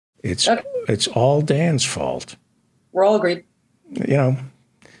It's Okay. it's all Dan's fault. We're all agreed. You know,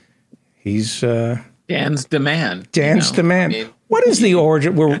 he's Dan's demand. Dan's the man. What is the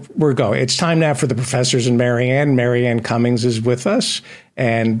origin? We're going. It's time now for the professors and Marianne. Marianne Cummings is with us,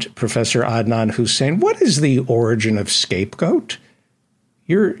 and Professor Adnan Husain. What is the origin of scapegoat?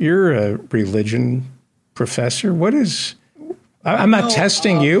 You're a religion professor. What is? I'm not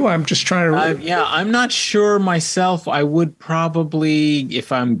testing you. I'm just trying to. Yeah, I'm not sure myself. I would probably,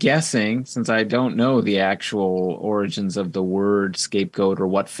 if I'm guessing, since I don't know the actual origins of the word scapegoat or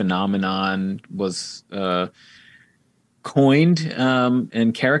what phenomenon was coined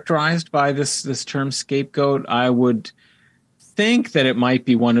and characterized by this term scapegoat, I would think that it might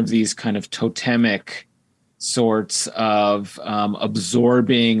be one of these kind of totemic sorts of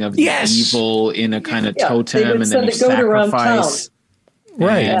absorbing of the evil in a kind of totem, and then you sacrifice,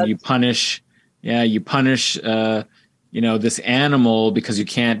 right? And you punish, this animal because you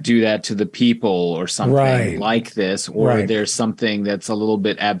can't do that to the people or something like this, or there's something that's a little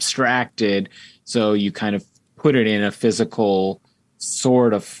bit abstracted, so you kind of put it in a physical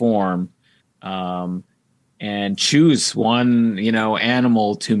sort of form. And choose one,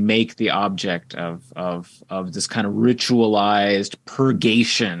 animal to make the object of this kind of ritualized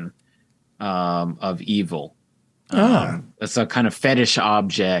purgation of evil. It's a kind of fetish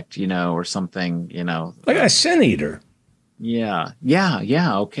object, or something, like a sin eater. Yeah.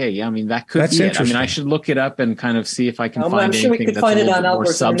 Okay. Yeah. I mean, that could be it. I mean, I should look it up and kind of see if I can find anything that's a little bit more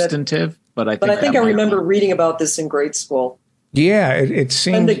substantive. But I think I remember reading about this in grade school. Yeah, it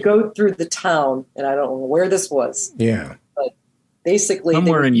seemed. And to go through the town, and I don't know where this was. Yeah. But basically.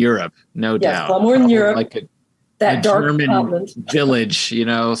 Somewhere in Europe, no doubt. Somewhere in Europe. Like a dark German village,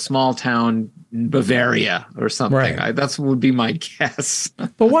 small town in Bavaria or something. Right. That would be my guess.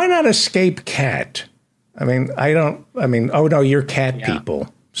 But why not escape cat? I mean, oh no, you're cat people.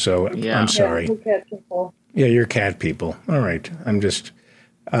 So I'm sorry. Yeah, cat people. Yeah, you're cat people. All right. I'm just,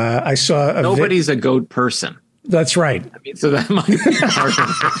 I saw. Nobody's a goat person. That's right. I mean, so that might be part of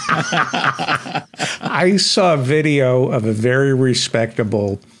it. I saw a video of a very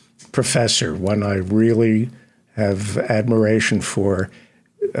respectable professor, one I really have admiration for,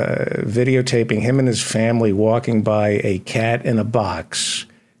 videotaping him and his family walking by a cat in a box,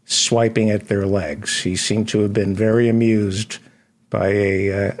 swiping at their legs. He seemed to have been very amused by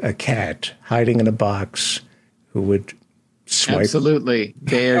a cat hiding in a box who would swipe. Absolutely.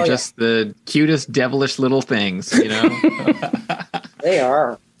 They are just the cutest, devilish little things, They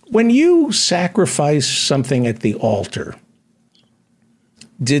are. When you sacrifice something at the altar,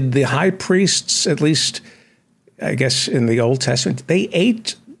 did the high priests, at least, I guess, in the Old Testament, they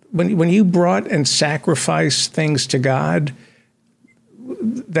ate, when you brought and sacrificed things to God,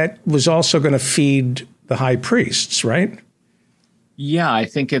 that was also going to feed the high priests, right? Yeah, I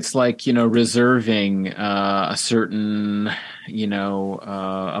think it's like, reserving a certain,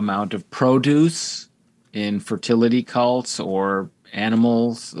 amount of produce in fertility cults or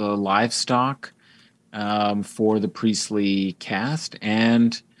animals, livestock, for the priestly caste.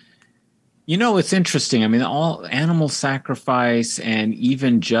 And, it's interesting. I mean, all animal sacrifice and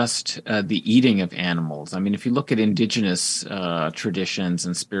even just the eating of animals. I mean, if you look at indigenous traditions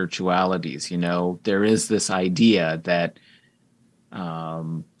and spiritualities, there is this idea that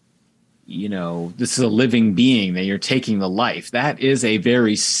this is a living being, that you're taking the life. That is a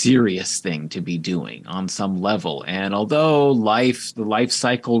very serious thing to be doing on some level. And although the life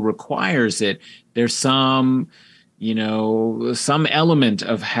cycle requires it, there's some element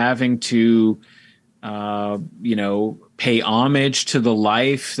of having to, pay homage to the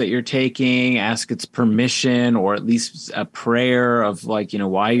life that you're taking, ask its permission, or at least a prayer of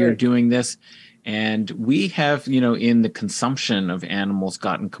why you're doing this. And we have, in the consumption of animals,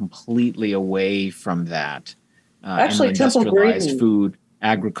 gotten completely away from that. Actually, industrialized food,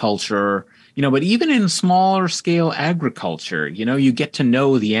 agriculture, but even in smaller scale agriculture, you get to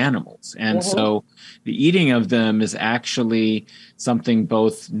know the animals. And so the eating of them is actually something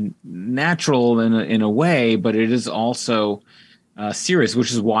both natural in a way, but it is also serious,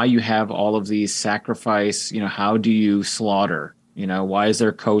 which is why you have all of these sacrifice. How do you slaughter? Why is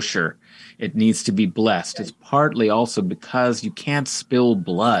there kosher? It needs to be blessed. It's partly also because you can't spill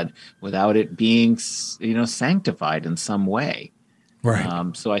blood without it being, sanctified in some way.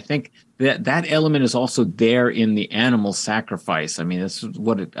 Right. So I think that element is also there in the animal sacrifice. I mean, this is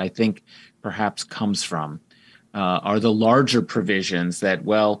what I think perhaps comes from, are the larger provisions that,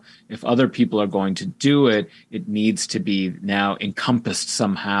 well, if other people are going to do it, it needs to be now encompassed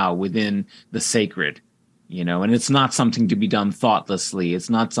somehow within the sacred. And it's not something to be done thoughtlessly. It's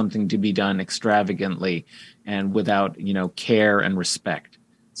not something to be done extravagantly and without, care and respect.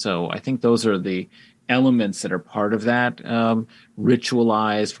 So I think those are the elements that are part of that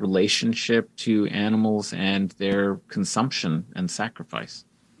ritualized relationship to animals and their consumption and sacrifice.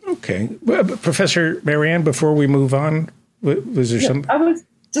 Okay. Well, Professor Marianne, before we move on, was there some? I was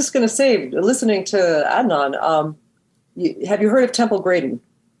just going to say, listening to Adnan, have you heard of Temple Grandin?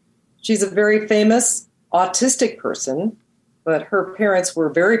 She's a very famous autistic person, but her parents were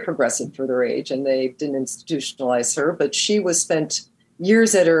very progressive for their age, and they didn't institutionalize her. But she was spent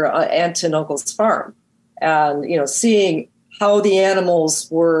years at her aunt and uncle's farm, and seeing how the animals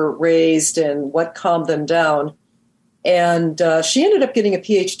were raised and what calmed them down. And she ended up getting a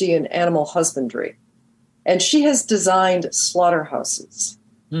PhD in animal husbandry, and she has designed slaughterhouses.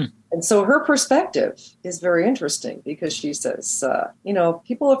 And so her perspective is very interesting because she says,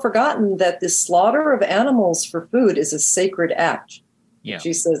 people have forgotten that the slaughter of animals for food is a sacred act. Yeah.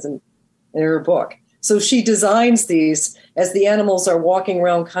 She says in her book. So she designs these as the animals are walking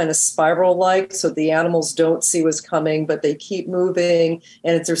around kind of spiral-like, so the animals don't see what's coming, but they keep moving,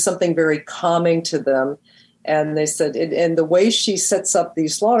 and there's something very calming to them. And they said, and the way she sets up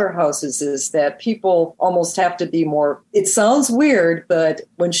these slaughterhouses is that people almost have to be more, it sounds weird, but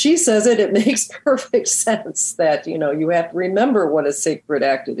when she says it, it makes perfect sense that, you have to remember what a sacred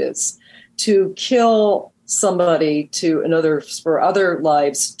act it is to kill somebody to another for other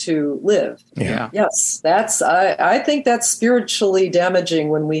lives to live. Yeah. Yes, I think that's spiritually damaging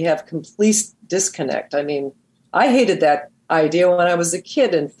when we have complete disconnect. I mean, I hated that idea when I was a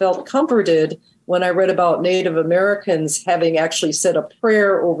kid and felt comforted when I read about Native Americans having actually said a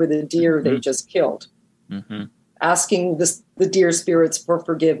prayer over the deer they just killed, asking the deer spirits for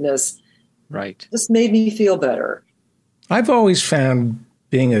forgiveness. Right. This made me feel better. I've always found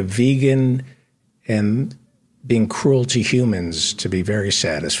being a vegan and being cruel to humans to be very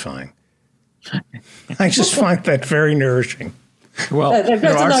satisfying. I just find that very nourishing. Well,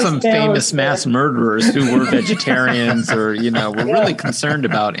 there are some famous mass murderers who were vegetarians or, were really concerned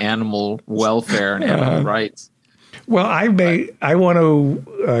about animal welfare and animal rights. Well, I want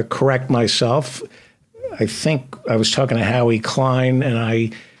to correct myself. I think I was talking to Howie Klein, and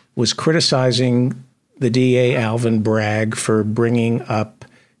I was criticizing the DA, Alvin Bragg, for bringing up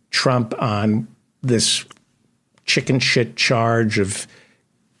Trump on this chicken shit charge of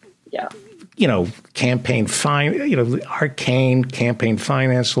campaign arcane campaign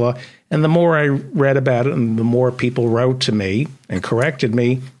finance law. And the more I read about it and the more people wrote to me and corrected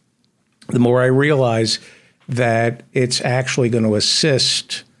me, the more I realized that it's actually going to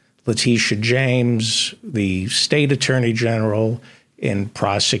assist Letitia James, the state attorney general, in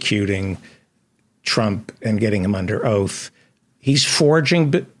prosecuting Trump and getting him under oath. He's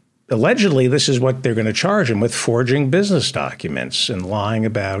forging, allegedly, this is what they're going to charge him with, forging business documents and lying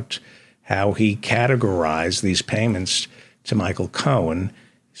about how he categorized these payments to Michael Cohen.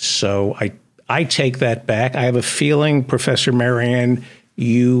 So I take that back. I have a feeling, Professor Marianne,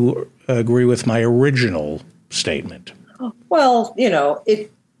 you agree with my original statement. Well,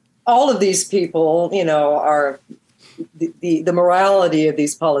 all of these people, are the morality of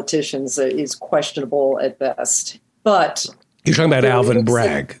these politicians is questionable at best. But you're talking about Alvin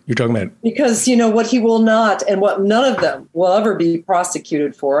Bragg. You're talking about because what he will not and what none of them will ever be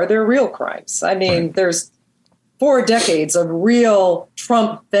prosecuted for are their real crimes. I mean, There's 4 decades of real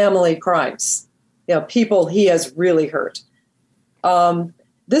Trump family crimes. People he has really hurt.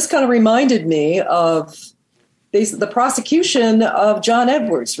 This kind of reminded me of the prosecution of John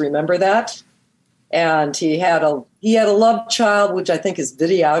Edwards. Remember that? And he had a love child, which I think is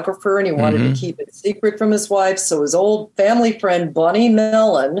videographer, and he wanted to keep it secret from his wife. So his old family friend, Bunny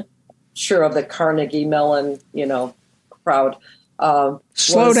Mellon, sure of the Carnegie Mellon, crowd.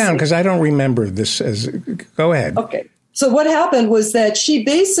 Slow down, because I don't remember this. Go ahead. Okay. So what happened was that she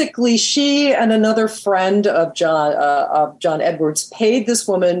and another friend of John Edwards paid this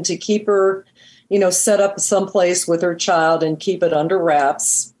woman to keep her, set up someplace with her child and keep it under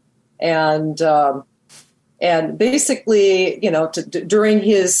wraps. And basically, during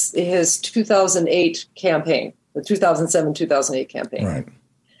his 2008 campaign, the 2007-2008 campaign. Right.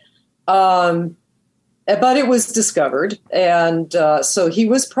 But it was discovered. And so he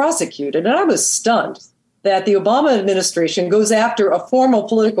was prosecuted. And I was stunned that the Obama administration goes after a former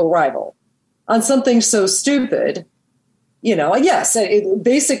political rival on something so stupid. Yes,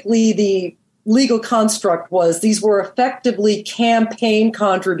 basically the legal construct was these were effectively campaign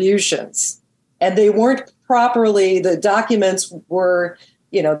contributions, and they weren't properly, the documents were,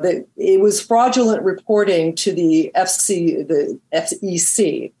 it was fraudulent reporting to the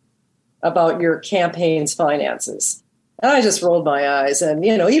FEC about your campaign's finances. And I just rolled my eyes. And,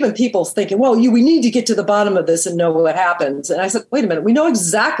 even people thinking, well, we need to get to the bottom of this and know what happens. And I said, wait a minute, we know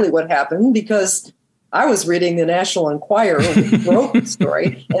exactly what happened because I was reading the National Enquirer, who broke the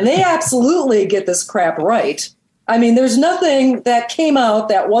story, and they absolutely get this crap right. I mean, there's nothing that came out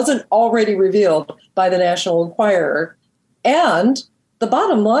that wasn't already revealed by the National Enquirer. And the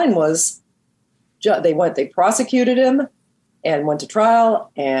bottom line was they prosecuted him and went to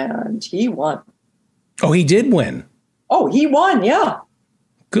trial, and he won. Oh, he did win. Oh, he won. Yeah.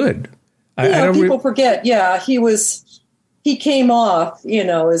 Good. People forget. Yeah, he came off,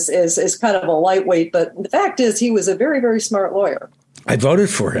 as kind of a lightweight. But the fact is, he was a very, very smart lawyer. I voted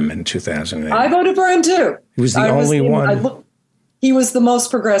for him in 2008. I voted for him, too. He was the only one. He was the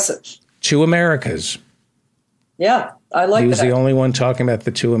most progressive. Two Americas. Yeah, I like that. He was the only one talking about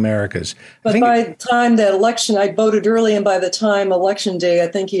the two Americas. But by the time that election, I voted early, and by the time election day, I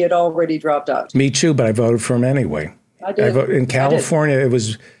think he had already dropped out. Me too, but I voted for him anyway. I did. In California,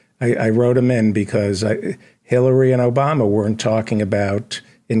 I wrote him in because Hillary and Obama weren't talking about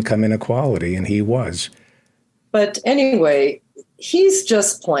income inequality, and he was. But anyway, he's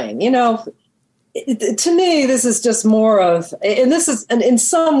just playing. To me, this is just more of, and this is, and in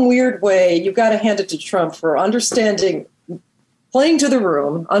some weird way, you've got to hand it to Trump for understanding, playing to the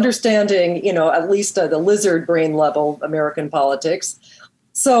room, understanding, at least the lizard brain level American politics.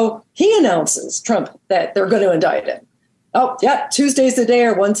 So he announces, Trump, that they're going to indict him. Oh, yeah, Tuesday's the day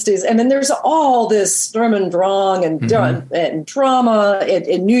or Wednesday's. And then there's all this Sturm und Drang and drama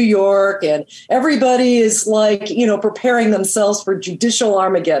in New York. And everybody is preparing themselves for judicial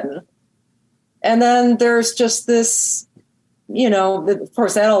Armageddon. And then there's just this, of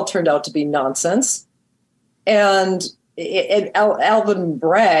course, that all turned out to be nonsense. And Alvin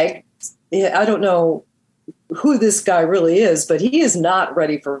Bragg, I don't know who this guy really is, but he's not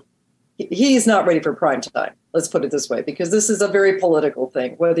ready for prime time. Let's put it this way, because this is a very political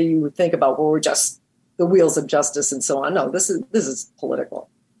thing, whether you think about we're just the wheels of justice and so on. No, this is political.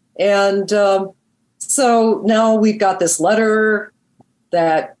 And so now we've got this letter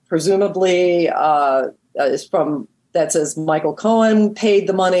that presumably is that says Michael Cohen paid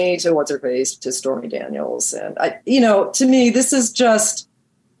the money to what's-her-face, to Stormy Daniels. And, to me, this is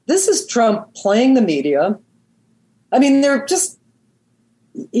Trump playing the media. I mean,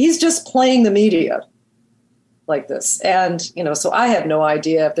 he's just playing the media like this. And, so I have no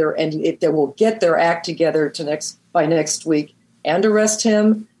idea if they will get their act together by next week and arrest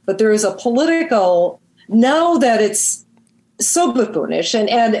him. But there is a political, now that it's so buffoonish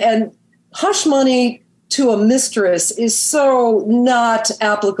and hush money to a mistress is so not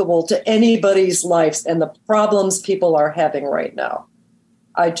applicable to anybody's lives and the problems people are having right now.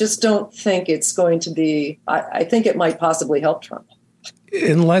 I just don't think it's going to be, I think it might possibly help Trump.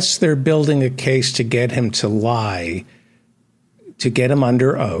 Unless they're building a case to get him to lie, to get him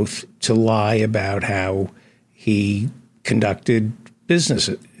under oath, to lie about how he conducted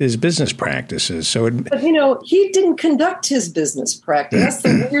his business practices. But he didn't conduct his business practice. That's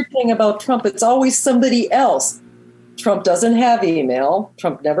the weird thing about Trump. It's always somebody else. Trump doesn't have email.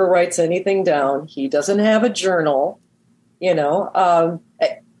 Trump never writes anything down. He doesn't have a journal,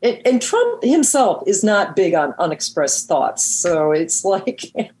 and Trump himself is not big on unexpressed thoughts. So it's like,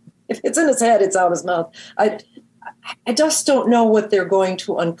 if it's in his head, it's out his mouth. I just don't know what they're going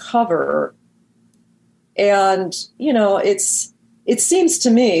to uncover. And, it seems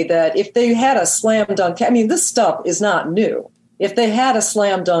to me that if they had a slam dunk, this stuff is not new. If they had a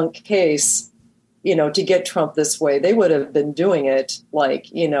slam dunk case, to get Trump this way, they would have been doing it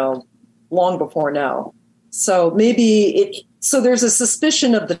long before now. So so there's a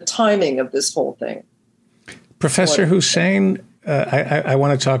suspicion of the timing of this whole thing. Professor Husain, I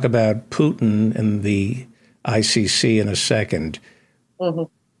want to talk about Putin and the ICC in a second.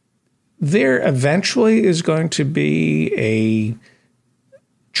 Mm-hmm. There eventually is going to be a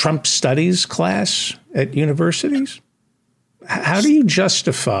Trump studies class at universities. How do you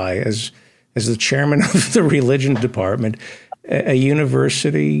justify, as the chairman of the religion department, a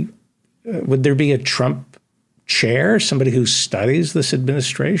university? Would there be a Trump chair, somebody who studies this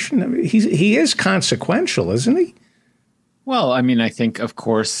administration? I mean, he is consequential, isn't he? Well, I think, of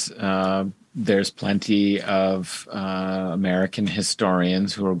course, there's plenty of American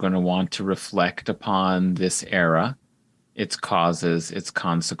historians who are going to want to reflect upon this era, its causes, its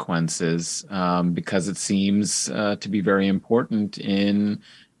consequences, because it seems to be very important in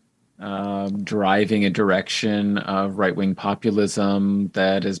driving a direction of right-wing populism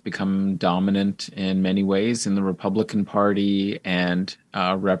that has become dominant in many ways in the Republican Party and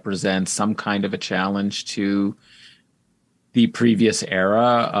represents some kind of a challenge to the previous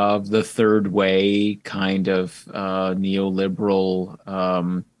era of the third way kind of neoliberal,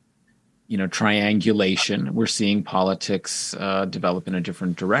 triangulation. We're seeing politics develop in a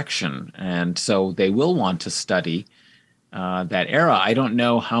different direction. And so they will want to study that era. I don't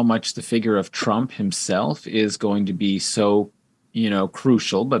know how much the figure of Trump himself is going to be so,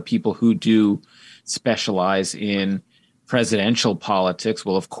 crucial, but people who do specialize in presidential politics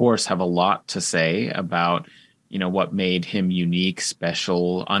will, of course, have a lot to say about what made him unique,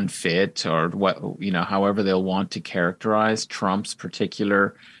 special, unfit, or what, however they'll want to characterize Trump's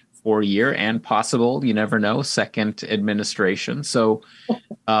particular 4-year and possible, you never know, second administration. So,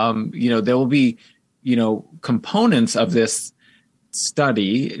 there will be, components of this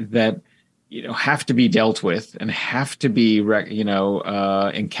study that, have to be dealt with and have to be,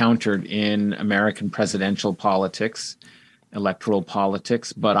 encountered in American presidential politics, electoral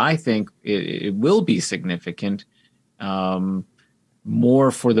politics, but I think it will be significant,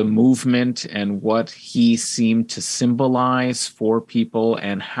 more for the movement and what he seemed to symbolize for people,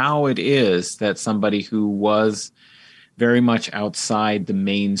 and how it is that somebody who was very much outside the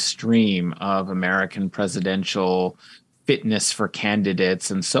mainstream of American presidential fitness for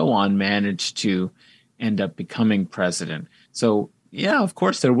candidates and so on managed to end up becoming president. So, yeah, of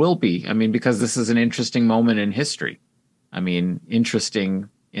course there will be. I mean, because this is an interesting moment in history. I mean, interesting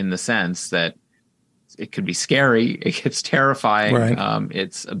in the sense that it could be scary, it gets terrifying, right.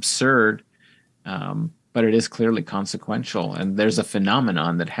 It's absurd, but it is clearly consequential. And there's a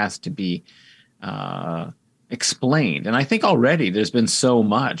phenomenon that has to be explained. And I think already there's been so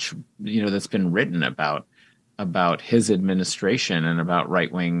much, that's been written about his administration and about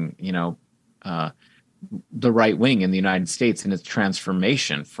right-wing, the right wing in the United States and its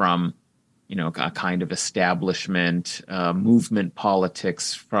transformation from a kind of establishment, movement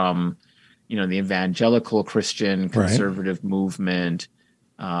politics from, the evangelical Christian conservative right. movement,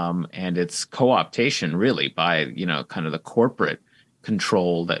 and its co-optation really by, kind of the corporate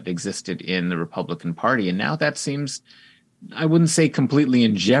control that existed in the Republican Party. And now that seems, I wouldn't say completely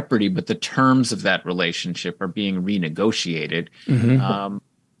in jeopardy, but the terms of that relationship are being renegotiated. Mm-hmm.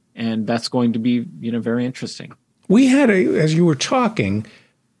 And that's going to be, very interesting. We had as you were talking,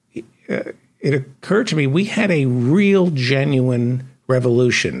 it occurred to me, we had a real genuine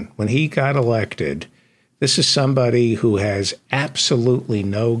revolution when he got elected. This is somebody who has absolutely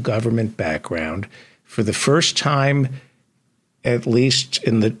no government background. For the first time, at least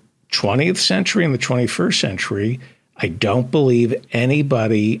in the 20th century and the 21st century, I don't believe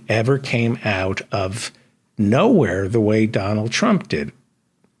anybody ever came out of nowhere the way Donald Trump did.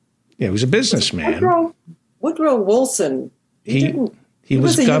 He was a businessman. Woodrow Wilson, he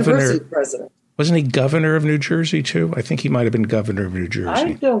was a governor. university president. Wasn't he governor of New Jersey, too? I think he might have been governor of New Jersey.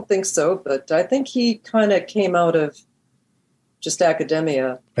 I don't think so, but I think he kind of came out of just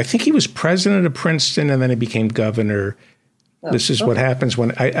academia. I think he was president of Princeton, and then he became governor. Oh, this is what happens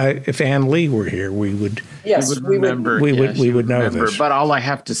when if Ann Lee were here, we would remember. We would know this. But all I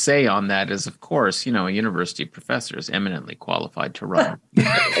have to say on that is, of course, a university professor is eminently qualified to run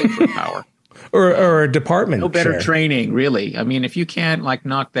for power. Or a department. No better chair. Training, really. I mean, if you can't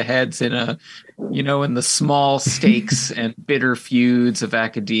knock the heads in in the small stakes and bitter feuds of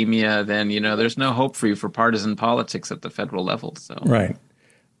academia, then there's no hope for you for partisan politics at the federal level. So right.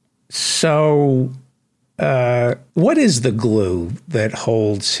 So, what is the glue that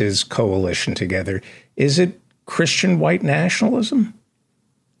holds his coalition together? Is it Christian white nationalism?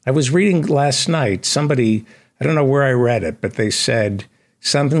 I was reading last night. Somebody, I don't know where I read it, but they said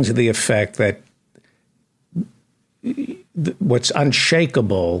something to the effect that what's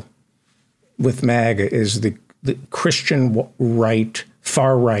unshakable with MAGA is the Christian right,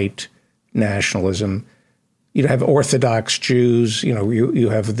 far right nationalism. You have Orthodox Jews, you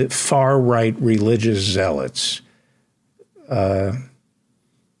have the far right religious zealots.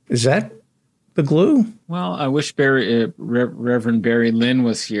 Is that the glue? Well, I wish Reverend Barry Lynn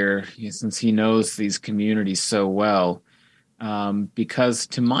was here, since he knows these communities so well. Because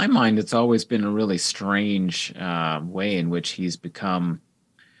to my mind, it's always been a really strange way in which he's become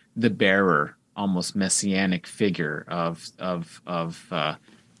the bearer, almost messianic figure of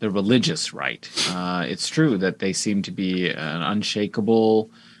the religious right. It's true that they seem to be an unshakable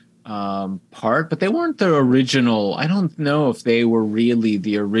part, but they weren't the original. I don't know if they were really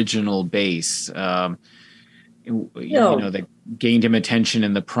the original base. That gained him attention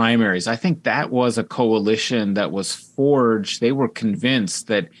in the primaries. I think that was a coalition that was forged. They were convinced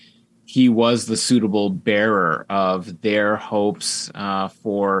that he was the suitable bearer of their hopes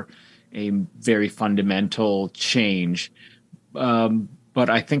for a very fundamental change. But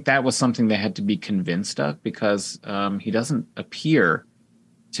I think that was something they had to be convinced of, because he doesn't appear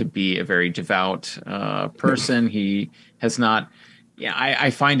to be a very devout person. He has not. Yeah, I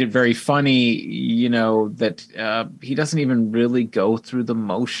find it very funny, that he doesn't even really go through the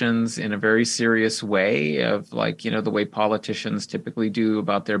motions in a very serious way of, like, the way politicians typically do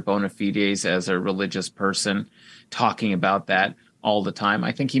about their bona fides as a religious person, talking about that all the time.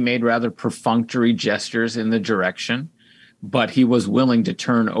 I think he made rather perfunctory gestures in the direction, but he was willing to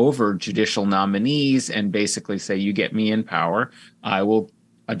turn over judicial nominees and basically say, you get me in power, I will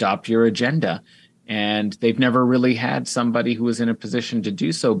adopt your agenda. And they've never really had somebody who was in a position to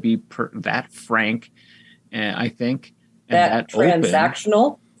do so be that frank, I think. And that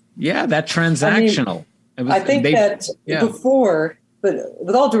transactional. Open. Yeah, that transactional. I think before, but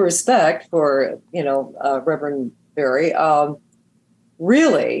with all due respect for, Reverend Barry,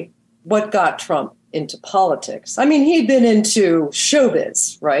 really what got Trump into politics? I mean, he'd been into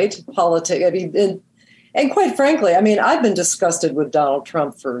showbiz, right? Politics. I mean, and quite frankly, I've been disgusted with Donald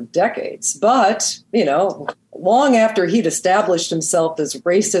Trump for decades, but, long after he'd established himself as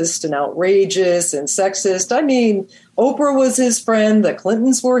racist and outrageous and sexist, Oprah was his friend, the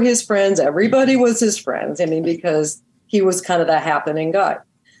Clintons were his friends, everybody was his friends. Because he was kind of the happening guy.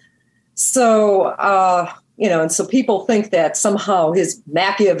 So, and so people think that somehow his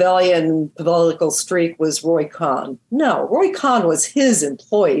Machiavellian political streak was Roy Cohn. No, Roy Cohn was his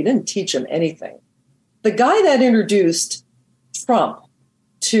employee. He didn't teach him anything. The guy that introduced Trump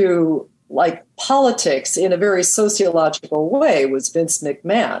to politics in a very sociological way was Vince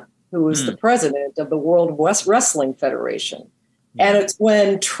McMahon, who was the president of the World Wrestling Federation. And it's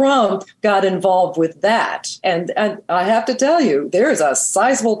when Trump got involved with that. And I have to tell you, there's a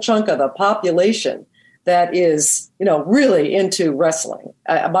sizable chunk of the population that is, really into wrestling.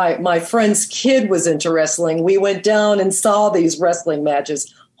 My friend's kid was into wrestling. We went down and saw these wrestling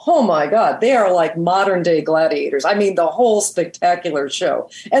matches. Oh, my God, they are like modern day gladiators. The whole spectacular show.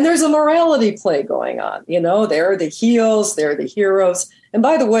 And there's a morality play going on. They're the heels, they're the heroes. And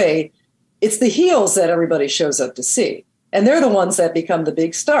by the way, it's the heels that everybody shows up to see. And they're the ones that become the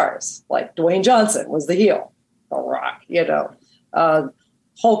big stars. Like Dwayne Johnson was the heel. The Rock,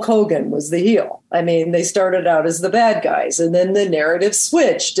 Hulk Hogan was the heel. They started out as the bad guys, and then the narrative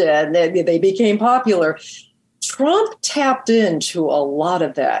switched and they became popular. Trump tapped into a lot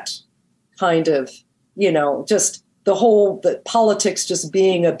of that kind of, just the politics just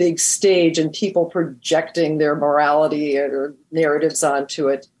being a big stage and people projecting their morality or narratives onto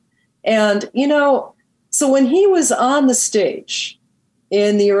it. And, so when he was on the stage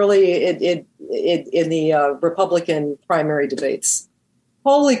in the Republican primary debates,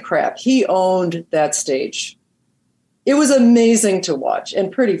 holy crap, he owned that stage. It was amazing to watch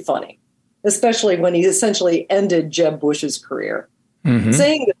and pretty funny, especially when he essentially ended Jeb Bush's career,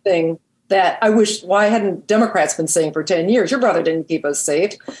 saying the thing that why hadn't Democrats been saying for 10 years? Your brother didn't keep us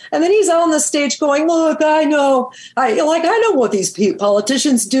safe. And then he's on the stage going, look, I know what these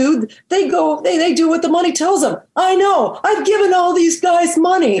politicians do. They do what the money tells them. I know, I've given all these guys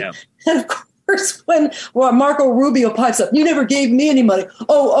money. Yeah. And of course, when Marco Rubio pipes up, you never gave me any money.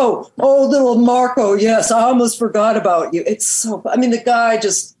 Oh, little Marco. Yes, I almost forgot about you. It's so, the guy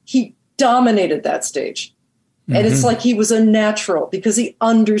he dominated that stage. And it's like he was a natural because he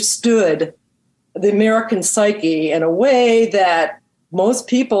understood the American psyche in a way that most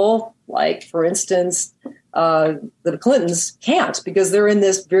people, like, for instance, the Clintons can't, because they're in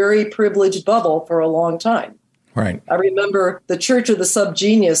this very privileged bubble for a long time. Right. I remember the Church of the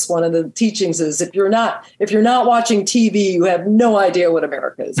Subgenius. One of the teachings is if you're not watching TV, you have no idea what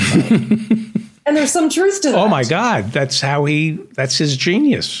America is about. And there's some truth to that. Oh, my God. That's his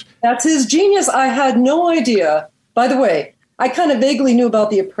genius. That's his genius. I had no idea. By the way, I kind of vaguely knew about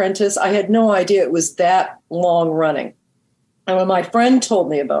The Apprentice. I had no idea it was that long running. And when my friend told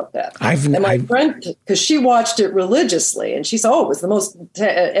me about that, friend, because she watched it religiously, and she said, it was the most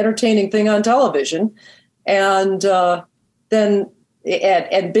entertaining thing on television. And then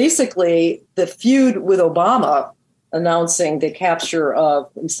basically the feud with Obama announcing the capture of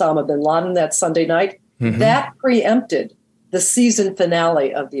Osama bin Laden that Sunday night, that preempted the season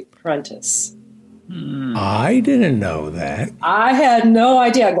finale of The Apprentice. I didn't know that. I had no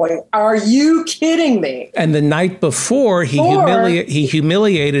idea. I'm going, are you kidding me? And the night before, he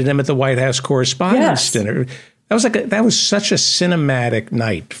humiliated him at the White House Correspondents' Dinner. That was such a cinematic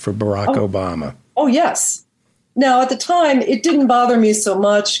night for Barack Obama. Oh, yes. Now, at the time, it didn't bother me so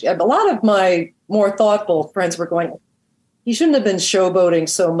much. A lot of my more thoughtful friends were going, he shouldn't have been showboating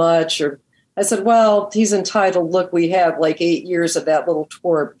so much. Or I said, well, he's entitled. Look, we have like 8 years of that little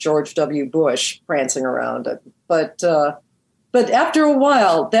twerp, George W. Bush, prancing around. But But after a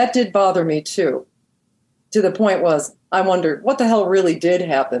while, that did bother me too. To the point was, I wondered what the hell really did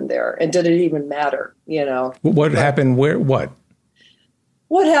happen there, and did it even matter? What happened? Where? What?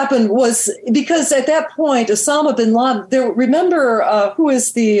 What happened was because at that point, Osama bin Laden. Remember who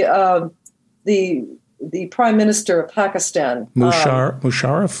is the Prime Minister of Pakistan?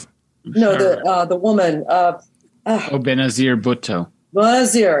 Musharraf? No, the woman. Benazir Bhutto.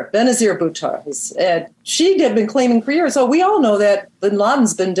 Benazir Bhutto. She had been claiming for years. So we all know that bin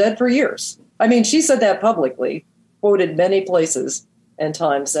Laden's been dead for years. I mean, she said that publicly, quoted many places and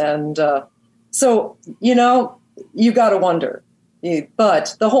times. And so, you got to wonder.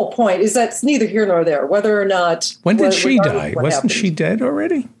 But the whole point is that it's neither here nor there, whether or not. When did she die? Wasn't she dead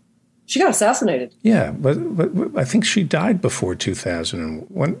already? She got assassinated. Yeah, but I think she died before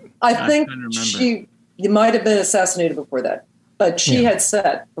 2001. I think she might have been assassinated before that. But she had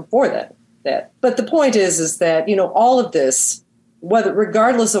said before that. But the point is that, all of this,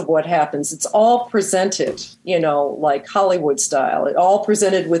 regardless of what happens, it's all presented, like Hollywood style. It all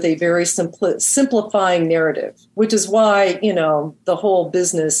presented with a very simplifying narrative, which is why, the whole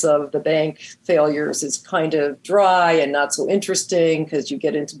business of the bank failures is kind of dry and not so interesting because you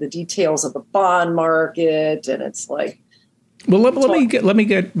get into the details of the bond market and it's like. Well, let me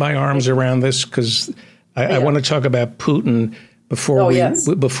get my arms around this because I want to talk about Putin before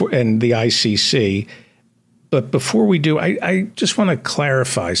and the ICC. But before we do, I just want to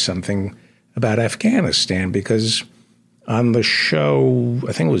clarify something about Afghanistan because on the show,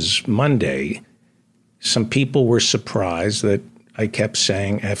 I think it was Monday, some people were surprised that I kept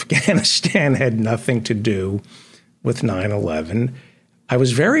saying Afghanistan had nothing to do with 9/11. I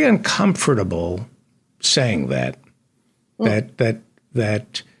was very uncomfortable saying that. I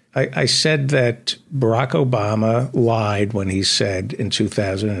said that Barack Obama lied when he said in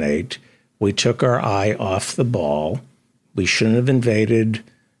 2008, we took our eye off the ball. We shouldn't have invaded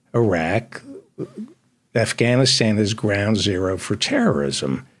Iraq. Afghanistan is ground zero for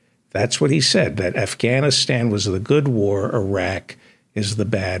terrorism. That's what he said, that Afghanistan was the good war, Iraq is the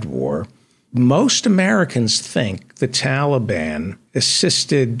bad war. Most Americans think the Taliban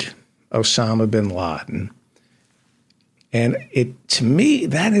assisted Osama bin Laden. And to me,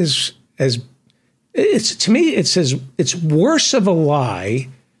 it's worse of a lie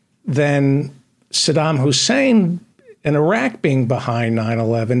than Saddam Hussein in Iraq being behind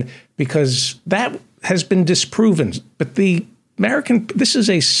 9/11 because that has been disproven. But this is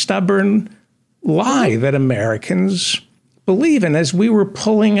a stubborn lie that Americans believe in. As we were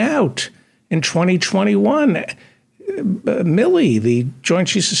pulling out in 2021, Milley, the Joint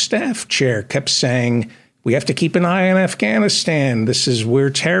Chiefs of Staff chair, kept saying, we have to keep an eye on Afghanistan. This is where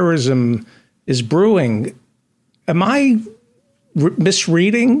terrorism is brewing. Am I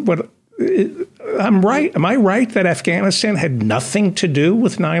misreading what I'm right? Am I right that Afghanistan had nothing to do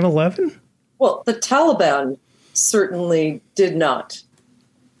with 9/11? Well, the Taliban certainly did not.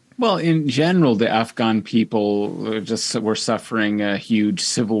 Well, in general, the Afghan people were suffering a huge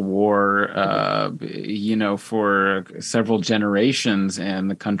civil war, for several generations, and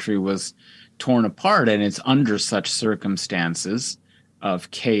the country was torn apart. And it's under such circumstances of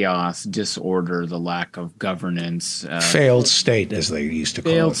chaos, disorder, the lack of governance. Failed state, as they used to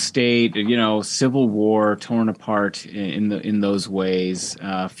call it. Failed state, civil war, torn apart in those ways.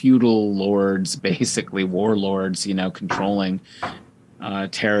 Feudal lords, basically warlords, controlling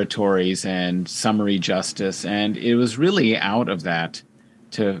territories and summary justice. And it was really out of that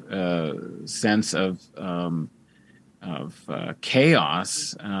sense of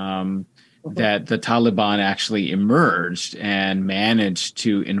chaos that the Taliban actually emerged and managed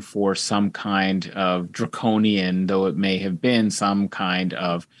to enforce some kind of draconian, though it may have been some kind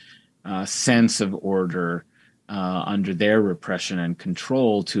of sense of order under their repression and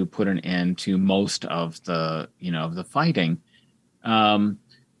control to put an end to most of the fighting.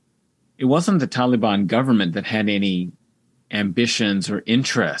 It wasn't the Taliban government that had any ambitions or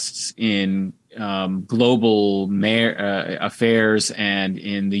interests in global affairs and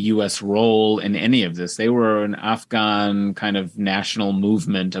in the U.S. role in any of this. They were an Afghan kind of national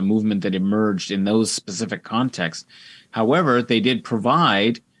movement, a movement that emerged in those specific contexts. However, they did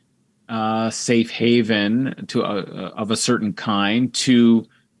provide safe haven of a certain kind to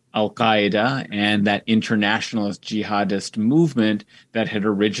Al-Qaeda and that internationalist jihadist movement that had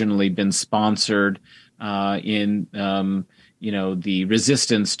originally been sponsored in the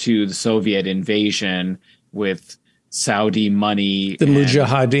resistance to the Soviet invasion with Saudi money. The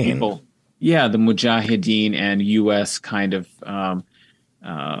Mujahideen. The Mujahideen and U.S. kind of,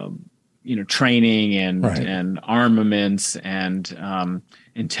 training and armaments and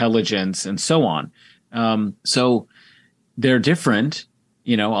intelligence and so on. So they're different.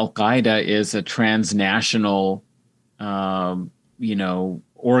 Al-Qaeda is a transnational,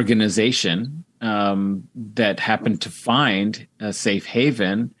 organization that happened to find a safe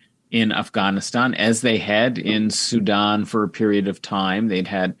haven in Afghanistan, as they had in Sudan for a period of time. They'd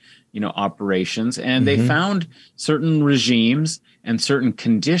had, operations, and they found certain regimes and certain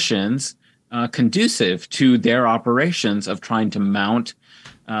conditions conducive to their operations of trying to mount,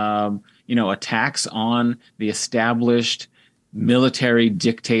 attacks on the established military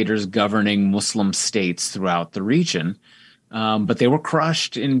dictators governing Muslim states throughout the region. But they were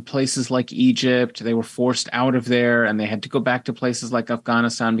crushed in places like Egypt. They were forced out of there, and they had to go back to places like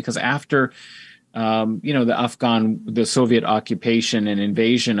Afghanistan, because after, the Soviet occupation and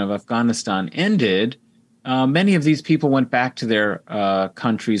invasion of Afghanistan ended, many of these people went back to their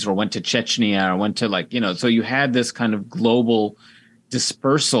countries, or went to Chechnya, or went to so you had this kind of global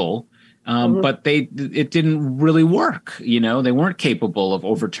dispersal. But it didn't really work. They weren't capable of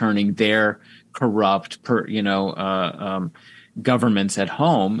overturning their corrupt, governments at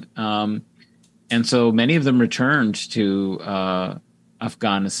home. And so many of them returned to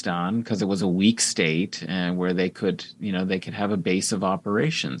Afghanistan because it was a weak state, and where they could have a base of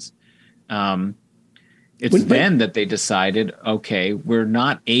operations. It's then that they decided, okay, we're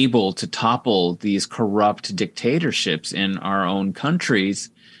not able to topple these corrupt dictatorships in our own countries,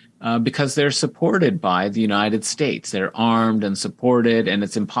 because they're supported by the United States. They're armed and supported, and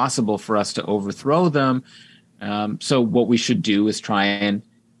it's impossible for us to overthrow them. So what we should do is try and,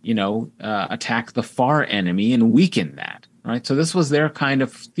 attack the far enemy and weaken that, right? So this was their kind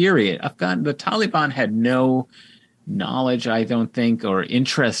of theory. The Taliban had no knowledge, I don't think, or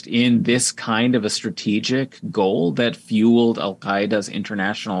interest in this kind of a strategic goal that fueled Al-Qaeda's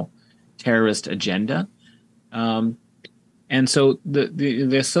international terrorist agenda. And so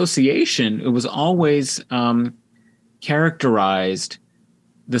the association, it was always characterized.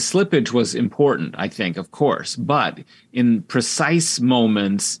 The slippage was important, I think, of course, but in precise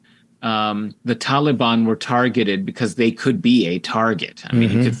moments, the Taliban were targeted because they could be a target. I mean,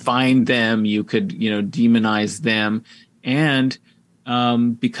 you could find them, you could, demonize them, and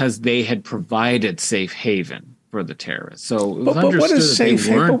because they had provided safe haven for the terrorists. So it was understood that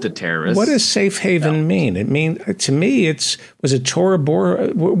they weren't the terrorists. What does safe haven mean? It mean to me, was it Tora Bora?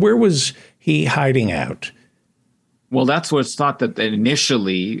 Where was he hiding out? Well, that's what's thought, that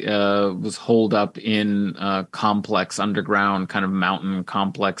initially was holed up in a complex, underground kind of mountain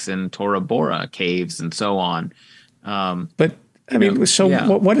complex in Tora Bora caves and so on. But I mean,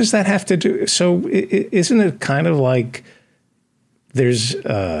 what does that have to do? So isn't it kind of like there's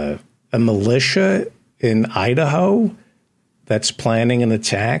a militia in Idaho that's planning an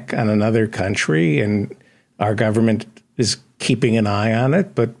attack on another country, and our government is keeping an eye on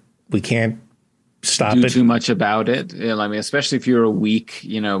it, but we can't stop do it. Too much about it. I mean, especially if you're a weak,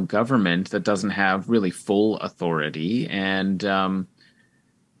 government that doesn't have really full authority. And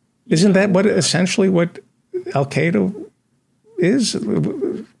isn't that essentially what Al-Qaeda is?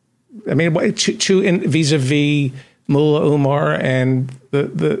 I mean, vis-a-vis Mullah Umar and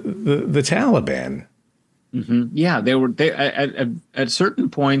the Taliban. Yeah, they at certain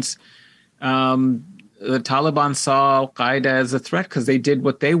points. The Taliban saw Al-Qaeda as a threat because they did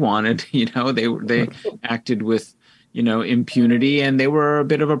what they wanted. They acted with, impunity, and they were a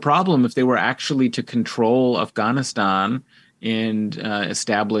bit of a problem if they were actually to control Afghanistan and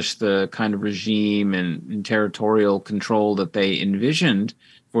establish the kind of regime and territorial control that they envisioned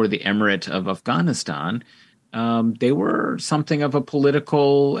for the Emirate of Afghanistan. They were something of a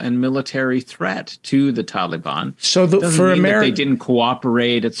political and military threat to the Taliban. So for America, they didn't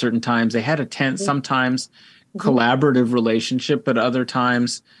cooperate at certain times. They had a sometimes collaborative relationship, but other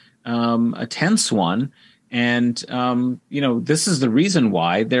times a tense one. And this is the reason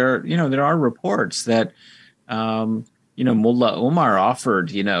why there are reports that Mullah Omar offered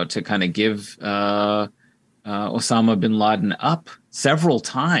to kind of give Osama bin Laden up several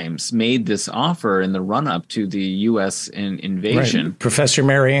times, made this offer in the run-up to the U.S. invasion. Right. Professor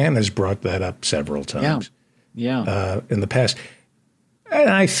Marianne has brought that up several times in the past. And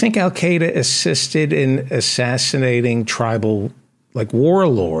I think Al-Qaeda assisted in assassinating tribal,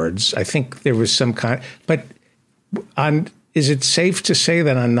 warlords. I think there was some kind... But is it safe to say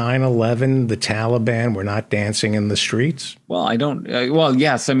that on 9/11, the Taliban were not dancing in the streets? Well, I don't. Well,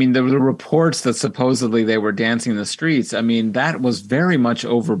 yes. I mean, the reports that supposedly they were dancing in the streets, I mean, that was very much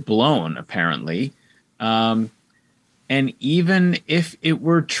overblown, apparently. And And even if it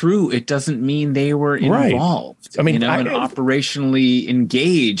were true, it doesn't mean they were involved, I mean, and operationally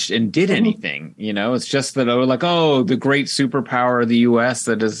engaged and did anything. It's just that, the great superpower of the U.S.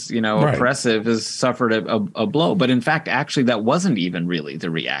 that is, oppressive has suffered a blow. But in fact, actually, that wasn't even really the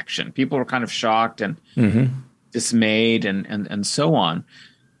reaction. People were kind of shocked and dismayed and so on.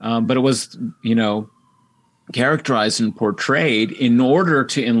 But it was, characterized and portrayed in order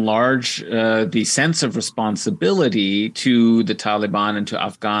to enlarge the sense of responsibility to the Taliban and to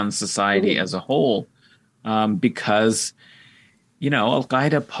Afghan society as a whole, because,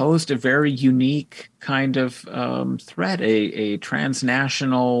 Al-Qaeda posed a very unique kind of threat, a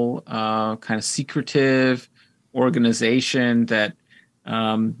transnational kind of secretive organization that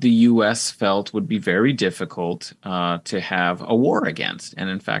the U.S. felt would be very difficult to have a war against. And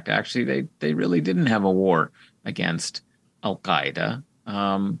in fact, actually, they really didn't have a war against Al-Qaeda.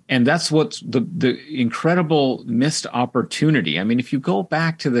 And that's what's the incredible missed opportunity. I mean, if you go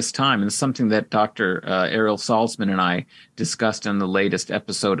back to this time, and it's something that Dr. Ariel Salzman and I discussed in the latest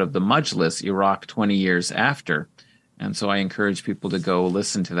episode of the Majlis, Iraq 20 years after. And so I encourage people to go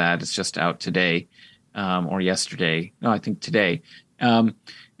listen to that. It's just out today or yesterday. No, I think today.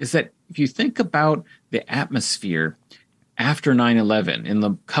 Is that if you think about the atmosphere after 9/11, in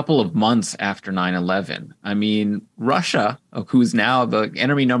the couple of months after 9/11, I mean, Russia, who's now the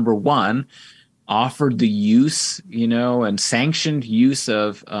enemy number one, offered the use, and sanctioned use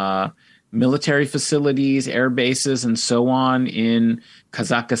of military facilities, air bases, and so on in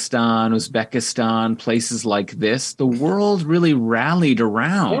Kazakhstan, Uzbekistan, places like this. The world really rallied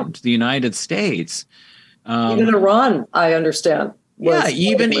around the United States. Even Iran, I understand. Yeah,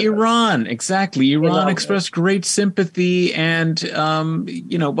 even Iran, exactly. Iran expressed great sympathy, and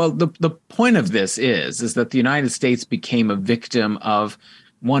the point of this is that the United States became a victim of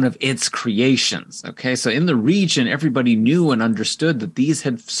one of its creations. Okay, so in the region, everybody knew and understood that these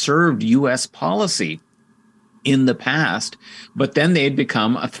had served U.S. policy in the past, but then they had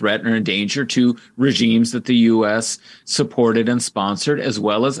become a threat or a danger to regimes that the U.S. supported and sponsored, as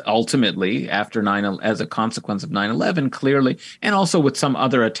well as ultimately after as a consequence of 9/11, clearly, and also with some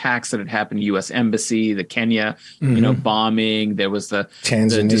other attacks that had happened to U.S. Embassy, the Kenya, bombing. There was the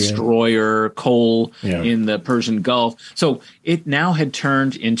destroyer Cole in the Persian Gulf. So it now had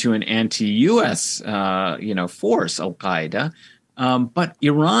turned into an anti-U.S. Force, Al-Qaeda. But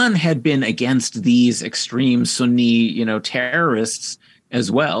Iran had been against these extreme Sunni, terrorists as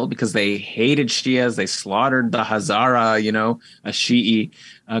well, because they hated Shias. They slaughtered the Hazara, a Shi'i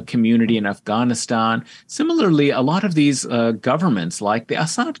community in Afghanistan. Similarly, a lot of these governments, like the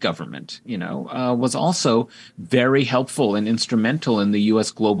Assad government, was also very helpful and instrumental in the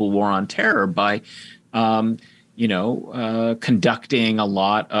U.S. global war on terror by conducting a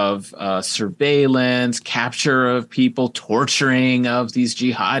lot of surveillance, capture of people, torturing of these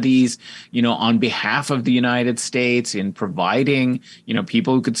jihadis, on behalf of the United States, in providing,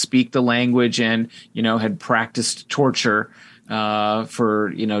 people who could speak the language and, had practiced torture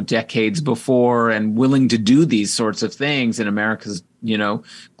for, decades before, and willing to do these sorts of things in America's,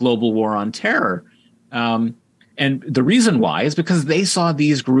 global war on terror. And the reason why is because they saw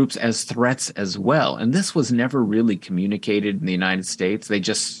these groups as threats as well. And this was never really communicated in the United States. They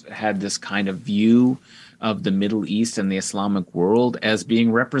just had this kind of view of the Middle East and the Islamic world as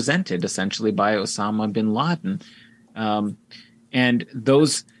being represented essentially by Osama bin Laden. And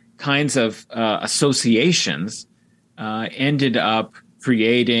those kinds of associations ended up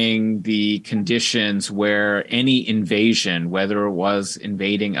creating the conditions where any invasion, whether it was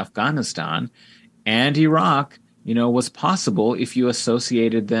invading Afghanistan and Iraq, was possible if you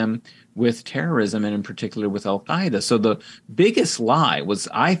associated them with terrorism, and in particular with Al-Qaeda. So the biggest lie was,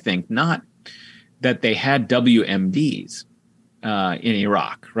 I think, not that they had WMDs in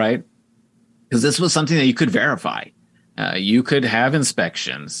Iraq, right? Because this was something that you could verify. You could have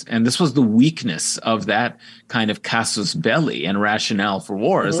inspections. And this was the weakness of that kind of casus belli and rationale for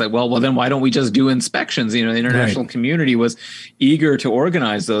war. It's like, well, then why don't we just do inspections? The international community was eager to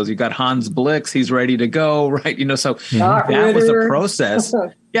organize those. You got Hans Blix, he's ready to go, right? So that was a process.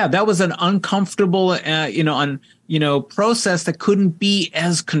 Yeah, that was an uncomfortable, process that couldn't be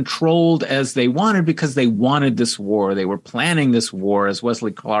as controlled as they wanted, because they wanted this war. They were planning this war, as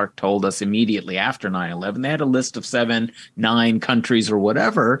Wesley Clark told us immediately after 9/11. They had a list of 7, 9 countries or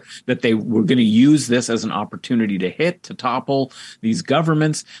whatever that they were going to use this as an opportunity to topple these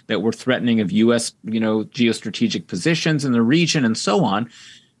governments that were threatening of U.S., geostrategic positions in the region and so on.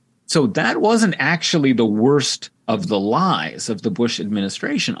 So that wasn't actually the worst of the lies of the Bush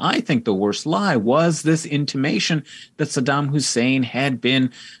administration. I think the worst lie was this intimation that Saddam Hussein had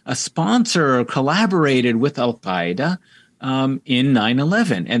been a sponsor or collaborated with Al-Qaeda in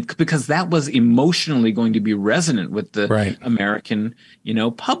 9/11, and because that was emotionally going to be resonant with the American,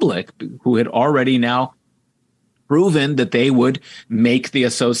 public, who had already now proven that they would make the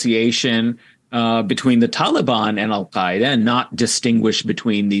association between the Taliban and Al-Qaeda and not distinguish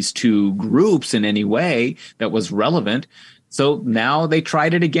between these two groups in any way that was relevant. So now they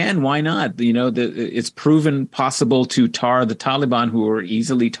tried it again. Why not? It's proven possible to tar the Taliban, who are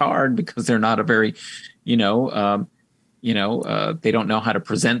easily tarred because they're not a very, they don't know how to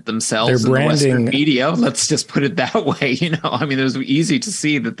present themselves in the Western media. Let's just put it that way. It was easy to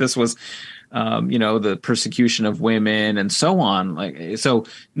see that this was, the persecution of women and so on. So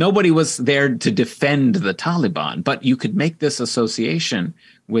nobody was there to defend the Taliban, but you could make this association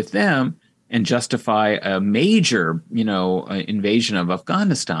with them and justify a major, invasion of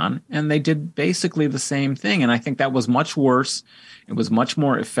Afghanistan. And they did basically the same thing. And I think that was much worse. It was much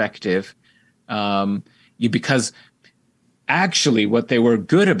more effective because actually what they were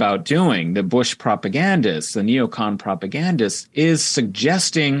good about doing, the Bush propagandists, the neocon propagandists, is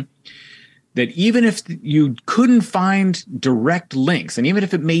suggesting that even if you couldn't find direct links, and even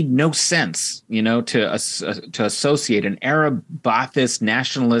if it made no sense, to associate an Arab Ba'athist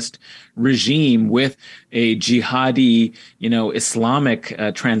nationalist regime with a jihadi, Islamic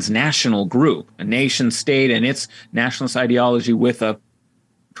transnational group, a nation state and its nationalist ideology with a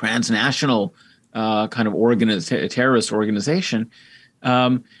transnational kind of terrorist organization,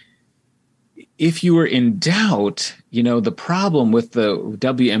 if you were in doubt, the problem with the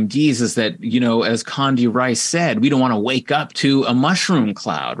WMDs is that, as Condi Rice said, we don't want to wake up to a mushroom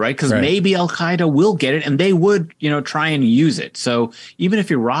cloud, right? Because maybe Al-Qaeda will get it and they would, try and use it. So even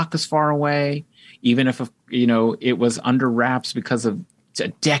if Iraq is far away, even if, it was under wraps because of a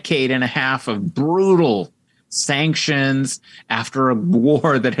decade and a half of brutal sanctions after a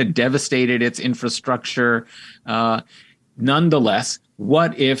war that had devastated its infrastructure, nonetheless,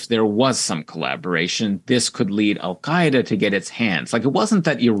 what if there was some collaboration? This could lead Al-Qaeda to get its hands. It wasn't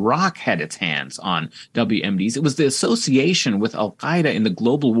that Iraq had its hands on WMDs. It was the association with Al-Qaeda in the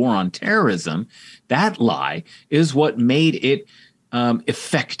global war on terrorism. That lie is what made it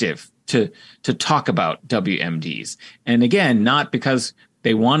effective to talk about WMDs. And again, not because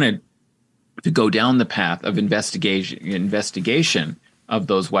they wanted to go down the path of investigation of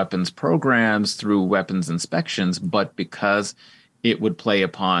those weapons programs through weapons inspections, but because it would play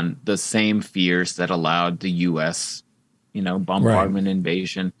upon the same fears that allowed the U.S., bombardment,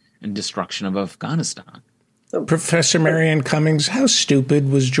 invasion, and destruction of Afghanistan. Professor Marianne Cummings, how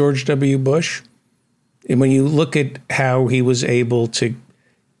stupid was George W. Bush? And when you look at how he was able to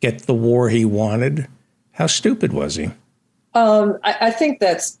get the war he wanted, how stupid was he? I think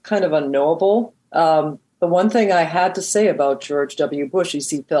that's kind of unknowable. The one thing I had to say about George W. Bush is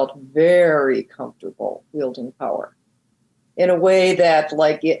he felt very comfortable wielding power in a way that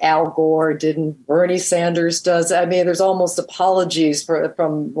Al Gore didn't, Bernie Sanders does. There's almost apologies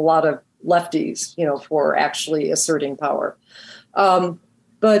from a lot of lefties, for actually asserting power.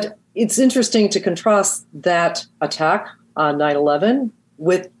 But it's interesting to contrast that attack on 9/11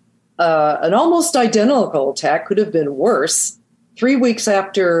 with an almost identical attack, could have been worse, 3 weeks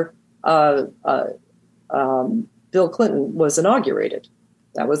after Bill Clinton was inaugurated.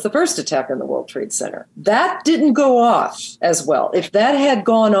 That was the first attack on the World Trade Center. That didn't go off as well. If that had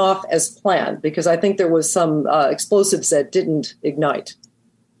gone off as planned, because I think there was some explosives that didn't ignite,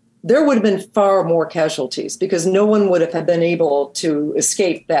 there would have been far more casualties because no one would have been able to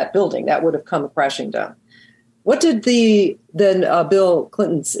escape that building. That would have come crashing down. What did Bill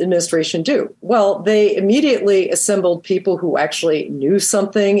Clinton's administration do? Well, they immediately assembled people who actually knew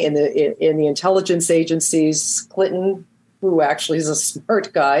something in the intelligence agencies. Clinton, who actually is a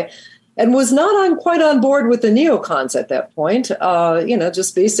smart guy, and was not quite on board with the neocons at that point.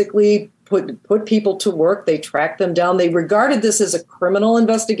 Just basically put people to work. They tracked them down. They regarded this as a criminal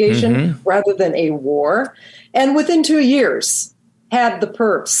investigation rather than a war. And within 2 years, had the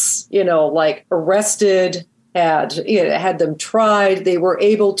perps, arrested, had them tried. They were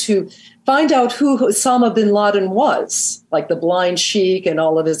able to find out who Osama bin Laden was, like the blind sheik and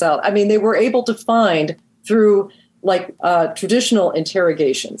all of his they were able to find through traditional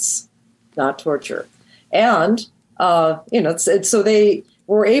interrogations, not torture. And, so they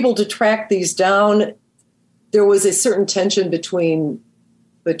were able to track these down. There was a certain tension between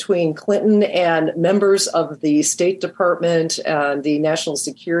Clinton and members of the State Department and the national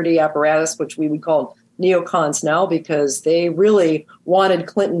security apparatus, which we would call neocons now, because they really wanted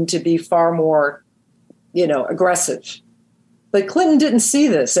Clinton to be far more aggressive. But Clinton didn't see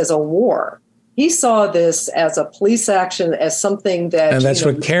this as a war. He saw this as a police action, as something that... And that's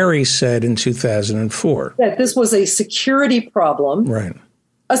what Kerry said in 2004. That this was a security problem. Right.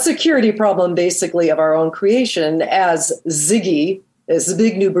 A security problem, basically, of our own creation, as Zbigniew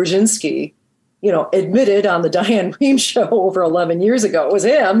Brzezinski, admitted on the Diane Rehm show over 11 years ago. It was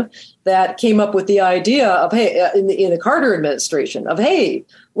him that came up with the idea of, hey, in the Carter administration, of, hey,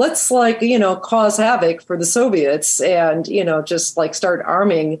 let's cause havoc for the Soviets and, just start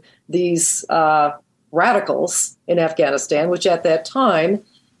arming these radicals in Afghanistan, which at that time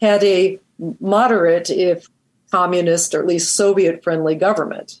had a moderate, if communist, or at least Soviet-friendly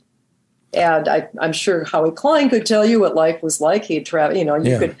government. And I'm sure Howie Klein could tell you what life was like. He'd travel,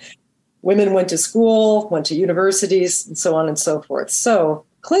 women went to school, went to universities, and so on and so forth. So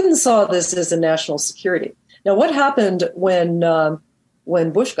Clinton saw this as a national security. Now, what happened when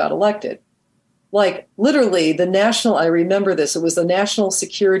Bush got elected? Literally, I remember this, it was the National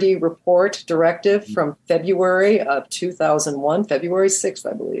Security Report Directive from February of 2001, February 6th,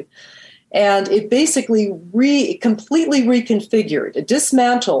 I believe. And it basically completely reconfigured, it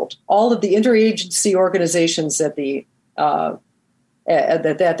dismantled all of the interagency organizations that the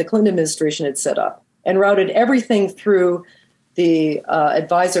Clinton administration had set up and routed everything through the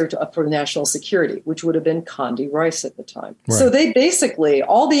advisor for national security, which would have been Condi Rice at the time. Right. So they basically,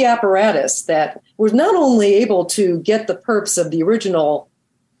 all the apparatus that was not only able to get the perps of the original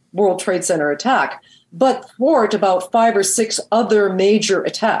World Trade Center attack, but thwart about 5 or 6 other major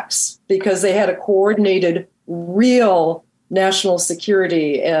attacks because they had a coordinated, real national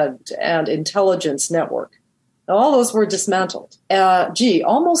security and intelligence network. Now, all those were dismantled.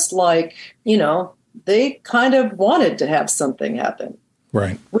 Almost like, they kind of wanted to have something happen.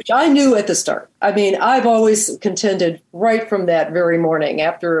 Right. Which I knew at the start. I mean, I've always contended right from that very morning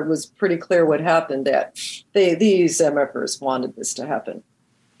after it was pretty clear what happened that these MFers wanted this to happen.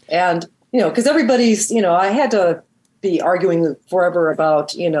 And, because everybody's, I had to be arguing forever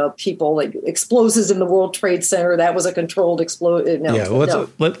about, people like explosives in the World Trade Center. That was a controlled explosion. No,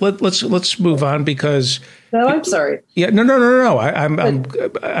 let's move on because. No, I'm sorry. Yeah, no. I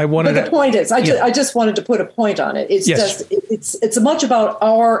wanted. But the point is, I just wanted to put a point on it. It's just it's much about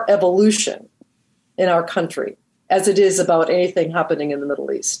our evolution in our country as it is about anything happening in the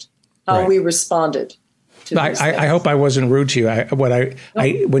Middle East. How we responded to these things. I hope I wasn't rude to you.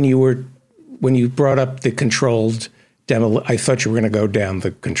 When you brought up the controlled demo, I thought you were going to go down the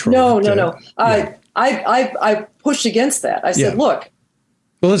controlled. No. I pushed against that. I said, look.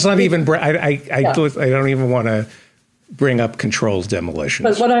 Well, it's not even. I don't even want to bring up controlled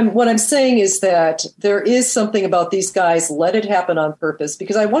demolitions. But what I'm saying is that there is something about these guys let it happen on purpose,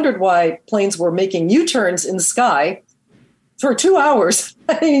 because I wondered why planes were making U-turns in the sky for 2 hours.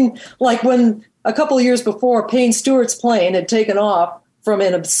 I mean, like when a couple of years before, Payne Stewart's plane had taken off from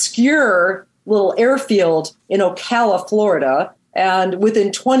an obscure little airfield in Ocala, Florida, and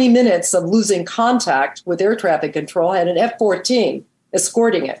within 20 minutes of losing contact with air traffic control, had an F-14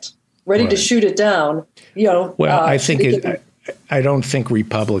 escorting it, ready to shoot it down. Well, I don't think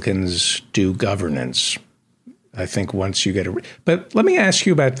Republicans do governance. I think once you get but let me ask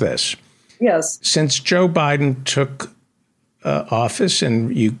you about this. Yes. Since Joe Biden took office and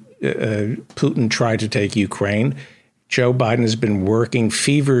Putin tried to take Ukraine, Joe Biden has been working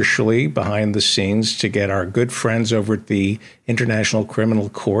feverishly behind the scenes to get our good friends over at the International Criminal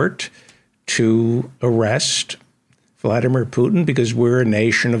Court to arrest Vladimir Putin, because we're a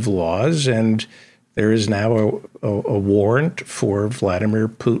nation of laws, and there is now a warrant for Vladimir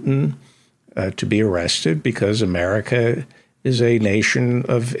Putin to be arrested because America is a nation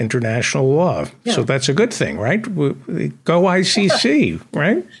of international law. Yeah. So that's a good thing, right? Go ICC,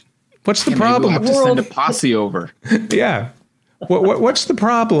 right? What's the problem? We'll have to send a posse over. Yeah. What's the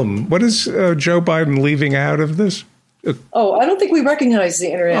problem? What is Joe Biden leaving out of this? I don't think we recognize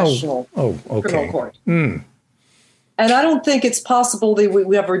the International Criminal Court. Mm. And I don't think it's possible that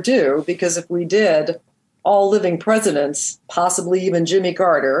we ever do, because if we did, all living presidents, possibly even Jimmy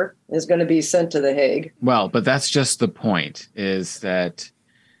Carter, is going to be sent to The Hague. Well, but that's just the point, is that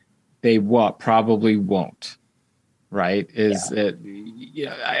they probably won't. Right?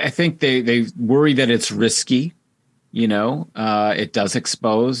 I think they worry that it's risky. It does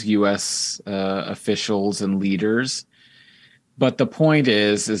expose U.S. officials and leaders. But the point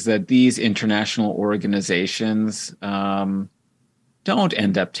is that these international organizations don't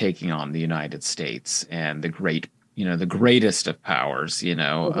end up taking on the United States and the greatest of powers, in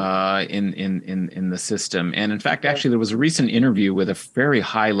the system. And in fact, actually, there was a recent interview with a very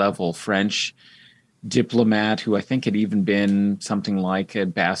high-level French diplomat who I think had even been something like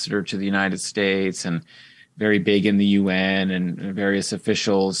ambassador to the United States and very big in the UN, and various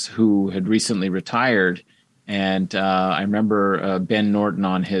officials who had recently retired. And I remember Ben Norton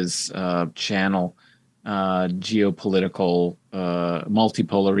on his channel, Geopolitical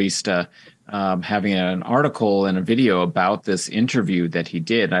Multipolarista, having an article and a video about this interview that he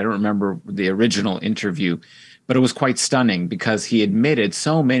did. I don't remember the original interview, but it was quite stunning because he admitted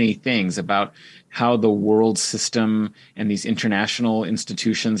so many things about how the world system and these international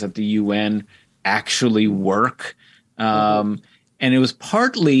institutions at the UN actually work. And it was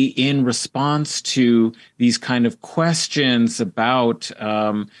partly in response to these kind of questions about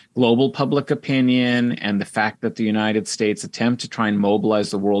global public opinion and the fact that the United States attempt to try and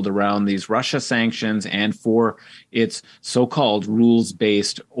mobilize the world around these Russia sanctions and for its so-called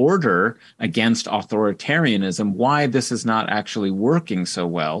rules-based order against authoritarianism. Why this is not actually working so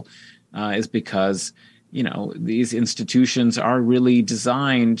well is because, these institutions are really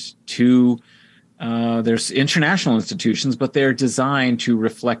designed to there's international institutions, but they're designed to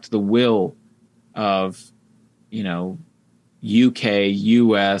reflect the will of, UK,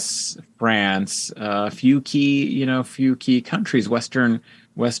 US, France, a few key countries, Western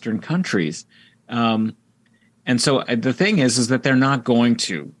countries. And so the thing is that they're not going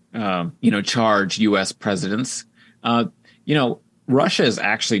to, charge US presidents. Russia is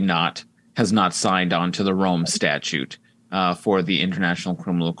actually has not signed on to the Rome Statute for the International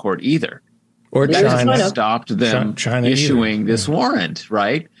Criminal Court either. Or China stopped them issuing this warrant,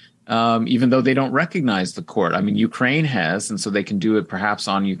 right? Even though they don't recognize the court. I mean, Ukraine has, and so they can do it perhaps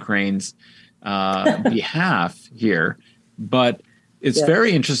on Ukraine's behalf here. But it's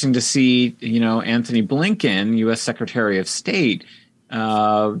very interesting to see, Anthony Blinken, U.S. Secretary of State,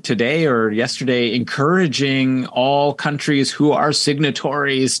 today or yesterday, encouraging all countries who are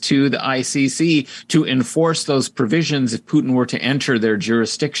signatories to the ICC to enforce those provisions if Putin were to enter their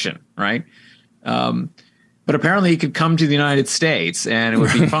jurisdiction, right? But apparently he could come to the United States and it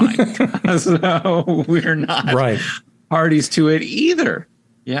would be fine. So we're not parties to it either.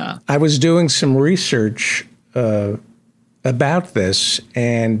 Yeah. I was doing some research about this,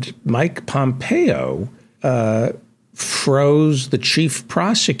 and Mike Pompeo froze the chief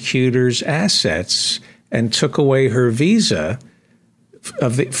prosecutor's assets and took away her visa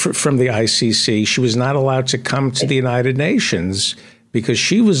from the ICC. She was not allowed to come to the United Nations because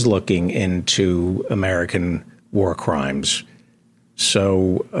she was looking into American war crimes.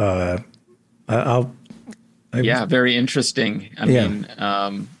 So very interesting. I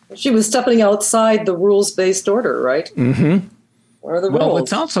mean, she was stepping outside the rules-based order, right? Mm-hmm. What are the rules? Well,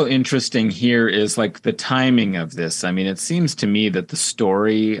 what's also interesting here is like the timing of this. I mean, it seems to me that the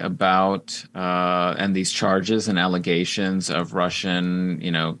story about and these charges and allegations of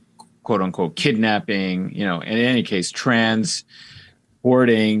Russian, quote unquote kidnapping, in any case,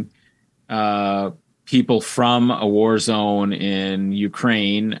 transporting people from a war zone in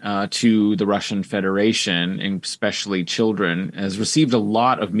Ukraine to the Russian Federation, and especially children, has received a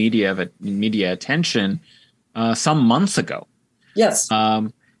lot of media attention some months ago. Yes.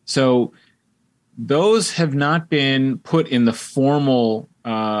 So those have not been put in the formal,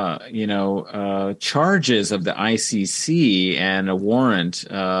 charges of the ICC and a warrant,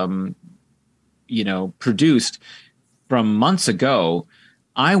 produced from months ago.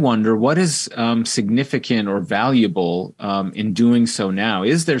 I wonder what is significant or valuable in doing so now.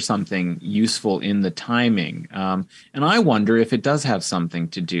 Is there something useful in the timing? And I wonder if it does have something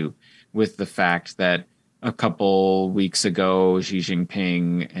to do with the fact that a couple weeks ago, Xi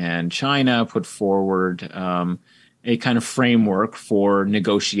Jinping and China put forward a kind of framework for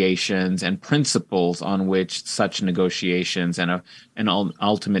negotiations and principles on which such negotiations and an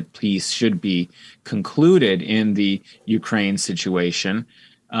ultimate peace should be concluded in the Ukraine situation.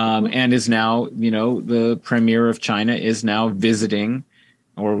 And is now, the premier of China is now visiting,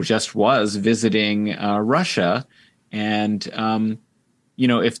 or just was visiting Russia. And,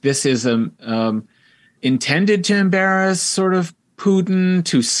 if this is intended to embarrass sort of Putin,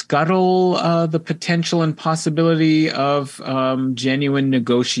 to scuttle the potential and possibility of genuine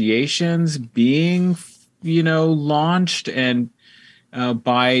negotiations being, launched, and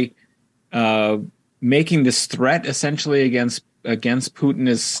by making this threat essentially against Putin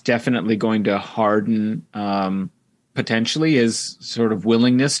is definitely going to harden potentially his sort of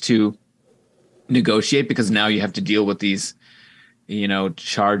willingness to negotiate, because now you have to deal with these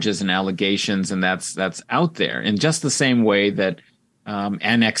charges and allegations, and that's out there. In just the same way that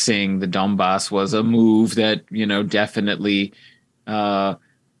annexing the Donbass was a move that, definitely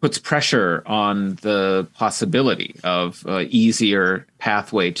puts pressure on the possibility of easier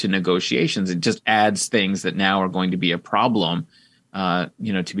pathway to negotiations. It just adds things that now are going to be a problem,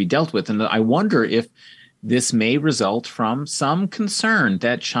 to be dealt with. And I wonder if this may result from some concern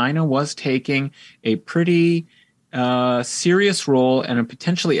that China was taking a pretty serious role and a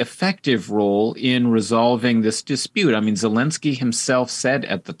potentially effective role in resolving this dispute. I mean, Zelensky himself said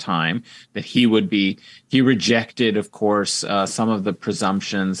at the time that he rejected, of course, some of the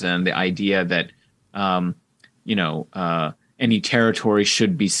presumptions and the idea that, any territory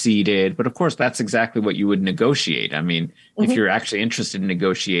should be ceded. But of course, that's exactly what you would negotiate. I mean, if you're actually interested in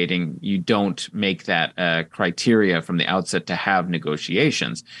negotiating, you don't make that criteria from the outset to have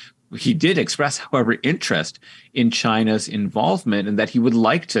negotiations. He did express, however, interest in China's involvement and that he would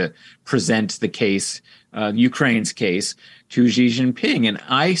like to present the case, Ukraine's case, to Xi Jinping. And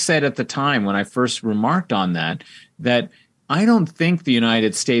I said at the time when I first remarked on that I don't think the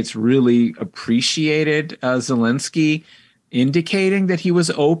United States really appreciated Zelensky indicating that he was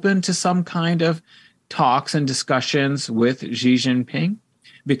open to some kind of talks and discussions with Xi Jinping,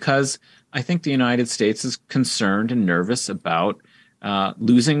 because I think the United States is concerned and nervous about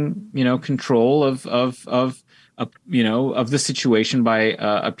losing, control of the situation by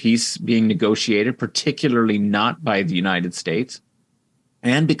a peace being negotiated, particularly not by the United States.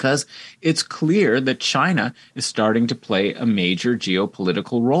 And because it's clear that China is starting to play a major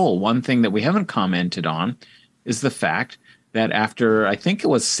geopolitical role. One thing that we haven't commented on is the fact that after, I think it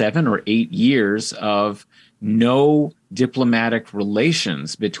was 7 or 8 years of no diplomatic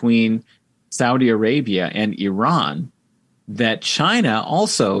relations between Saudi Arabia and Iran, that China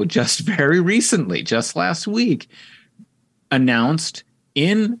also just very recently, just last week, announced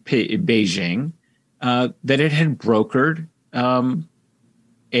in Beijing that it had brokered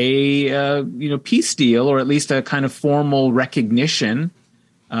a peace deal, or at least a kind of formal recognition,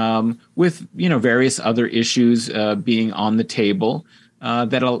 with various other issues being on the table,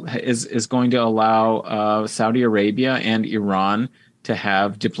 that is going to allow Saudi Arabia and Iran to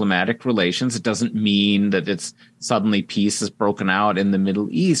have diplomatic relations. It doesn't mean that it's suddenly peace is broken out in the Middle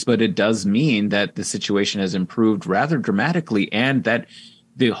East, but it does mean that the situation has improved rather dramatically, and that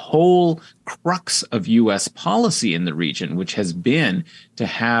the whole crux of U.S. policy in the region, which has been to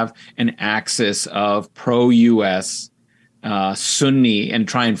have an axis of pro-U.S. Sunni and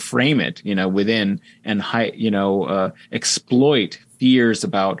try and frame it, within and exploit fears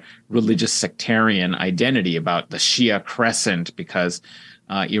about religious sectarian identity, about the Shia crescent, because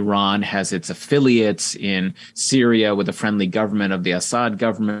Iran has its affiliates in Syria with a friendly government of the Assad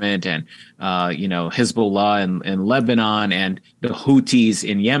government, and Hezbollah in Lebanon, and the Houthis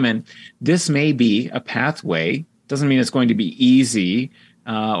in Yemen. This may be a pathway. Doesn't mean it's going to be easy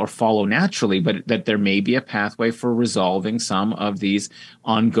or follow naturally, but that there may be a pathway for resolving some of these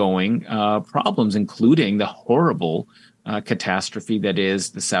ongoing problems, including the horrible catastrophe that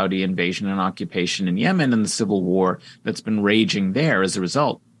is the Saudi invasion and occupation in Yemen and the civil war that's been raging there as a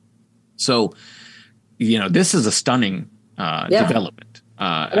result. So, this is a stunning development.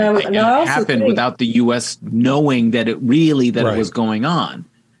 It happened without the U.S. knowing that it was going on.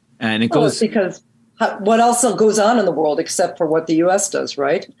 And it goes because what else goes on in the world except for what the U.S. does,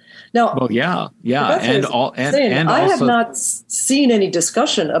 right? Now, well, yeah, and I have not seen any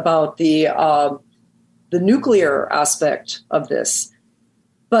discussion about the nuclear aspect of this,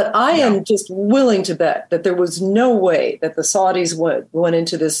 but I am just willing to bet that there was no way that the Saudis went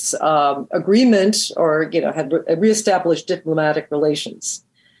into this agreement or had reestablished diplomatic relations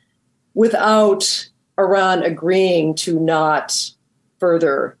without Iran agreeing to not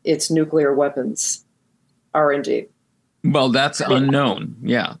further its nuclear weapons R&D. Well, that's unknown.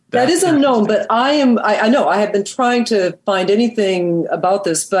 Yeah, that is unknown. But I know I have been trying to find anything about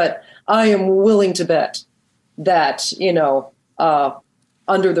this, but I am willing to bet that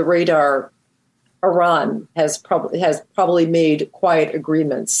under the radar, Iran has probably made quiet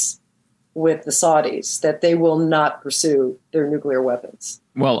agreements with the Saudis that they will not pursue their nuclear weapons.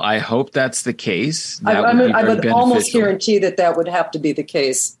 Well, I hope that's the case. I would almost guarantee that would have to be the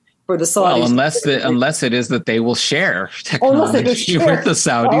case for the Saudis. Well, unless it is that they will share technology with the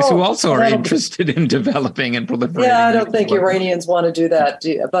Saudis, who also are interested in developing and proliferating. Yeah, I don't think Iranians want to do that.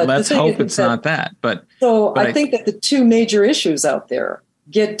 But let's hope it's not that. But I think that the two major issues out there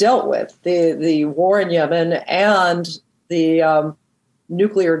get dealt with: the war in Yemen and the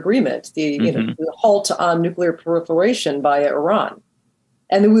nuclear agreement, the halt on nuclear proliferation by Iran.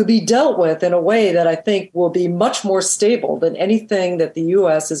 And it will be dealt with in a way that I think will be much more stable than anything that the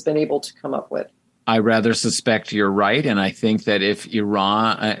U.S. has been able to come up with. I rather suspect you're right, and I think that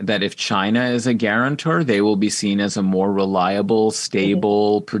if China is a guarantor, they will be seen as a more reliable,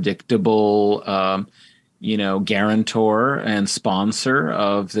 stable, predictable, guarantor and sponsor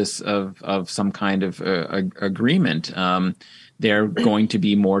of some kind of agreement. They're going to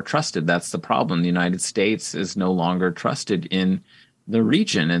be more trusted. That's the problem. The United States is no longer trusted in the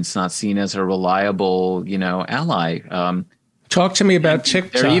region. It's not seen as a reliable, ally. Talk to me about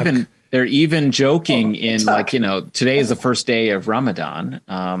TikTok. They're even joking today is the first day of Ramadan.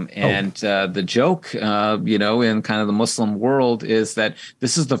 The joke, in kind of the Muslim world is that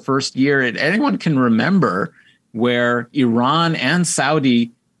this is the first year anyone can remember where Iran and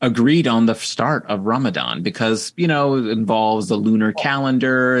Saudi agreed on the start of Ramadan because, it involves the lunar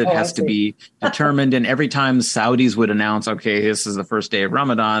calendar. It has to be determined. And every time Saudis would announce, okay, this is the first day of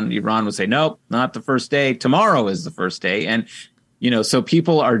Ramadan, Iran would say, nope, not the first day. Tomorrow is the first day. And so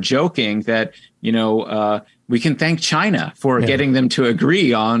people are joking that, we can thank China for getting them to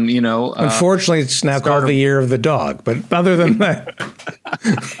agree on, Unfortunately, it's now called the year of the dog. But other than that.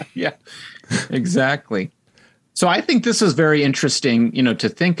 Yeah, exactly. So I think this is very interesting, to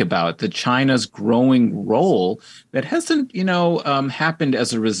think about China's growing role that hasn't, happened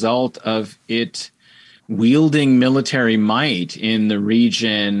as a result of it wielding military might in the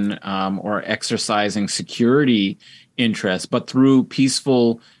region or exercising security interests, but through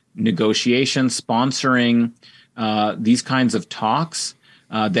peaceful negotiation, sponsoring these kinds of talks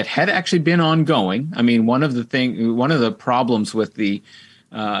that had actually been ongoing. I mean, one of the problems with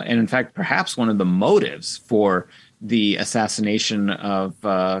and in fact, perhaps one of the motives for the assassination of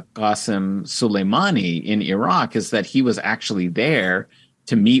Qasem Soleimani in Iraq is that he was actually there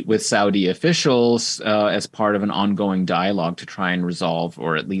to meet with Saudi officials as part of an ongoing dialogue to try and resolve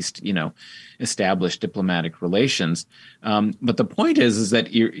or at least, establish diplomatic relations. But the point is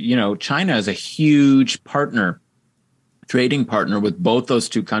that, China is a huge trading partner with both those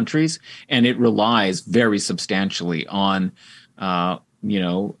two countries, and it relies very substantially on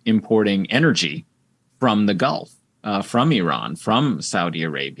importing energy from the Gulf, from Iran, from Saudi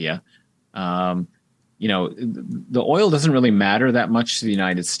Arabia. The oil doesn't really matter that much to the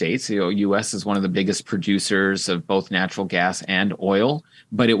United States. The U.S. is one of the biggest producers of both natural gas and oil,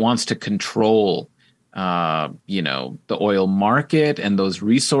 but it wants to control, the oil market and those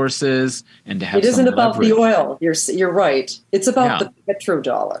resources, and to have. It isn't about the oil. You're right. It's about the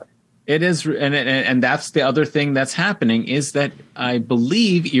petrodollar. It is, and that's the other thing that's happening is that I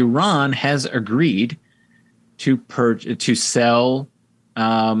believe Iran has agreed to sell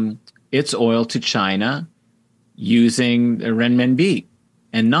its oil to China using the renminbi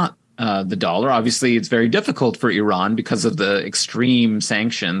and not the dollar. Obviously, it's very difficult for Iran because of the extreme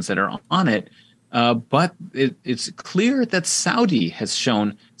sanctions that are on it. But it's clear that Saudi has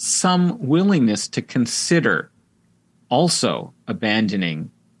shown some willingness to consider also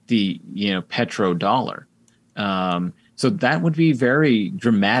abandoning the petrodollar. So that would be very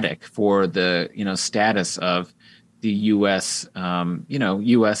dramatic for the status of the U.S.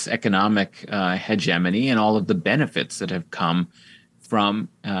 U.S. economic hegemony and all of the benefits that have come from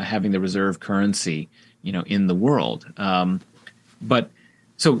having the reserve currency in the world. But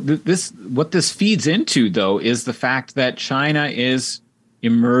so what this feeds into, though, is the fact that China is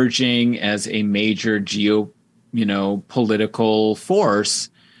emerging as a major political force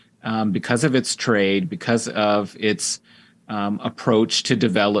because of its trade, because of its approach to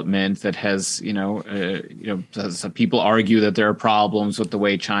development that has, some people argue that there are problems with the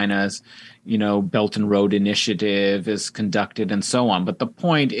way China's, Belt and Road Initiative is conducted and so on. But the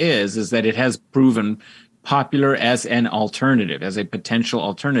point is that it has proven popular as an alternative, as a potential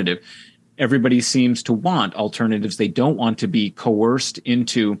alternative. Everybody seems to want alternatives. They don't want to be coerced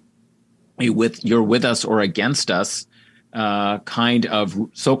into you're with us or against us kind of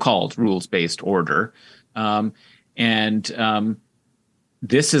so-called rules-based order. And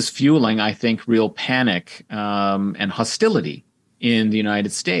this is fueling, I think, real panic and hostility in the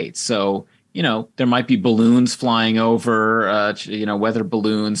United States. So, there might be balloons flying over, weather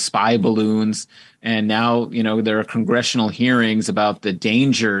balloons, spy balloons. And now, there are congressional hearings about the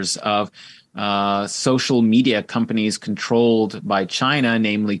dangers of social media companies controlled by China,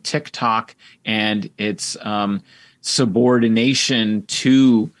 namely TikTok, and its subordination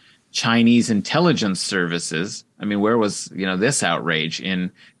to Chinese intelligence services. I mean, where was, this outrage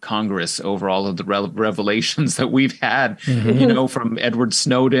in Congress over all of the revelations that we've had, from Edward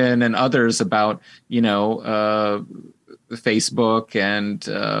Snowden and others about, Facebook and,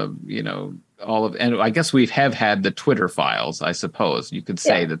 and I guess we have had the Twitter files, I suppose. You could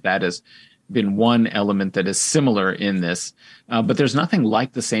say that has been one element that is similar in this, but there's nothing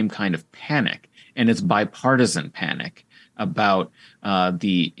like the same kind of panic. and it's bipartisan panic about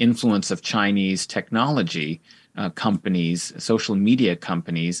the influence of Chinese technology companies, social media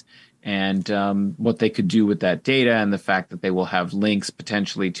companies, and what they could do with that data, and the fact that they will have links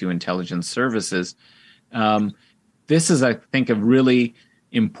potentially to intelligence services. This is, I think, a really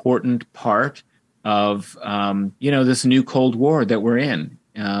important part of this new Cold War that we're in.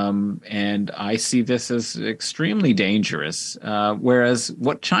 And I see this as extremely dangerous, whereas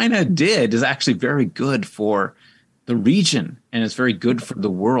what China did is actually very good for the region, and it's very good for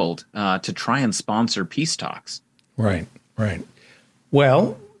the world to try and sponsor peace talks. Right.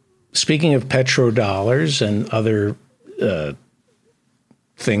 Well, speaking of petrodollars and other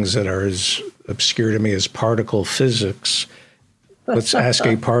things that are as obscure to me as particle physics, let's ask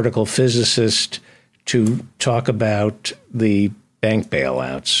a particle physicist to talk about the bank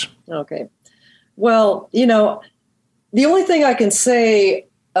bailouts. Okay. Well, the only thing I can say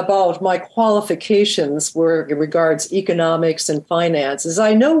about my qualifications where it regards economics and finance is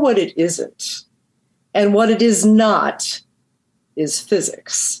I know what it isn't. And what it is not is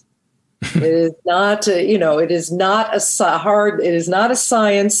physics. It is not, it is not a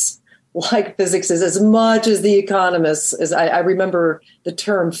science like physics is, as much as the economists, as I remember the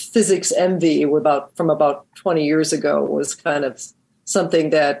term physics envy from about 20 years ago was kind of something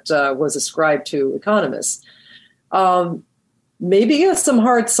that was ascribed to economists. Maybe some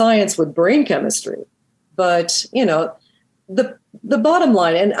hard science with brain chemistry, but, the bottom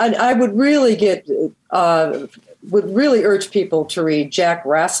line, and I would really urge people to read Jack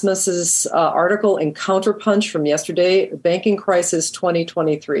Rasmus's article in Counterpunch from yesterday, Banking Crisis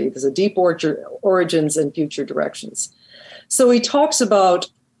 2023. There's a deep origins and future directions. So he talks about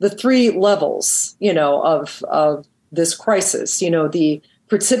the three levels, of this crisis, the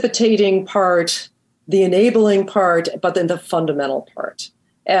precipitating part, the enabling part, but then the fundamental part.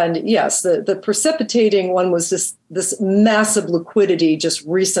 And yes, the precipitating one was this massive liquidity just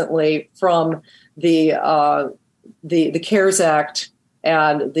recently from the CARES Act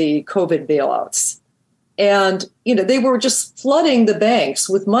and the COVID bailouts. And, they were just flooding the banks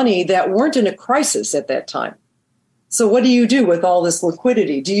with money that weren't in a crisis at that time. So what do you do with all this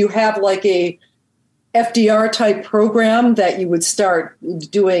liquidity? Do you have like a FDR type program that you would start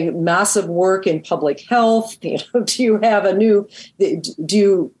doing massive work in public health? Do you have do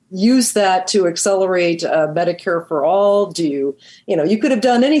you use that to accelerate Medicare for all? You could have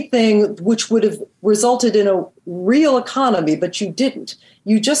done anything which would have resulted in a real economy, but you didn't.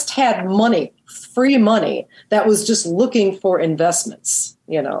 You just had money, free money that was just looking for investments,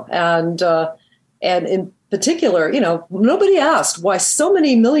 and in particular, nobody asked why so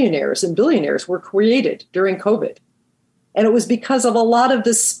many millionaires and billionaires were created during COVID. And it was because of a lot of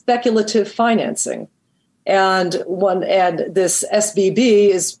this speculative financing. And this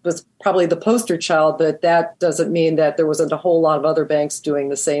SVB was probably the poster child, but that doesn't mean that there wasn't a whole lot of other banks doing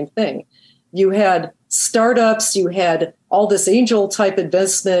the same thing. You had startups, you had all this angel type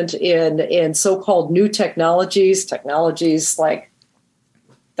investment in so-called new technologies like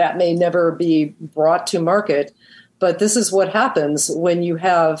that may never be brought to market. But this is what happens when you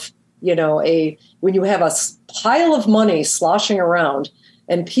have, a pile of money sloshing around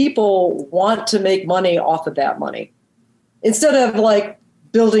and people want to make money off of that money instead of like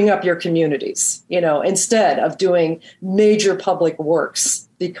building up your communities, instead of doing major public works.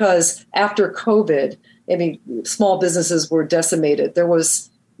 Because after COVID, small businesses were decimated. There was,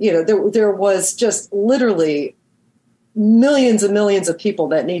 there was just literally millions and millions of people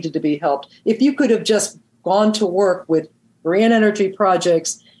that needed to be helped. If you could have just gone to work with green energy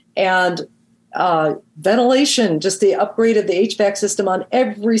projects and ventilation, just the upgrade of the HVAC system on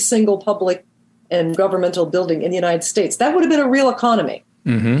every single public and governmental building in the United States, that would have been a real economy.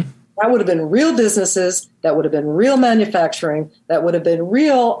 Mm-hmm. That would have been real businesses. That would have been real manufacturing. That would have been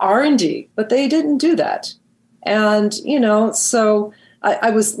real R&D. But they didn't do that. And, so I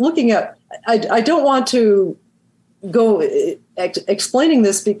was looking at, I don't want to go explaining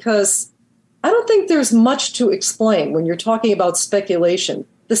this because I don't think there's much to explain when you're talking about speculation.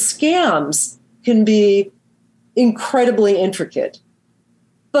 The scams can be incredibly intricate,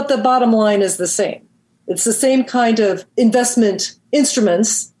 but the bottom line is the same. It's the same kind of investment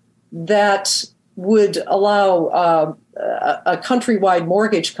instruments that would allow a countrywide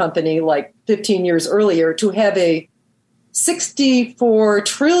mortgage company like 15 years earlier to have a $64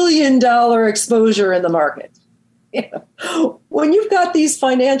 trillion exposure in the market. When you've got these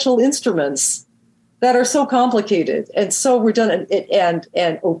financial instruments that are so complicated and so redundant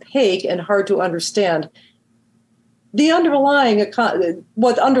and opaque and hard to understand, the underlying,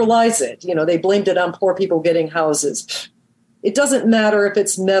 what underlies it, they blamed it on poor people getting houses. it doesn't matter if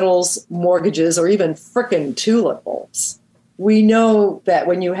it's metals, mortgages, or even frickin' tulip bulbs. We know that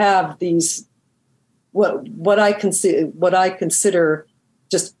when you have these, what I consider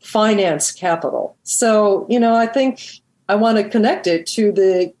just finance capital. So, I think I want to connect it to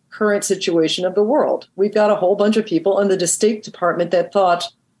the current situation of the world. We've got a whole bunch of people in the State Department that thought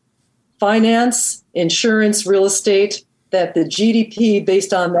finance, insurance, real estate, that the GDP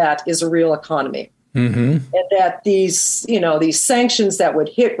based on that is a real economy. Mm-hmm. And that these sanctions that would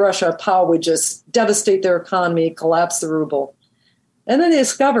hit Russia, Powell would just devastate their economy, collapse the ruble. And then they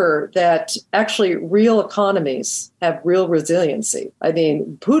discover that actually real economies have real resiliency. I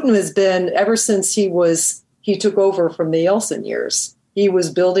mean, Putin has been, ever since he took over from the Yeltsin years, he was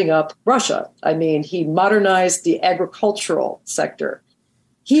building up Russia. I mean, he modernized the agricultural sector.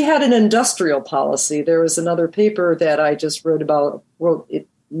 He had an industrial policy. There was another paper that I just wrote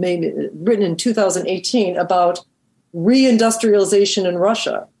written in 2018 about reindustrialization in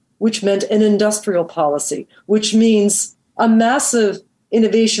Russia, which meant an industrial policy, which means a massive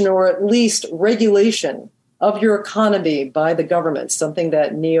innovation or at least regulation of your economy by the government, something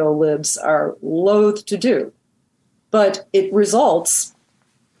that neolibs are loath to do. But it results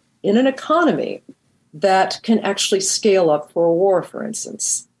in an economy that can actually scale up for a war, for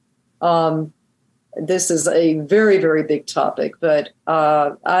instance. This is a very, very big topic, but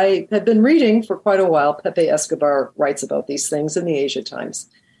I have been reading for quite a while. Pepe Escobar writes about these things in the Asia Times.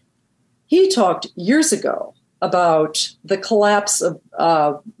 He talked years ago about the collapse of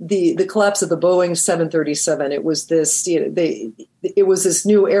the collapse of the Boeing 737. It was this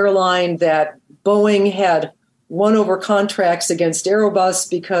new airline that Boeing had won over contracts against Airbus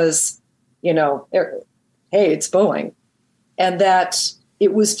because, hey, it's Boeing, and that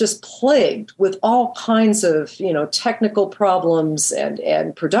it was just plagued with all kinds of, technical problems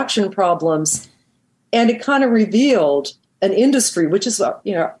and production problems. And it kind of revealed an industry, which is,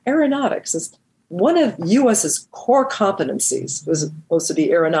 aeronautics is one of U.S.'s core competencies was supposed to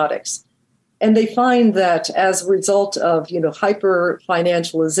be aeronautics. And they find that as a result of, hyper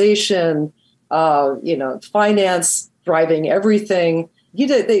financialization, finance driving everything,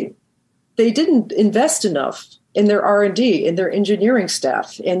 they didn't invest enough in their R&D, in their engineering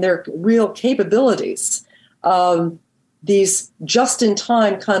staff, in their real capabilities. These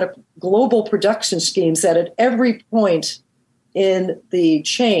just-in-time kind of global production schemes that at every point in the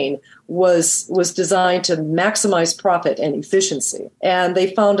chain was designed to maximize profit and efficiency. And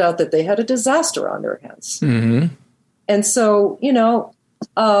they found out that they had a disaster on their hands. Mm-hmm. And so,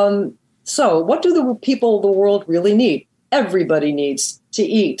 so what do the people of the world really need? Everybody needs to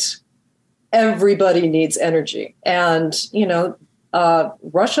eat. Everybody needs energy. And,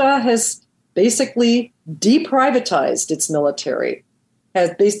 Russia has basically deprivatized its military,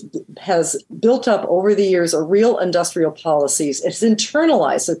 has built up over the years a real industrial policies. It's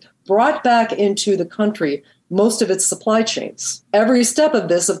internalized, it brought back into the country most of its supply chains. Every step of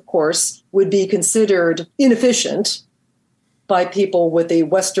this, of course, would be considered inefficient by people with a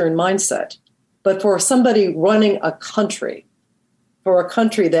Western mindset. But for somebody running a country,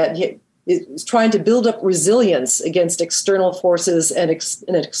 that is trying to build up resilience against external forces and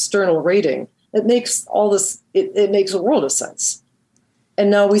an external rating, it makes all this, it makes a world of sense. And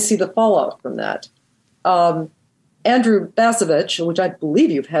now we see the fallout from that. Andrew Basovich, which I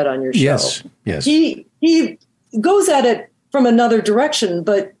believe you've had on your show. Yes. He goes at it from another direction,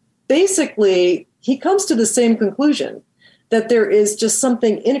 but basically he comes to the same conclusion, that there is just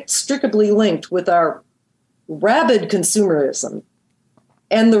something inextricably linked with our rabid consumerism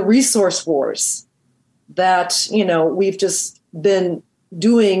and the resource wars that, we've just been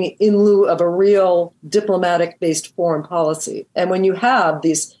doing in lieu of a real diplomatic-based foreign policy. And when you have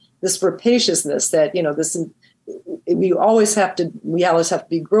this rapaciousness that, we always have to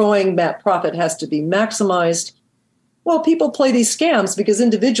be growing, that profit has to be maximized. Well, people play these scams because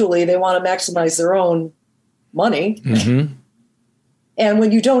individually they want to maximize their own money. Mm-hmm. And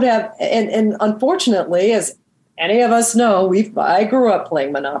when you don't have, and unfortunately, as any of us know, I grew up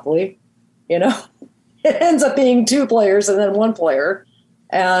playing Monopoly, it ends up being two players and then one player.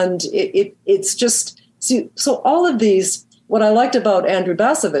 And it's just, so all of these, what I liked about Andrew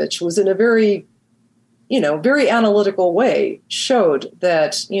Basovich was in a very, very analytical way showed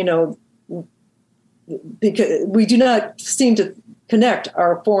that, because we do not seem to connect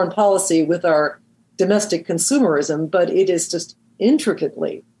our foreign policy with our domestic consumerism, but it is just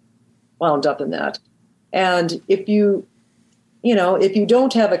intricately wound up in that. And if you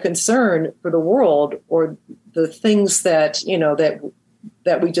don't have a concern for the world or the things that,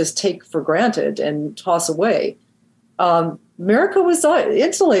 that we just take for granted and toss away, America was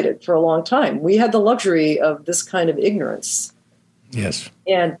insulated for a long time. We had the luxury of this kind of ignorance. Yes.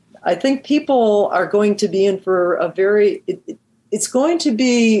 And I think people are going to be in for it's going to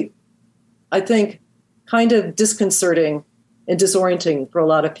be, I think, kind of disconcerting and disorienting for a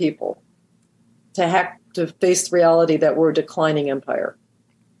lot of people to face the reality that we're a declining empire.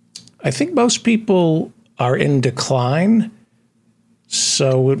 I think most people are in decline,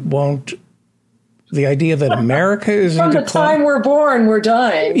 so it won't. The idea that America is in decline. From the time we're born, we're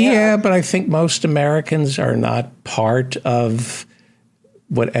dying. Yeah, but I think most Americans are not part of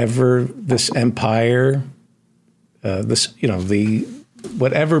whatever this empire,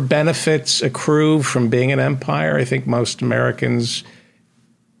 whatever benefits accrue from being an empire. I think most Americans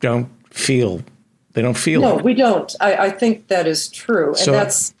don't feel. They don't feel. No, it. we don't. I think that is true, and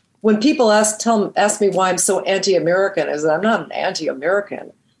that's when people ask me why I'm so anti-American. Is I'm not an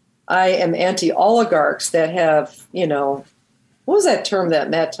anti-American. I am anti-oligarchs that have, what was that term that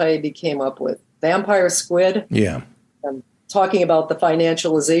Matt Taibbi came up with? Vampire squid? Yeah. Talking about the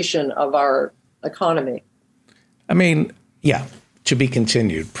financialization of our economy. I mean, yeah, to be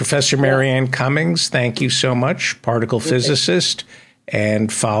continued. Professor Marianne Cummings, thank you so much, particle physicist, and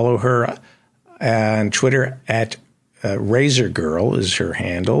follow her on Twitter at Razor Girl is her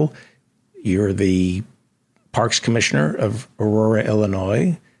handle. You're the Parks Commissioner of Aurora,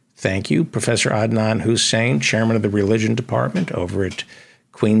 Illinois. Thank you. Professor Adnan Husain, Chairman of the Religion Department over at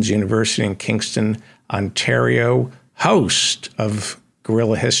Queen's University in Kingston, Ontario, host of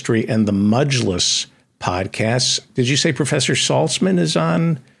Guerrilla History and the Mudgeless podcasts. Did you say Professor Saltzman is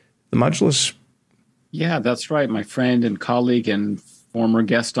on the Mudgeless? Yeah, that's right. My friend and colleague and former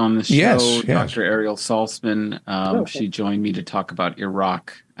guest on the show, yes. Dr. Ariel Saltzman. She joined me to talk about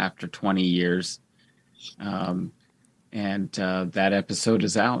Iraq after 20 years. And that episode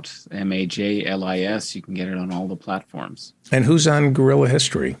is out, MAJLIS. You can get it on all the platforms. And who's on Guerrilla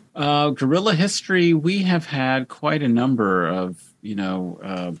History? Guerrilla History, we have had quite a number of,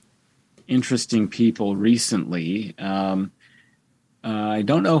 interesting people recently. I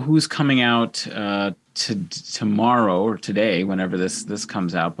don't know who's coming out tomorrow or today, whenever this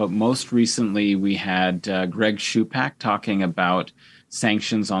comes out. But most recently, we had Greg Shupak talking about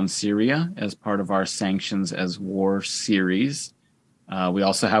sanctions on Syria as part of our Sanctions as War series. We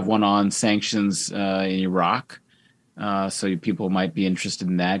also have one on sanctions in Iraq. So people might be interested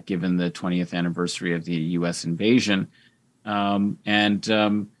in that, given the 20th anniversary of the U.S. invasion.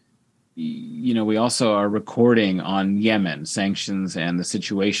 We also are recording on Yemen, sanctions and the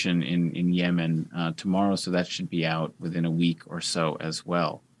situation in Yemen tomorrow. So that should be out within a week or so as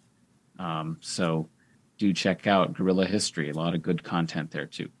well. So do check out Guerrilla History. A lot of good content there,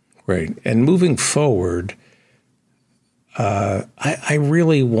 too. Right. And moving forward, I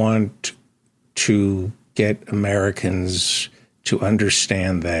really want to get Americans to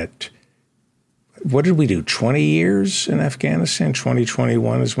understand that, what did we do, 20 years in Afghanistan?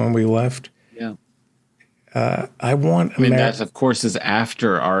 2021 is when we left? Yeah. That, of course, is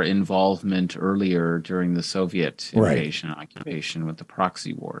after our involvement earlier during the Soviet invasion and occupation with the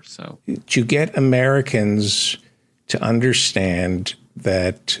proxy war. So to get Americans to understand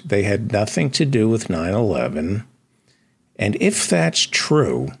that they had nothing to do with 9/11, and if that's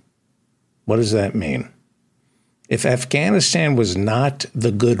true, what does that mean? If Afghanistan was not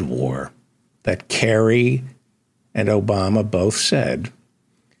the good war that Kerry and Obama both said,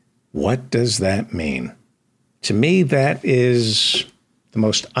 what does that mean? To me, that is the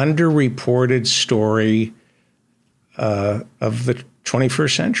most underreported story of the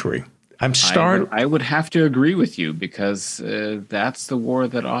 21st century. I would have to agree with you, because that's the war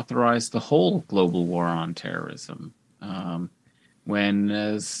that authorized the whole global war on terrorism. When,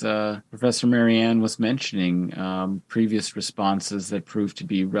 as Professor Marianne was mentioning, previous responses that proved to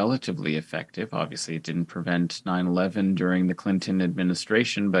be relatively effective. Obviously, it didn't prevent 9/11 during the Clinton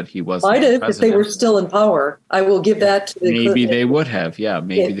administration, but he wasn't. Might have if they were still in power. I will give that to the Maybe they would have. Yeah,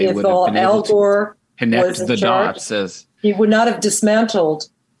 maybe they would have been able to connect the dots. As he would not have dismantled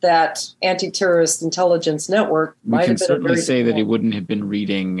that anti-terrorist intelligence network. We can certainly say that he wouldn't have been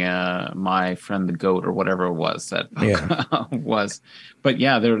reading My Friend the Goat or whatever it was that was. But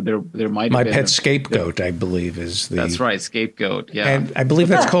yeah, there might have been. My Pet Scapegoat, I believe, is the. That's right, Scapegoat. Yeah, and I believe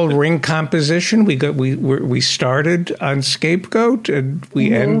that's called ring composition. We started on Scapegoat and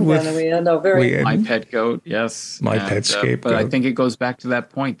we end with My Pet Goat. Yes, My Pet Scapegoat. But I think it goes back to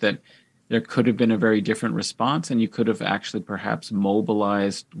that point that there could have been a very different response, and you could have actually perhaps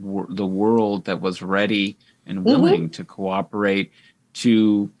mobilized the world that was ready and willing to cooperate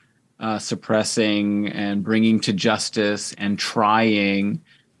to suppressing and bringing to justice and trying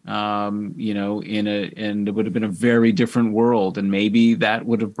and it would have been a very different world. And maybe that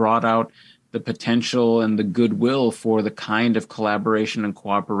would have brought out the potential and the goodwill for the kind of collaboration and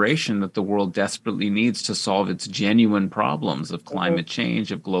cooperation that the world desperately needs to solve its genuine problems of climate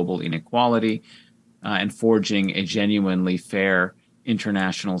change, of global inequality, and forging a genuinely fair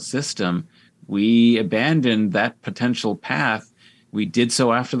international system. We abandoned that potential path. We did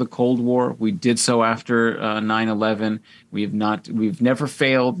so after the Cold War. We did so after 9/11. We've never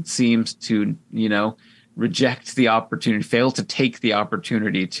failed, it seems, to, reject the opportunity, fail to take the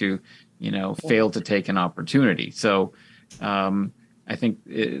opportunity to, fail to take an opportunity. So I think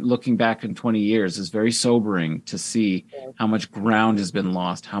looking back in 20 years is very sobering to see how much ground has been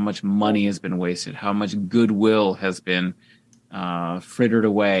lost, how much money has been wasted, how much goodwill has been frittered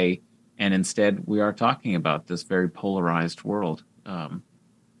away. And instead, we are talking about this very polarized world.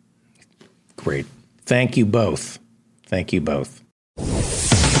 Great. Thank you both. Thank you both.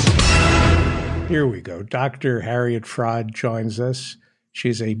 Here we go. Dr. Harriet Fraad joins us.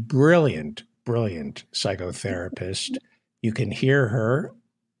 She's a brilliant, brilliant psychotherapist. You can hear her.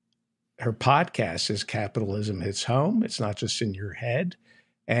 Her podcast is Capitalism Hits Home. It's not just in your head.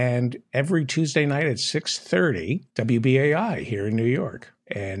 And every Tuesday night at 6:30, WBAI here in New York.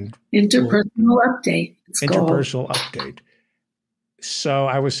 And Interpersonal Update. Interpersonal Update. So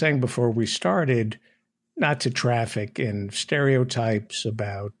I was saying before we started, not to traffic in stereotypes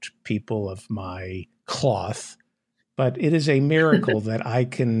about people of my cloth, but it is a miracle that I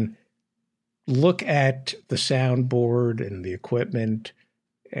can look at the soundboard and the equipment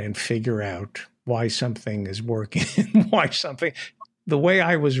and figure out why something is working, the way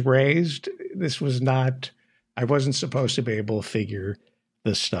I was raised, I wasn't supposed to be able to figure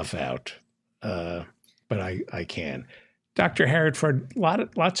this stuff out, but I can. Dr. Harriet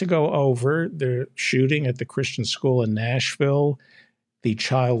Fraad, lot to go over. The shooting at the Christian school in Nashville, the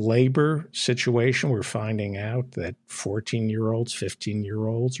child labor situation. We're finding out that 14-year-olds,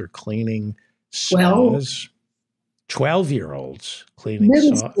 15-year-olds are cleaning saws. 12-year-olds cleaning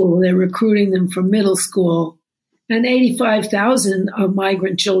middle saws. School. They're recruiting them from middle school. And 85,000 of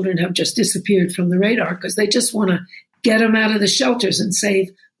migrant children have just disappeared from the radar because they just want to get them out of the shelters and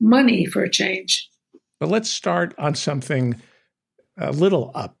save money for a change. But let's start on something a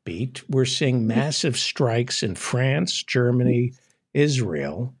little upbeat. We're seeing massive strikes in France, Germany,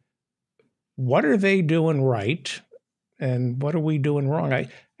 Israel. What are they doing right? And what are we doing wrong? I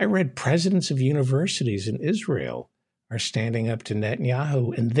read presidents of universities in Israel are standing up to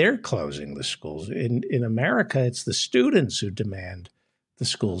Netanyahu, and they're closing the schools. In America, it's the students who demand the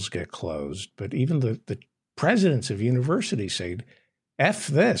schools get closed. But even the presidents of universities say, F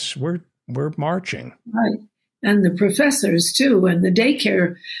this, we're marching. Right. And the professors, too, and the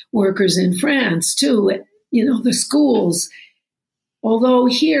daycare workers in France, too. The schools. Although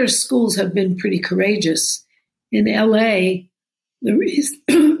here schools have been pretty courageous. In LA, the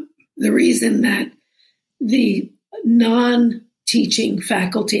reason that the non-teaching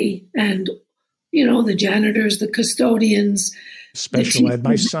faculty and, the janitors, the custodians, special ed.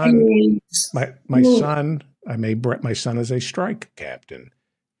 My son is a strike captain,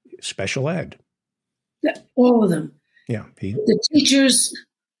 special ed. All of them. Yeah. The teachers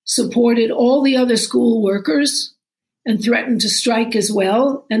supported all the other school workers and threatened to strike as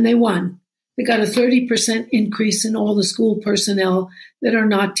well, and they won. They got a 30% increase in all the school personnel that are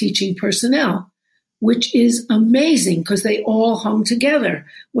not teaching personnel, which is amazing because they all hung together,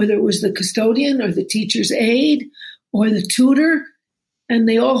 whether it was the custodian or the teacher's aide or the tutor, and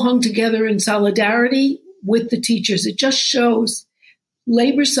they all hung together in solidarity with the teachers. It just shows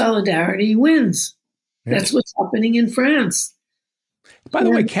labor solidarity wins. Yeah. That's what's happening in France. By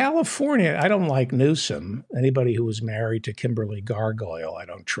the way, California, I don't like Newsom. Anybody who was married to Kimberly Gargoyle, I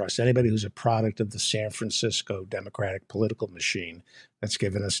don't trust. Anybody who's a product of the San Francisco Democratic political machine that's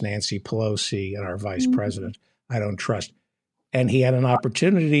given us Nancy Pelosi and our vice president, I don't trust. And he had an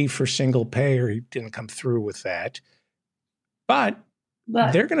opportunity for single payer. He didn't come through with that. But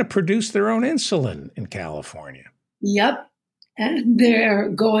they're going to produce their own insulin in California. Yep. And they're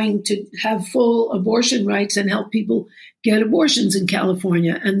going to have full abortion rights and help people get abortions in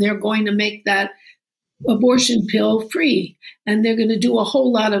California. And they're going to make that abortion pill free. And they're going to do a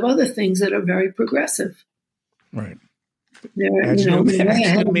whole lot of other things that are very progressive. Right. Adds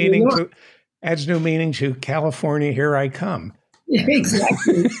new meaning to California, here I come.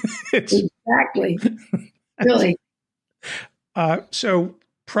 Exactly. Exactly. Really. So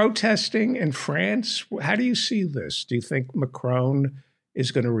protesting in France, how do you see this? Do you think Macron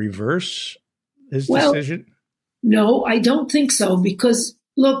is going to reverse his decision? No, I don't think so. Because,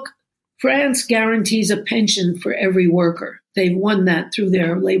 look, France guarantees a pension for every worker. they've won that through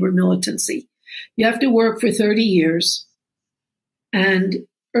their labor militancy. You have to work for 30 years and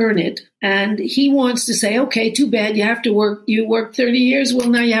earn it. And he wants to say, okay, too bad you have to work. You work 30 years. Well,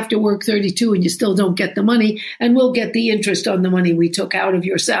 now you have to work 32 and you still don't get the money. And we'll get the interest on the money we took out of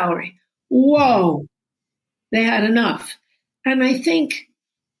your salary. Whoa, they had enough. And I think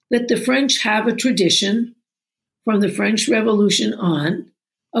that the French have a tradition from the French Revolution on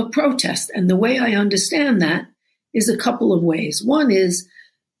of protest. And the way I understand that is a couple of ways. One is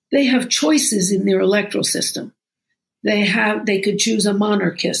they have choices in their electoral system. They could choose a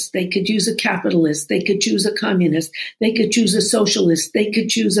monarchist. They could choose a capitalist. They could choose a communist. They could choose a socialist. They could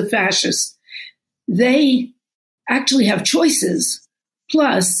choose a fascist. They actually have choices.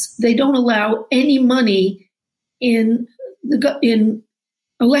 Plus, they don't allow any money in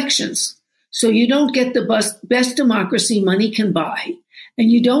elections. So you don't get the best democracy money can buy. And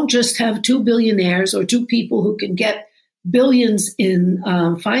you don't just have two billionaires or two people who can get billions in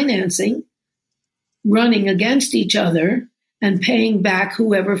financing running against each other and paying back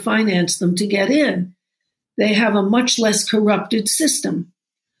whoever financed them to get in. They have a much less corrupted system.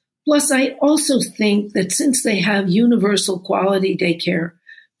 Plus, I also think that since they have universal quality daycare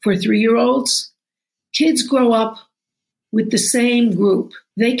for 3-year-olds, kids grow up with the same group.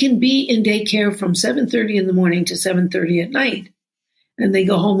 They can be in daycare from 7:30 in the morning to 7:30 at night. And they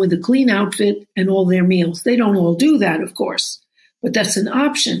go home with a clean outfit and all their meals. They don't all do that, of course, but that's an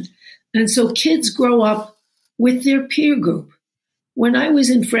option. And so kids grow up with their peer group. When I was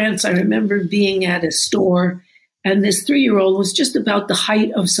in France, I remember being at a store and this 3-year-old was just about the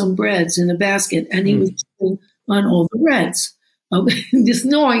height of some breads in a basket. And he was chewing on all the breads, just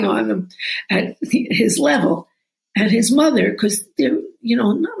gnawing on them at his level. And his mother, because they're,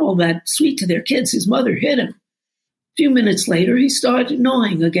 not all that sweet to their kids, his mother hit him. A few minutes later, he started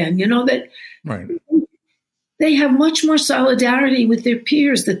gnawing again. Right. They have much more solidarity with their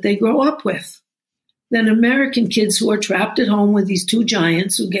peers that they grow up with than American kids who are trapped at home with these two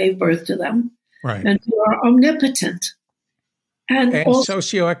giants who gave birth to them, right, and who are omnipotent. And also,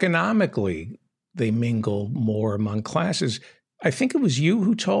 socioeconomically, they mingle more among classes. I think it was you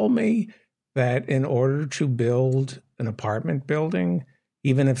who told me that in order to build an apartment building,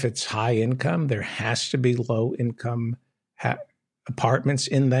 even if it's high income, there has to be low income apartments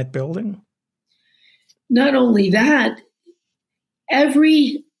in that building. Not only that,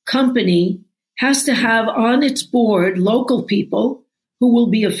 every company has to have on its board local people who will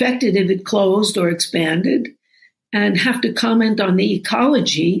be affected if it closed or expanded and have to comment on the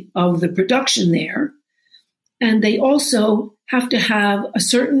ecology of the production there. And they also have to have a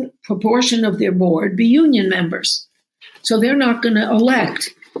certain proportion of their board be union members. So they're not going to elect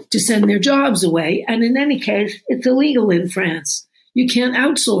to send their jobs away. And in any case, it's illegal in France. You can't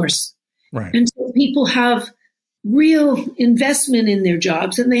outsource. Right. And so people have real investment in their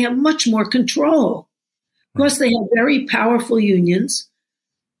jobs and they have much more control. Plus, they have very powerful unions.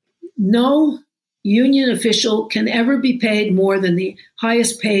 No union official can ever be paid more than the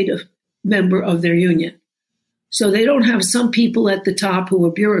highest paid member of their union. So they don't have some people at the top who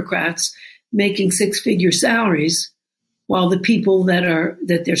are bureaucrats making 6-figure salaries, while the people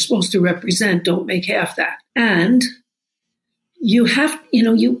that they're supposed to represent don't make half that. And you have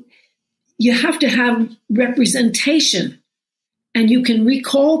to have representation, and you can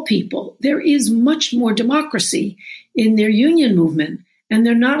recall people. There is much more democracy in their union movement, and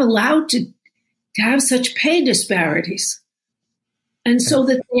they're not allowed to have such pay disparities. And so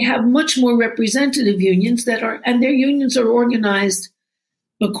that they have much more representative unions and their unions are organized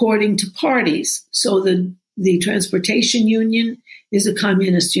according to parties. So the transportation union is a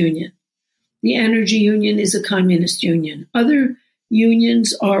communist union. The energy union is a communist union. Other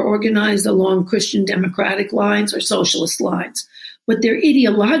unions are organized along Christian democratic lines or socialist lines, but they're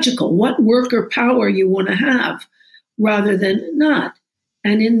ideological, what worker power you want to have rather than not.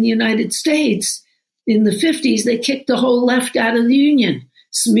 And in the United States, in the 50s, they kicked the whole left out of the union,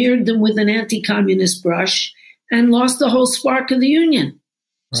 smeared them with an anti-communist brush, and lost the whole spark of the union.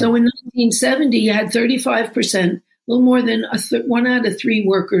 Right. So in 1970, you had 35%, a little more than 1 out of 3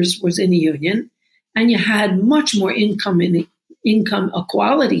 workers was in a union, and you had much more income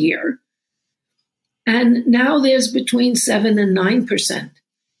equality here. And now there's between 7 and 9%.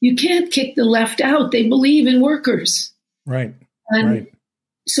 You can't kick the left out. They believe in workers. Right. And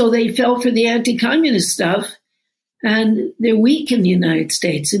so they fell for the anti-communist stuff, and they're weak in the United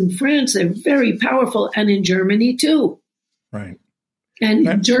States. In France, they're very powerful, and in Germany too. Right. And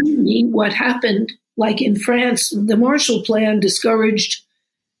in Germany, what happened, like in France, the Marshall Plan discouraged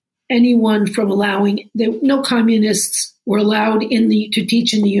anyone from no communists were allowed to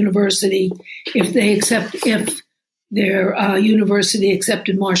teach in the university if their university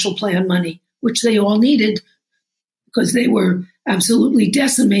accepted Marshall Plan money, which they all needed because they were absolutely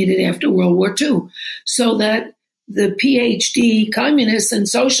decimated after World War II. So that the PhD communists and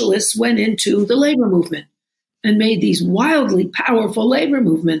socialists went into the labor movement and made these wildly powerful labor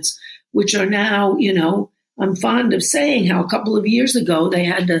movements, which are now, I'm fond of saying how a couple of years ago they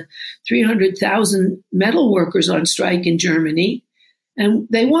had 300,000 metal workers on strike in Germany, and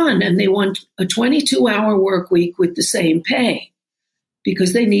they won a 22-hour work week with the same pay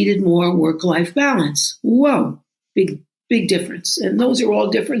because they needed more work-life balance. Whoa, big difference. And those are all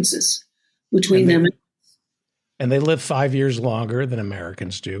differences between them. And they live 5 years longer than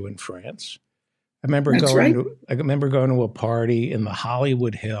Americans do in France. I remember going to a party in the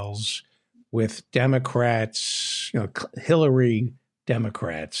Hollywood Hills with Democrats, Hillary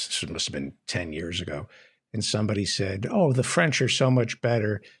Democrats. This must have been 10 years ago. And somebody said, "Oh, the French are so much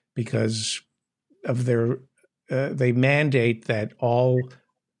better because of their, they mandate that all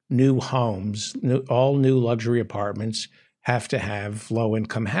new homes, all new luxury apartments have to have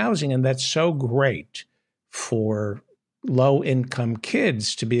low-income housing. And that's so great for low-income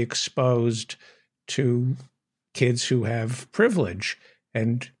kids to be exposed to kids who have privilege."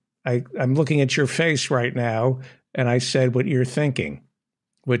 And I'm looking at your face right now, and I said what you're thinking,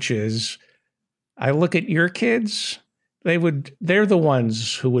 which is, I look at your kids, they're the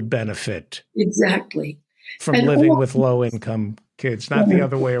ones who would benefit exactly from living with low-income kids, not the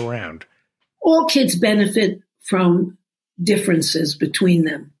other way around. All kids benefit from differences between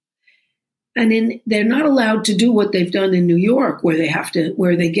them. And they're not allowed to do what they've done in New York, where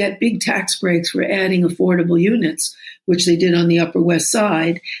they get big tax breaks for adding affordable units, which they did on the Upper West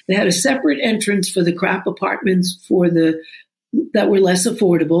Side. They had a separate entrance for the crap apartments that were less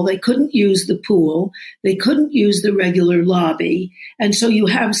affordable. They couldn't use the pool. They couldn't use the regular lobby. And so you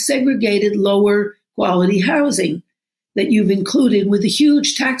have segregated lower quality housing that you've included with a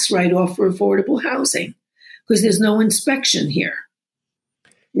huge tax write-off for affordable housing because there's no inspection here.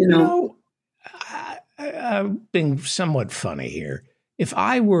 I'm being somewhat funny here. If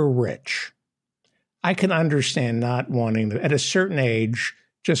I were rich, I can understand not wanting to, at a certain age,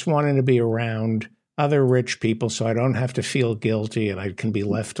 just wanting to be around other rich people so I don't have to feel guilty and I can be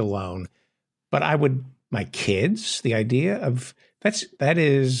left alone. But my kids, the idea of that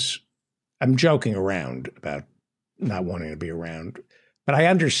is, I'm joking around about not wanting to be around, but I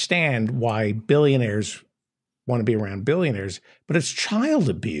understand why billionaires want to be around billionaires, but it's child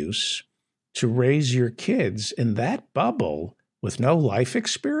abuse to raise your kids in that bubble with no life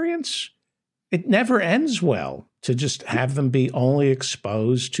experience. It never ends well to just have them be only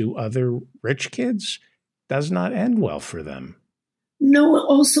exposed to other rich kids. Does not end well for them. No,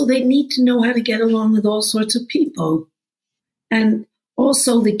 also they need to know how to get along with all sorts of people. And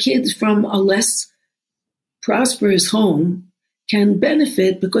also the kids from a less prosperous home can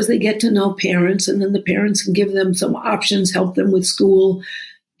benefit because they get to know parents, and then the parents can give them some options, help them with school,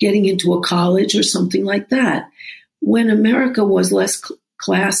 getting into a college or something like that. When America was less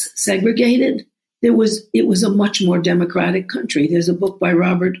class segregated, it was a much more democratic country. There's a book by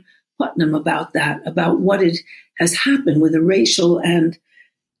Robert Putnam about that, about what it has happened with the racial and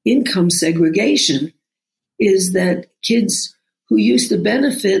income segregation, is that kids who used to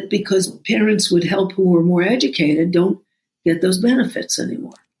benefit because parents would help who were more educated don't get those benefits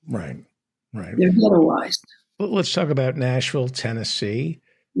anymore. Right. They're ghettoized. Well, let's talk about Nashville, Tennessee.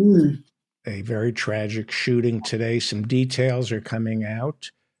 A very tragic shooting today. Some details are coming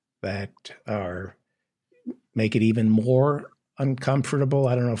out that make it even more uncomfortable.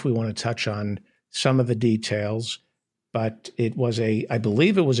 I don't know if we want to touch on some of the details, but I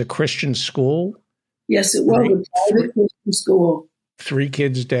believe it was a Christian school. Yes, it was a private Christian school. 3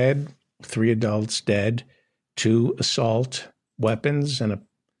 kids dead, 3 adults dead, 2 assault weapons and a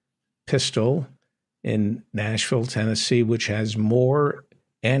pistol in Nashville, Tennessee, which has more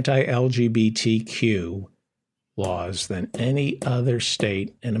anti-LGBTQ laws than any other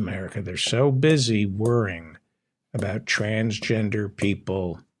state in America. They're so busy worrying about transgender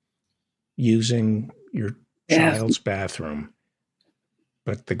people using your child's bathroom.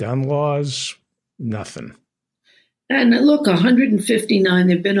 But the gun laws, nothing. And look, 159,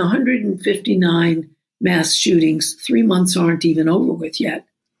 there have been 159 mass shootings. 3 months aren't even over with yet.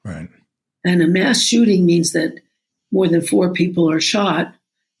 Right. And a mass shooting means that more than 4 people are shot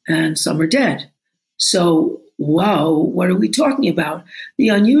and some are dead. So, wow, what are we talking about? The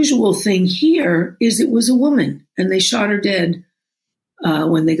unusual thing here is it was a woman and they shot her dead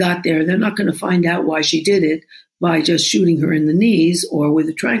when they got there. They're not going to find out why she did it by just shooting her in the knees or with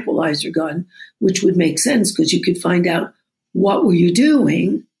a tranquilizer gun, which would make sense because you could find out what were you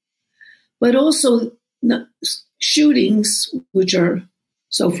doing. But also shootings, which are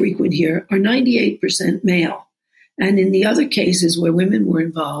so frequent here, are 98% male. And in the other cases where women were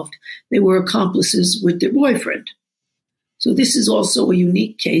involved, they were accomplices with their boyfriend. So this is also a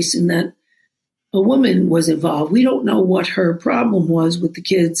unique case in that a woman was involved. We don't know what her problem was with the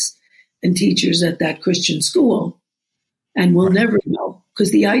kids and teachers at that Christian school. And we'll never know,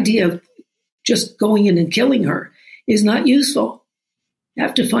 because the idea of just going in and killing her is not useful. You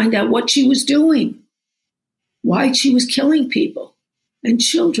have to find out what she was doing, why she was killing people and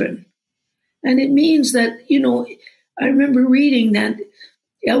children. And it means that, I remember reading that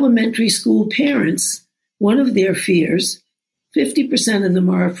elementary school parents, one of their fears, 50% of them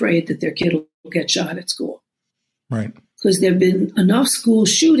are afraid that their kid will get shot at school. Right. Because there have been enough school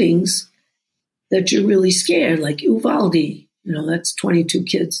shootings that you're really scared, like Uvalde, that's 22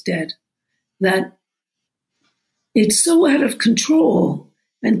 kids dead, that it's so out of control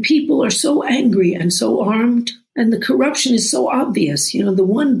and people are so angry and so armed and the corruption is so obvious. The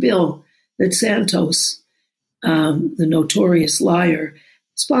one bill that Santos, the notorious liar,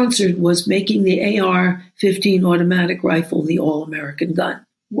 sponsored was making the AR-15 automatic rifle the all-American gun.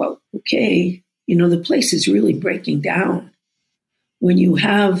 Well, okay, the place is really breaking down when you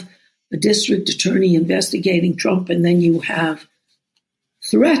have a district attorney investigating Trump and then you have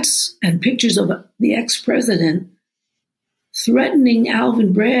threats and pictures of the ex-president threatening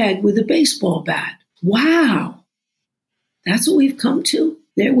Alvin Bragg with a baseball bat. Wow. That's what we've come to.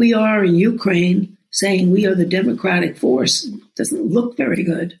 There we are in Ukraine saying we are the democratic force. It doesn't look very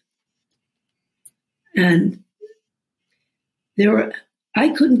good. And I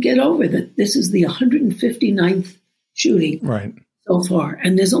couldn't get over that this is the 159th shooting so far.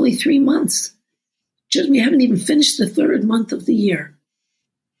 And there's only 3 months. We haven't even finished the third month of the year.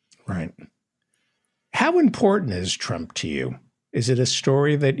 Right. How important is Trump to you? Is it a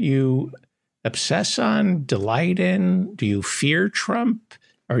story that you obsess on, delight in? Do you fear Trump?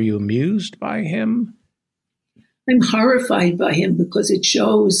 Are you amused by him? I'm horrified by him because it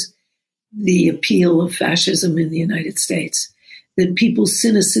shows the appeal of fascism in the United States, that people's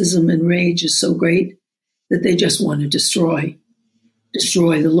cynicism and rage is so great that they just want to destroy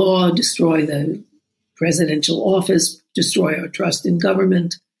the law, destroy the presidential office, destroy our trust in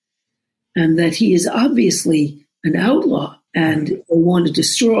government, and that he is obviously an outlaw and they want to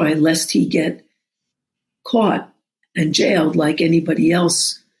destroy lest he get caught and jailed like anybody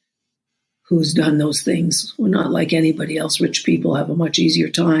else who's done those things. Well, not like anybody else. Rich people have a much easier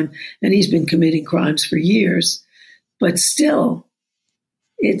time, and he's been committing crimes for years. But still,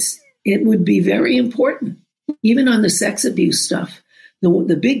 it would be very important, even on the sex abuse stuff.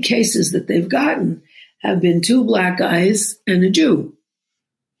 The big cases that they've gotten have been 2 black guys and a Jew,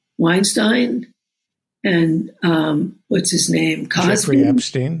 Weinstein and what's his name? Cosby. Jeffrey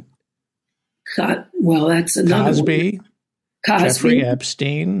Epstein. Well, that's another Cosby. Cosby. Jeffrey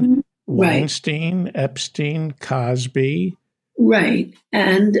Epstein. Weinstein, Epstein, Cosby. Right.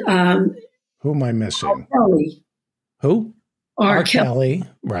 And who am I missing? R. Kelly. Who? R. Kelly.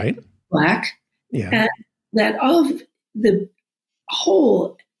 Right. Black. Yeah. And that of the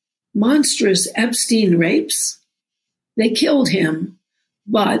whole monstrous Epstein rapes, they killed him,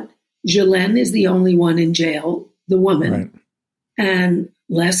 but Ghislaine is the only one in jail, the woman. Right. And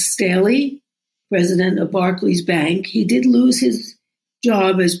Les Staley, president of Barclays Bank, he did lose his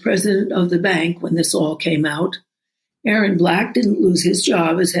job as president of the bank when this all came out. Aaron Black didn't lose his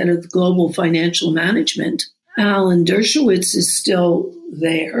job as head of global financial management. Alan Dershowitz is still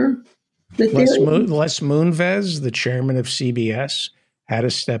there. Les Moonves, the chairman of CBS, had to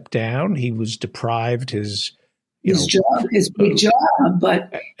step down. He was deprived his big job,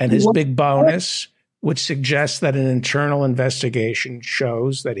 but his big bonus, which suggests that an internal investigation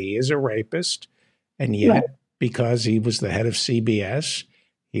shows that he is a rapist, and yet because he was the head of CBS,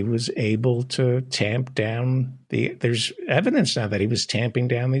 he was able to tamp down there's evidence now that he was tamping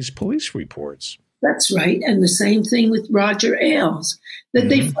down these police reports. That's right. And the same thing with Roger Ailes.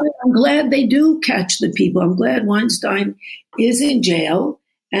 I'm glad they do catch the people. I'm glad Weinstein is in jail.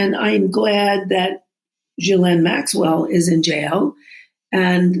 And I'm glad that Ghislaine Maxwell is in jail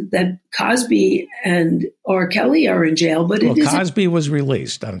and that Cosby and R. Kelly are in jail. But Cosby was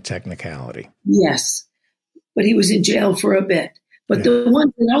released on a technicality. Yes. But he was in jail for a bit. But the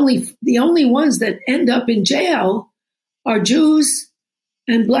only ones that end up in jail are Jews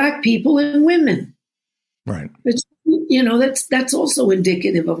and black people and women. Right. That's also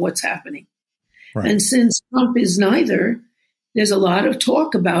indicative of what's happening. Right. And since Trump is neither, there's a lot of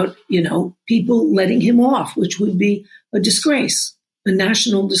talk about, people letting him off, which would be a disgrace, a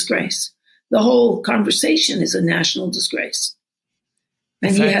national disgrace. The whole conversation is a national disgrace.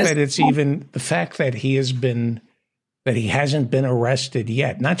 And the fact that he has been that he hasn't been arrested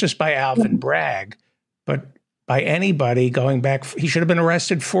yet, not just by Alvin Bragg, but by anybody going back. He should have been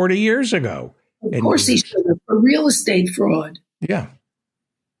arrested 40 years ago. Of course he should have, for real estate fraud. Yeah.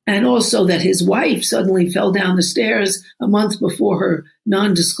 And also that his wife suddenly fell down the stairs a month before her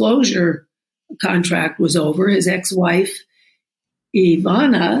non-disclosure contract was over, his ex-wife,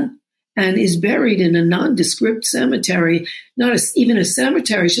 Ivana, and is buried in a nondescript cemetery, even a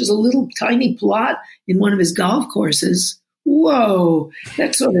cemetery. She has a little tiny plot in one of his golf courses. Whoa,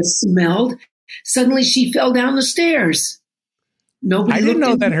 that sort of smelled. Suddenly she fell down the stairs. Nobody. I didn't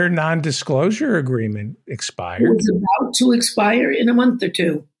know that her non-disclosure agreement expired. It was about to expire in a month or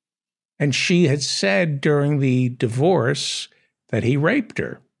two. And she had said during the divorce that he raped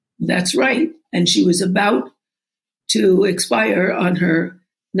her. That's right. And she was about to expire on her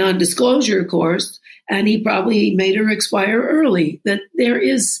non-disclosure course, and he probably made her expire early. That there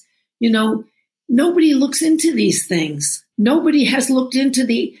is, nobody looks into these things. Nobody has looked into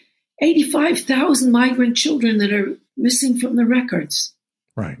the 85,000 migrant children that are missing from the records.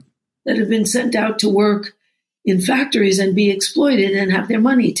 Right. That have been sent out to work in factories and be exploited and have their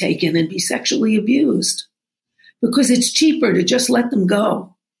money taken and be sexually abused. Because it's cheaper to just let them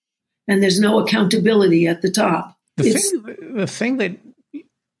go. And there's no accountability at the top. The thing that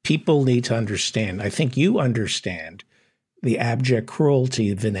people need to understand, I think you understand the abject cruelty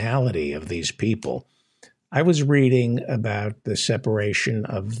and venality of these people. I was reading about the separation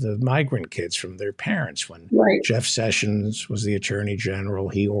of the migrant kids from their parents when Jeff Sessions was the attorney general.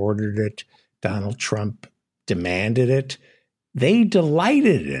 He ordered it. Donald Trump demanded it. They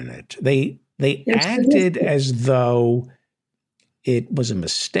delighted in it. They acted as though it was a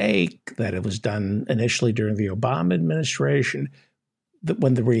mistake, that it was done initially during the Obama administration.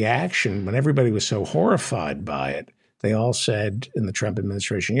 When everybody was so horrified by it, they all said in the Trump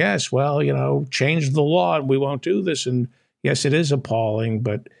administration, yes, well, change the law and we won't do this. And yes, it is appalling,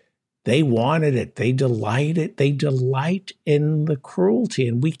 but they wanted it. They delight in the cruelty.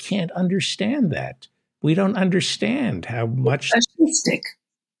 And we can't understand that. We don't understand how much. It's fascistic.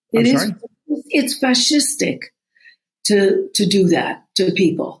 It's fascistic to do that to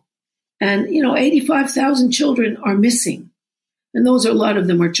people. And, 85,000 children are missing. And a lot of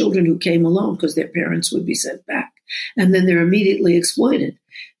them are children who came alone because their parents would be sent back. And then they're immediately exploited.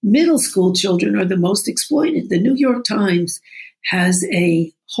 Middle school children are the most exploited. The New York Times has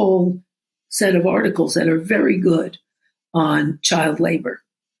a whole set of articles that are very good on child labor.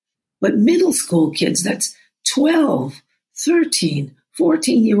 But middle school kids, that's 12, 13,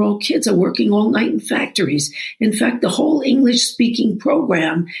 14-year-old kids are working all night in factories. In fact, the whole English-speaking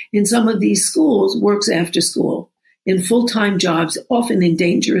program in some of these schools works after school in full-time jobs, often in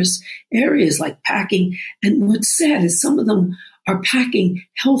dangerous areas like packing. And what's sad is some of them are packing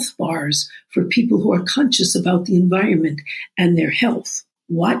health bars for people who are conscious about the environment and their health.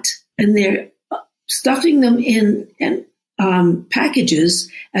 What? And they're stuffing them in packages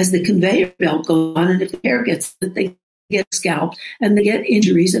as the conveyor belt goes on. And if the air gets it, they get scalped and they get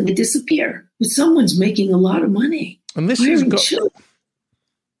injuries and they disappear. But someone's making a lot of money. And this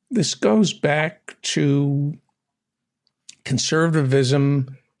goes back to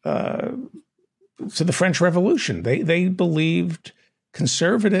conservatism, to the French Revolution. They believed,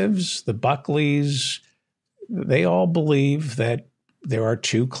 conservatives, the Buckleys, they all believe that there are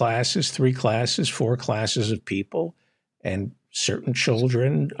 2 classes, 3 classes, 4 classes of people, and certain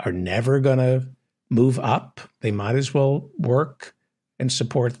children are never going to move up. They might as well work and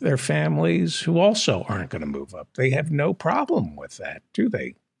support their families who also aren't going to move up. They have no problem with that, do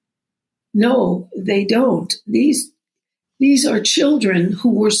they? No, they don't. These are children who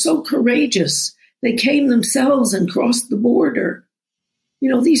were so courageous. They came themselves and crossed the border.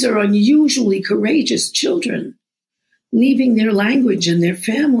 These are unusually courageous children, leaving their language and their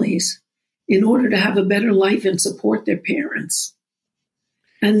families in order to have a better life and support their parents.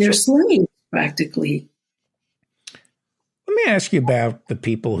 And they're slaves, practically. Let me ask you about the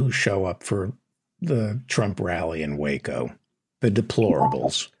people who show up for the Trump rally in Waco, the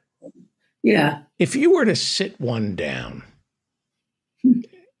deplorables. Yeah. If you were to sit one down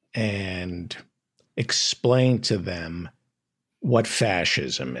and explain to them what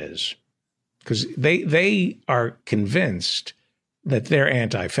fascism is, because they are convinced that they're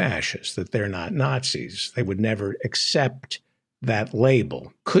anti-fascist, that they're not Nazis. They would never accept that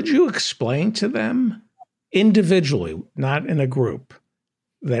label. Could you explain to them individually, not in a group,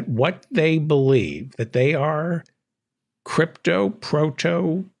 that what they believe, that they are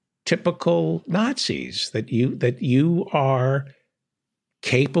prototypical Nazis, that you are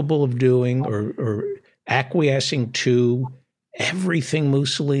capable of doing or acquiescing to everything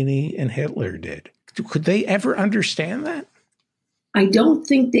Mussolini and Hitler did? Could they ever understand that? I don't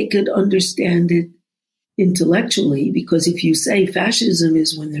think they could understand it intellectually, because if you say fascism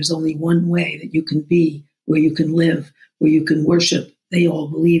is when there's only one way that you can be, where you can live, where you can worship, they all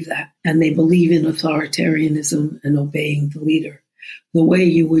believe that. And they believe in authoritarianism and obeying the leader. The way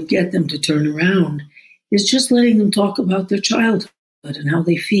you would get them to turn around is just letting them talk about their childhood and how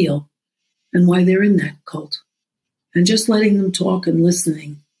they feel and why they're in that cult. And just letting them talk and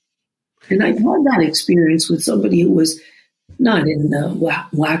listening. And I've had that experience with somebody who was not in the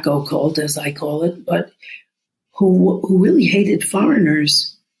Waco cult, as I call it, but who really hated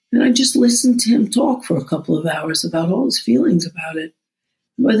foreigners. And I just listened to him talk for a couple of hours about all his feelings about it.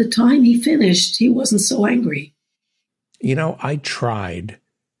 By the time he finished, he wasn't so angry. You know, I tried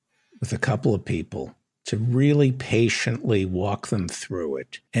with a couple of people to really patiently walk them through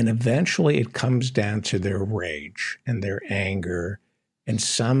it. And eventually it comes down to their rage and their anger and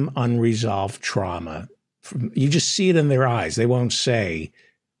some unresolved trauma. You just see it in their eyes. They won't say,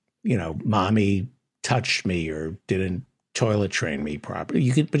 you know, mommy touched me or didn't toilet train me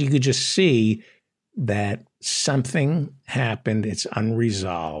properly. But you could just see that something happened, it's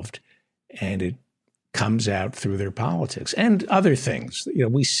unresolved, and it comes out through their politics and other things. You know,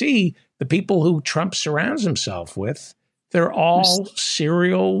 we see the people who Trump surrounds himself with, they're all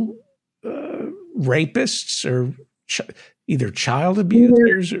serial rapists or either child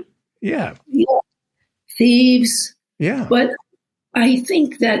abusers. Yeah. Thieves. Yeah. But I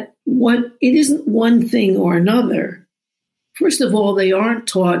think that it isn't one thing or another. First of all, they aren't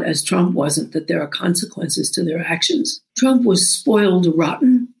taught, as Trump wasn't, that there are consequences to their actions. Trump was spoiled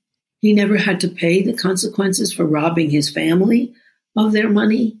rotten. He never had to pay the consequences for robbing his family of their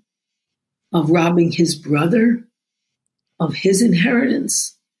money, of robbing his brother of his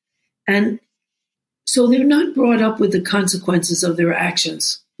inheritance. And so they're not brought up with the consequences of their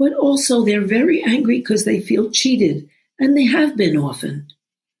actions. But also they're very angry because they feel cheated. And they have been often.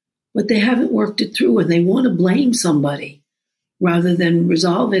 But they haven't worked it through, and they want to blame somebody rather than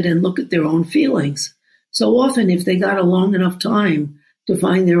resolve it and look at their own feelings. So often, if they got a long enough time to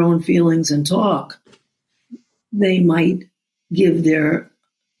find their own feelings and talk, they might give their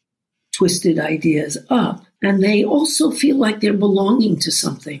twisted ideas up. And they also feel like they're belonging to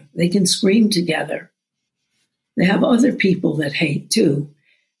something. They can scream together. They have other people that hate too.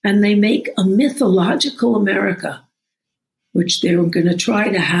 And they make a mythological America, which they were going to try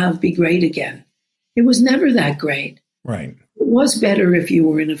to have be great again. It was never that great. Right. It was better if you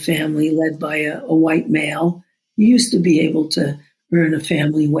were in a family led by a white male. You used to be able to earn a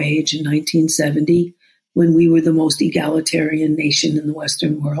family wage in 1970 when we were the most egalitarian nation in the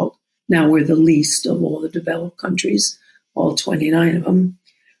Western world. Now we're the least of all the developed countries, all 29 of them.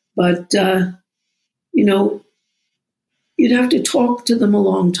 But, you know, you'd have to talk to them a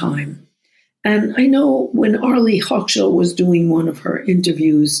long time. And I know when Arlie Hochschild was doing one of her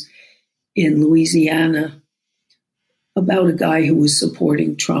interviews in Louisiana about a guy who was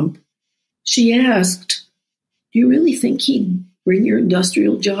supporting Trump, she asked, do you really think he'd bring your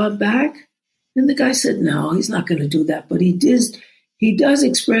industrial job back? And the guy said, no, he's not going to do that. But he does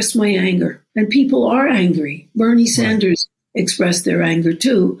express my anger. And people are angry. Bernie Sanders expressed their anger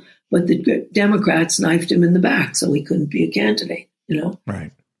too, but the Democrats knifed him in the back, so he couldn't be a candidate, you know?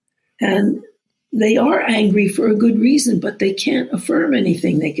 Right. And they are angry for a good reason, but they can't affirm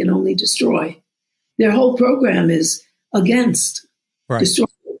anything. They can only destroy. Their whole program is against destroying.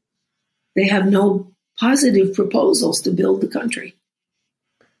 They have no positive proposals to build the country.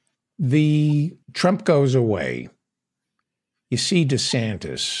 The Trump goes away. You see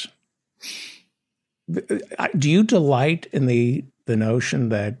DeSantis. Do you delight in the notion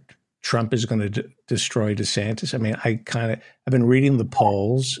that Trump is going to destroy DeSantis? I mean, I've been reading the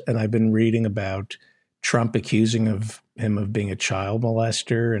polls, and I've been reading about Trump accusing him of being a child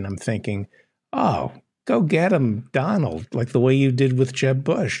molester, and I'm thinking, oh, go get him, Donald, like the way you did with Jeb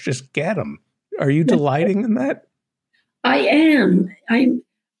Bush. Just get him. Are you delighting in that? I am.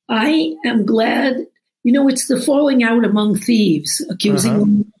 I am glad. You know, it's the falling out among thieves, accusing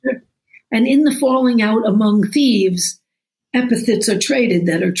one another. And in the falling out among thieves, epithets are traded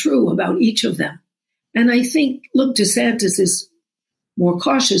that are true about each of them. And I think, look, DeSantis is more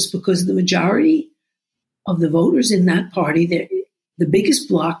cautious because the majority of the voters in that party, the biggest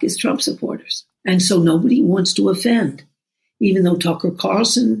bloc is Trump supporters. And so nobody wants to offend, even though Tucker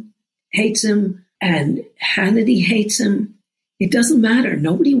Carlson hates him and Hannity hates him. It doesn't matter.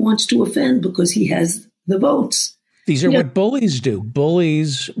 Nobody wants to offend because he has the votes. These are what bullies do.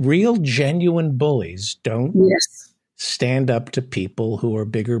 Bullies, real, genuine bullies, don't stand up to people who are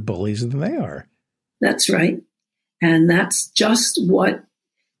bigger bullies than they are. That's right. And that's just what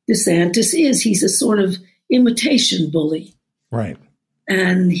DeSantis is. He's a sort of imitation bully. Right.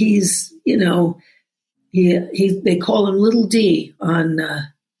 And he's, they call him Little D on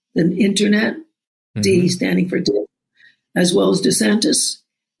the internet, D standing for Dick, as well as DeSantis.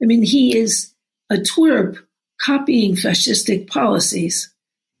 I mean, he is a twerp copying fascistic policies.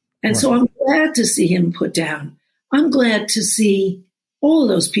 And so I'm glad to see him put down. I'm glad to see all of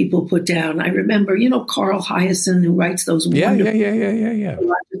those people put down. I remember, Carl Hyacin, who writes those wonderful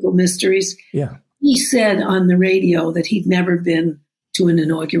theological mysteries. Yeah. He said on the radio that he'd never been to an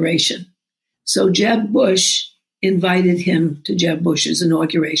inauguration. So Jeb Bush invited him to Jeb Bush's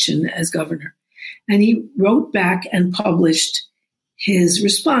inauguration as governor. And he wrote back and published his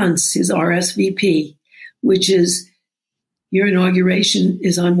response, his RSVP, which is, your inauguration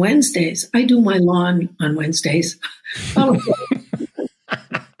is on Wednesdays. I do my lawn on Wednesdays.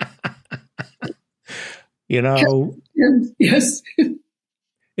 Yes.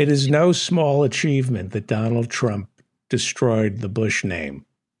 It is no small achievement that Donald Trump destroyed the Bush name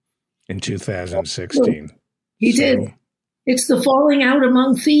in 2016. He did. It's the falling out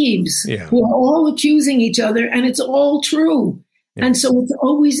among thieves who are all accusing each other, and it's all true. Yeah. And so it's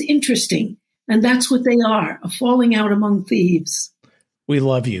always interesting. And that's what they are, a falling out among thieves. We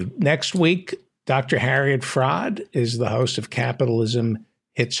love you. Next week, Dr. Harriet Fraad is the host of Capitalism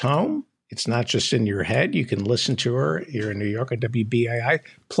Hits Home. It's not just in your head. You can listen to her here in New York at WBAI.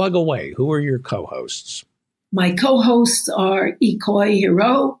 Plug away. Who are your co-hosts? My co-hosts are Ikoi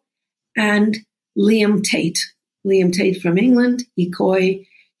Hiro and Liam Tate. Liam Tate from England, Ikoi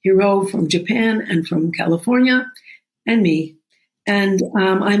Hiro from Japan and from California, and me. And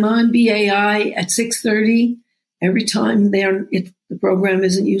I'm on BAI at 6:30 every time the program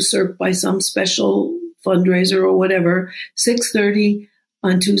isn't usurped by some special fundraiser or whatever, 6:30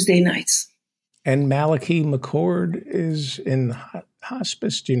 on Tuesday nights. And Malachi McCord is in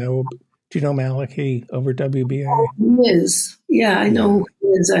hospice. Do you know Malachi over WBAI? He is. Yeah, I know who he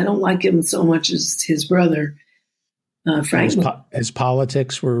is. I don't like him so much as his brother, Frank. His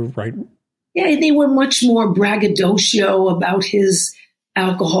politics were right. Yeah, they were much more braggadocio about his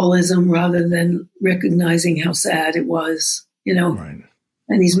alcoholism rather than recognizing how sad it was, Right.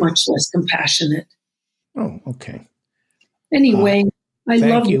 And he's much less compassionate. Oh, okay. Anyway, I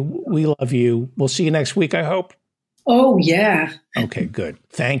love you. We love you. We'll see you next week, I hope. Oh, yeah. Okay, good.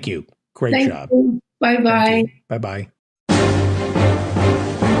 Thank you. Great job. Bye-bye. Bye-bye.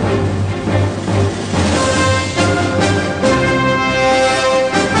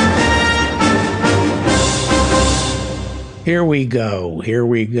 Here we go.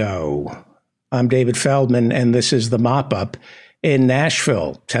 I'm David Feldman, and this is the Mop-Up. In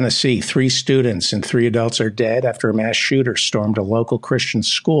Nashville, Tennessee, 3 students and 3 adults are dead after a mass shooter stormed a local Christian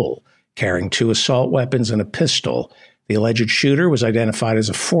school carrying 2 assault weapons and a pistol. The alleged shooter was identified as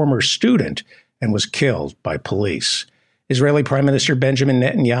a former student and was killed by police. Israeli Prime Minister Benjamin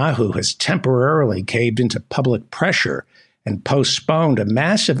Netanyahu has temporarily caved into public pressure and postponed a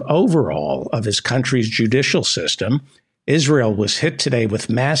massive overhaul of his country's judicial system. Israel was hit today with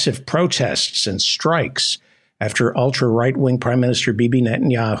massive protests and strikes after ultra-right-wing Prime Minister Bibi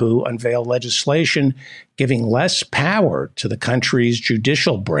Netanyahu unveiled legislation giving less power to the country's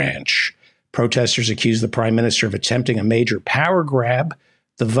judicial branch. Protesters accused the Prime Minister of attempting a major power grab.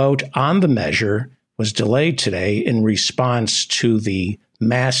 The vote on the measure was delayed today in response to the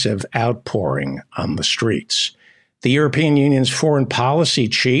massive outpouring on the streets. The European Union's foreign policy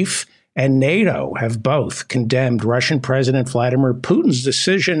chief and NATO have both condemned Russian President Vladimir Putin's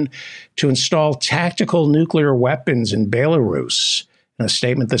decision to install tactical nuclear weapons in Belarus. In a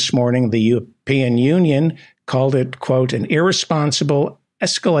statement this morning, the European Union called it, quote, an irresponsible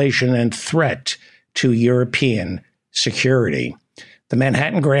escalation and threat to European security. The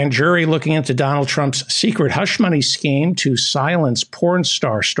Manhattan grand jury looking into Donald Trump's secret hush money scheme to silence porn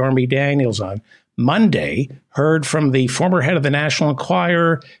star Stormy Daniels on Monday heard from the former head of the National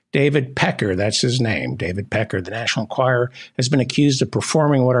Enquirer, David Pecker. That's his name, David Pecker. The National Enquirer has been accused of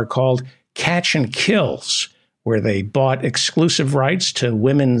performing what are called catch and kills, where they bought exclusive rights to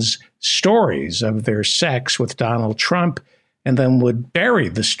women's stories of their sex with Donald Trump and then would bury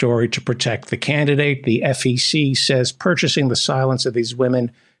the story to protect the candidate. The FEC says purchasing the silence of these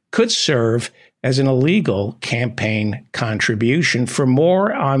women could serve as an illegal campaign contribution. For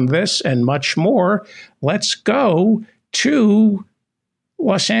more on this and much more, let's go to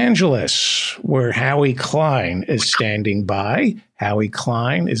Los Angeles, where Howie Klein is standing by. Howie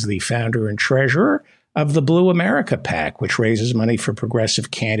Klein is the founder and treasurer of the Blue America PAC, which raises money for progressive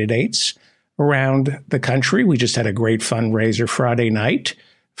candidates around the country. We just had a great fundraiser Friday night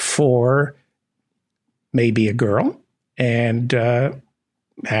for Maybe a Girl. And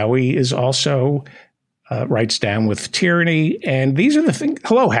Howie is also writes Down with Tyranny. And these are the things.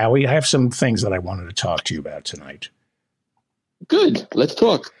 Hello, Howie. I have some things that I wanted to talk to you about tonight. Good. Let's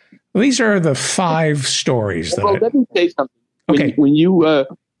talk. Well, these are the 5 stories that. Well, let me say something. Okay. When you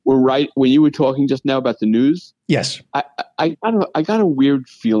when you were talking just now about the news. Yes. I got a weird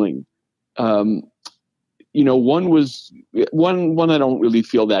feeling. One I don't really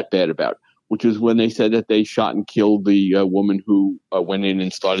feel that bad about, which is when they said that they shot and killed the woman who went in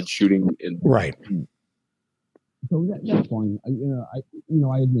and started shooting. Right. So that's fine. I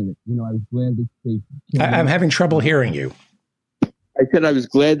admit it. I was glad that they. I'm having trouble hearing you. I said I was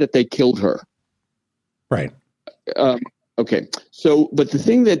glad that they killed her. Right. Okay. So, but the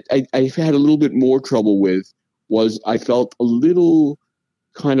thing that I had a little bit more trouble with was I felt a little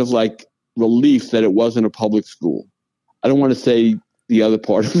kind of like relief that it wasn't a public school. I don't want to say the other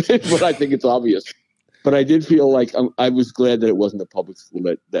part of it, but I think it's obvious. But I did feel like I was glad that it wasn't a public school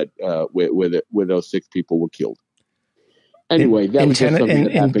where those 6 people were killed. Anyway, that was just something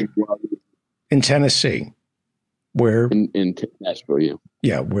that happened in Tennessee, where in Nashville,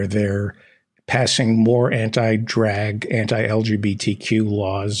 where they're passing more anti-drag, anti-LGBTQ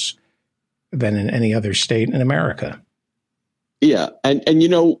laws than in any other state in America. Yeah, and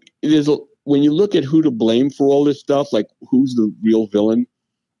there's when you look at who to blame for all this stuff, like who's the real villain,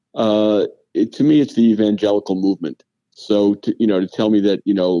 to me it's the evangelical movement. So to tell me that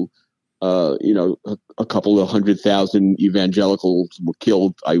a couple of 100,000 evangelicals were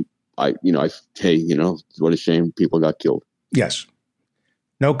killed, hey, what a shame people got killed. Yes,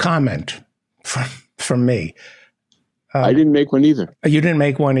 no comment from me. I didn't make one either. You didn't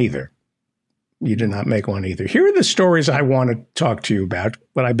make one either. You did not make one either. Here are the stories I want to talk to you about.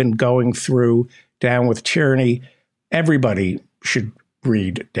 What I've been going through, Down with Tyranny. Everybody should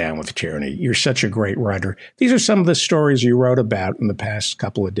read Down with Tyranny. You're such a great writer. These are some of the stories you wrote about in the past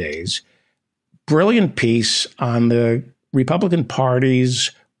couple of days. Brilliant piece on the Republican Party's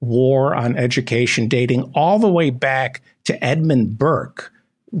war on education, dating all the way back to Edmund Burke,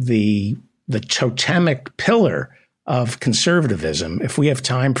 the totemic pillar of conservatism. If we have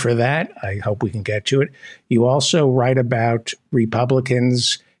time for that, I hope we can get to it. You also write about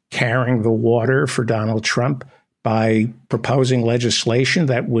Republicans carrying the water for Donald Trump by proposing legislation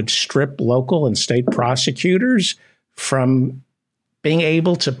that would strip local and state prosecutors from being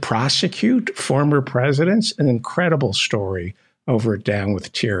able to prosecute former presidents. An incredible story over at Down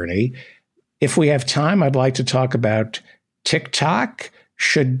with Tyranny. If we have time, I'd like to talk about TikTok.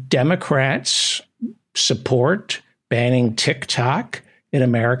 Should Democrats support banning TikTok in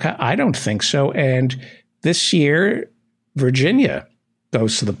America? I don't think so. And this year, Virginia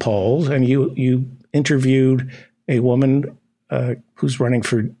goes to the polls, and you interviewed a woman who's running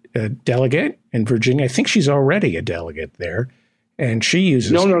for a delegate in Virginia. I think she's already a delegate there, and she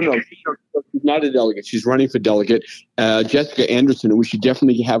uses no. She's not a delegate. She's running for delegate. Jessica Anderson, and we should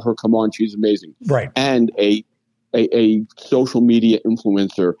definitely have her come on. She's amazing, right? And a social media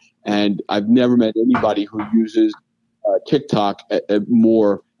influencer. And I've never met anybody who uses TikTok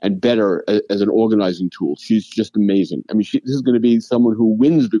more and better as an organizing tool. She's just amazing. I mean, this is going to be someone who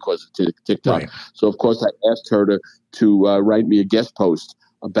wins because of TikTok. Right. So, of course, I asked her to write me a guest post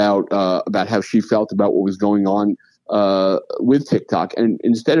about how she felt about what was going on with TikTok. And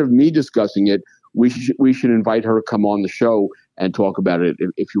instead of me discussing it, we should invite her to come on the show and talk about it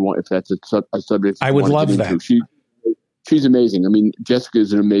if you want. If that's a subject, I would love that. She's amazing. I mean, Jessica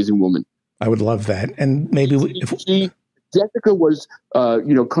is an amazing woman. I would love that. And maybe Jessica was,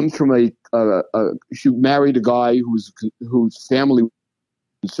 comes from she married a guy whose family was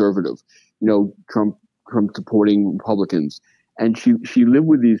conservative, Trump supporting Republicans. And she lived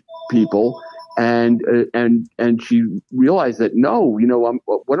with these people and she realized that,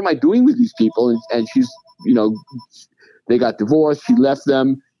 what am I doing with these people? And she's, they got divorced. She left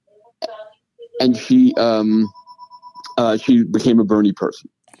them and she became a Bernie person.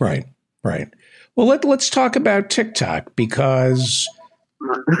 Right. Well, let's talk about TikTok because.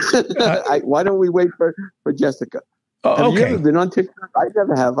 Why don't we wait for Jessica? Have you ever been on TikTok? I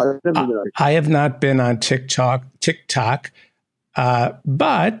never have. I've never been on TikTok. I have not been on TikTok,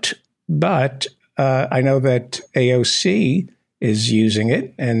 but I know that AOC is using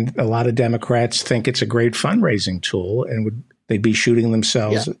it, and a lot of Democrats think it's a great fundraising tool, and they'd be shooting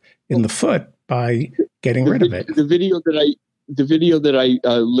themselves in the foot by getting rid of it. The video that I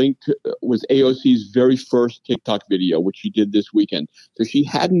linked was AOC's very first TikTok video, which she did this weekend. So she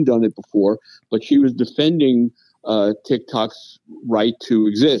hadn't done it before, but she was defending TikTok's right to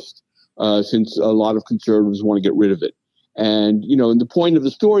exist since a lot of conservatives want to get rid of it. And, and the point of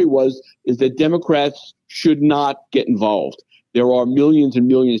the story is that Democrats should not get involved. there are millions and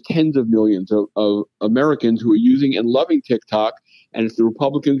millions, tens of millions of Americans who are using and loving TikTok. And if the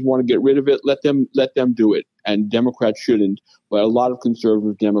Republicans want to get rid of it, let them do it. And Democrats shouldn't. But a lot of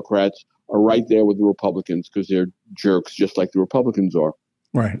conservative Democrats are right there with the Republicans because they're jerks, just like the Republicans are.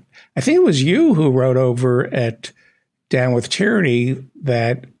 Right. I think it was you who wrote over at Down with Tyranny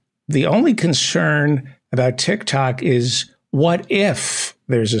that the only concern about TikTok is what if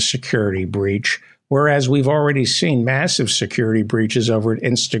there's a security breach, whereas we've already seen massive security breaches over at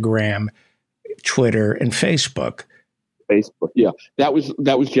Instagram, Twitter, and Facebook. Facebook, yeah, that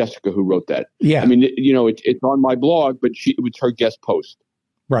was Jessica who wrote that. Yeah, I mean, it's on my blog, but it was her guest post.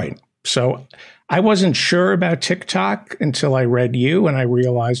 Right. So I wasn't sure about TikTok until I read you, and I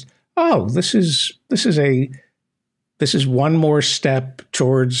realized, oh, this is one more step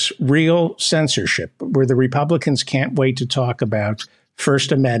towards real censorship, where the Republicans can't wait to talk about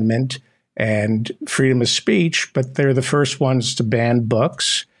First Amendment and freedom of speech, but they're the first ones to ban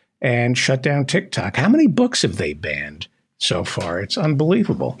books and shut down TikTok. How many books have they banned so far? It's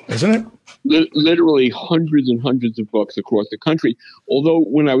unbelievable, isn't it? Literally hundreds and hundreds of books across the country. Although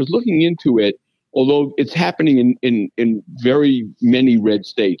when I was looking into it, although it's happening in very many red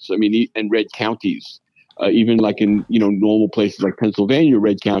states, I mean, and red counties, even like in normal places like Pennsylvania,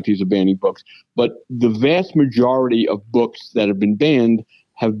 red counties are banning books. But the vast majority of books that have been banned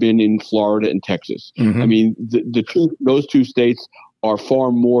have been in Florida and Texas. Mm-hmm. I mean, those two states are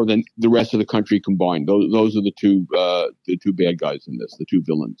far more than the rest of the country combined. Those are the two bad guys in this, the two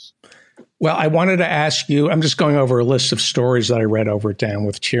villains. Well, I wanted to ask you, I'm just going over a list of stories that I read over at Down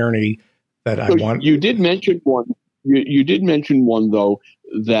with Tyranny that I want. You did mention one. You did mention one, though,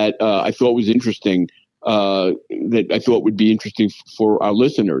 that I thought was interesting, that I thought would be interesting for our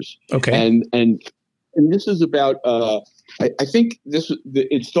listeners. Okay. And this is about, I think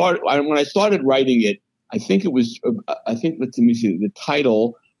it started, when I started writing it, let me see, the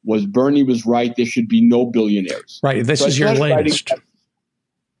title was Bernie Was Right, There Should Be No Billionaires. Right. This is your latest.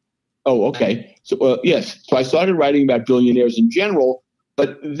 Oh, okay. So, yes. So I started writing about billionaires in general,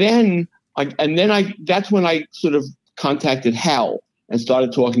 but then that's when I sort of contacted Hal and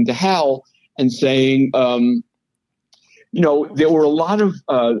started talking to Hal and saying, there were a lot of,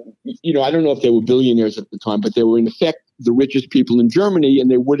 I don't know if they were billionaires at the time, but they were in effect the richest people in Germany, and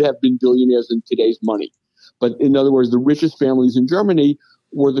they would have been billionaires in today's money. But in other words, the richest families in Germany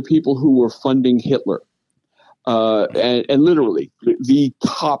were the people who were funding Hitler. And literally, the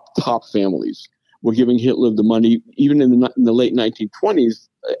top families were giving Hitler the money, even in the late 1920s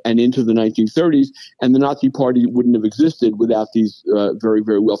and into the 1930s. And the Nazi Party wouldn't have existed without these very,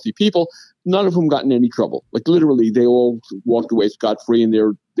 very wealthy people. None of whom got in any trouble. Like literally, they all walked away scot-free, and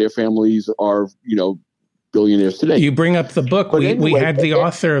their families are, billionaires today. You bring up the book. We had the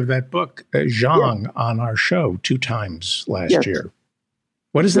author of that book, Zhang, on our show 2 times last year.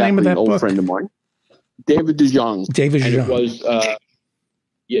 What is the name of that book? An old friend of mine. David DeJong. David DeJong. It was,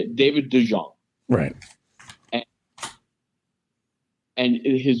 David DeJong. Right. And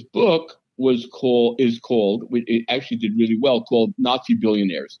his book is called, it actually did really well, called Nazi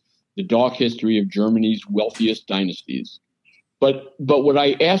Billionaires, The Dark History of Germany's Wealthiest Dynasties. But what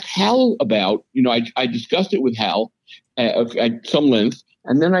I asked Hal about, I discussed it with Hal at some length,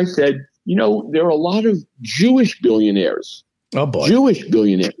 and then I said, there are a lot of Jewish billionaires. Oh boy. Jewish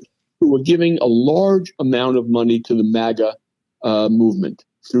billionaires who are giving a large amount of money to the MAGA movement,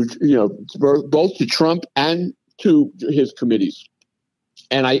 through both to Trump and to his committees.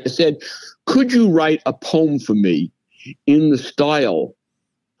 And I said, could you write a poem for me in the style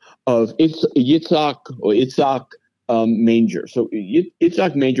of Yitzhak Manger? So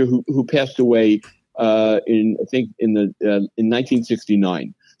Yitzhak Manger, who passed away in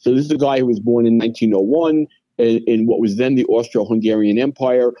 1969. So this is a guy who was born in 1901 in what was then the Austro-Hungarian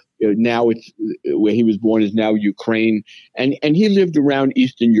Empire. Now it's where he was born is now Ukraine, and he lived around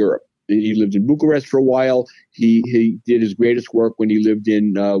Eastern Europe. He lived in Bucharest for a while. He did his greatest work when he lived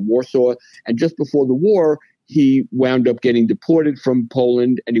in Warsaw, and just before the war, he wound up getting deported from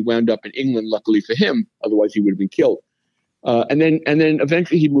Poland, and he wound up in England. Luckily for him, otherwise he would have been killed. And then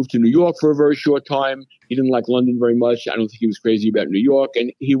eventually he moved to New York for a very short time. He didn't like London very much. I don't think he was crazy about New York,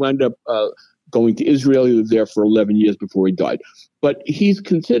 and he wound up going to Israel. He lived there for 11 years before he died. But he's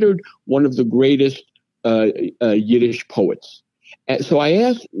considered one of the greatest Yiddish poets. And so I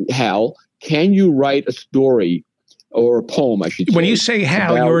asked Hal, can you write a story or a poem, I should say? When you say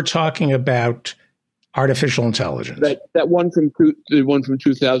Hal, you're talking about artificial intelligence. That one from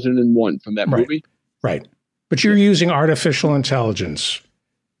 2001 from that movie? Right. But you're using artificial intelligence.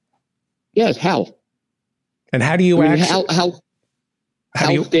 Yes, Hal. And how do you Hal,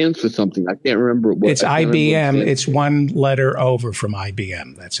 HAL stands for something. I can't remember what. It's IBM. It's one letter over from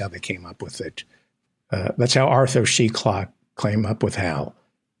IBM. That's how they came up with it. That's how Arthur C. Clarke came up with HAL.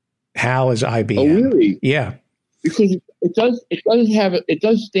 HAL is IBM. Oh, really? Yeah. Because it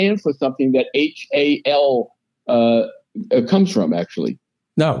does stand for something that HAL comes from, actually.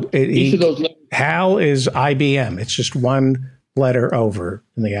 No, each of those letters. HAL is IBM. It's just one letter over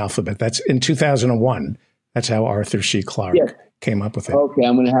in the alphabet. That's in 2001. That's how Arthur C. Clarke came up with it. Okay,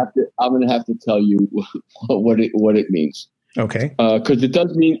 I'm gonna have to tell you what it means. Okay. Because it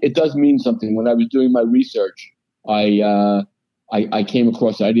does mean something. When I was doing my research, I came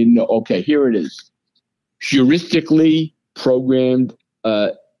across it. I didn't know. Okay, here it is. Heuristically programmed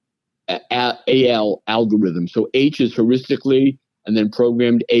AL algorithm. So H is heuristically, and then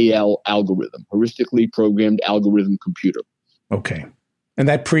programmed AL algorithm. Heuristically programmed algorithm computer. Okay. And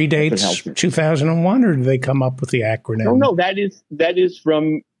that predates 2001, or did they come up with the acronym? No, that is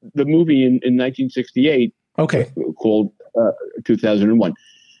from the movie in 1968. Okay. Called 2001.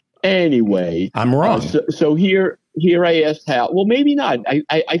 Anyway, I'm wrong. So here I asked Hal. Well, maybe not.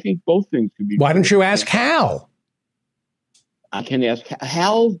 I think both things could be. Why don't you ask Hal? I can ask.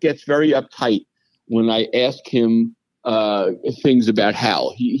 Hal gets very uptight when I ask him things about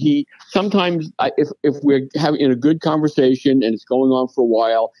Hal. He sometimes, if we're having a good conversation and it's going on for a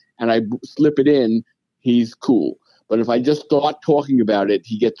while, and I slip it in, he's cool. But if I just start talking about it,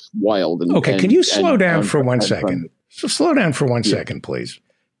 he gets wild. Okay, can you slow down for 1 second? So slow down for 1 second, please.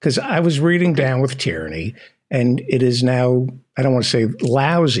 Because I was reading Down with Tyranny, and it is now, I don't want to say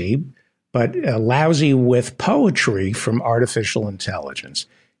lousy, but lousy with poetry from artificial intelligence.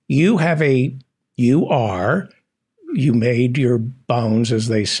 You made your bones, as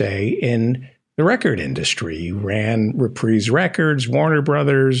they say, in the record industry. You ran Reprise Records, Warner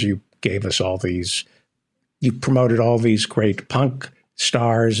Brothers. You gave us you promoted all these great punk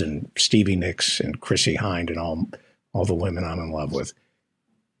stars and Stevie Nicks and Chrissy Hynde and all the women I'm in love with.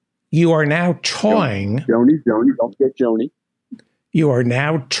 You are now toying. Joni, don't forget Joni. You are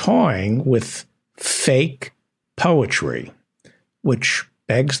now toying with fake poetry, which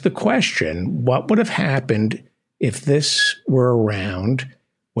begs the question, what would have happened if this were around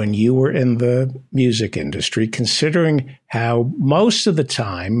when you were in the music industry, considering how most of the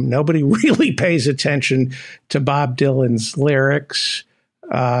time nobody really pays attention to Bob Dylan's lyrics?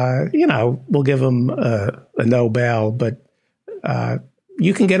 We'll give him a Nobel, but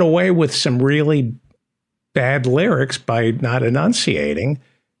you can get away with some really bad lyrics by not enunciating.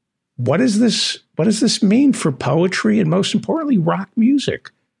 What does this mean for poetry and, most importantly, rock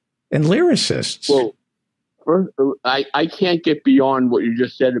music and lyricists? Well, first, I can't get beyond what you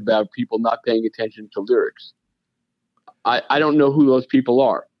just said about people not paying attention to lyrics. I don't know who those people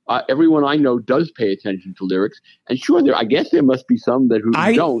are. Everyone I know does pay attention to lyrics, and sure, I guess there must be some that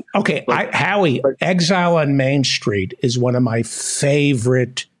don't. Okay, Howie, Exile on Main Street is one of my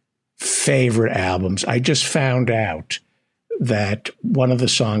favorite albums. I just found out that one of the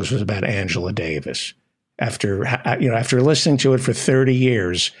songs was about Angela Davis. After listening to it for 30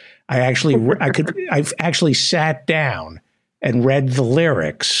 years, I've actually sat down and read the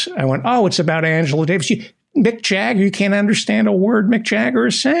lyrics. I went, oh, it's about Angela Davis. Mick Jagger, you can't understand a word Mick Jagger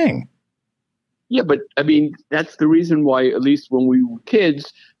is saying. Yeah, but I mean, that's the reason why, at least when we were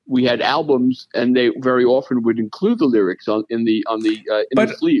kids, we had albums, and they very often would include the lyrics in the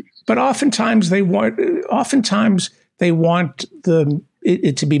sleeves. But oftentimes they want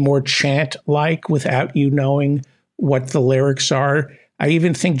it to be more chant-like without you knowing what the lyrics are. I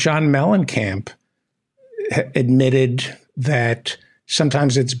even think John Mellencamp admitted that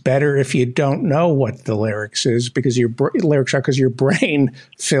sometimes it's better if you don't know what the lyrics is, because your brain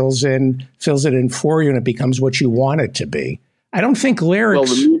fills it in for you, and it becomes what you want it to be. I don't think lyrics.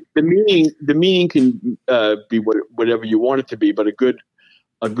 Well, the meaning can be whatever you want it to be, but a good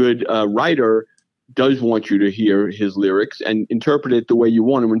writer does want you to hear his lyrics and interpret it the way you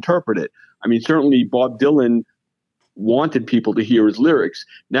want to interpret it. I mean, certainly Bob Dylan wanted people to hear his lyrics.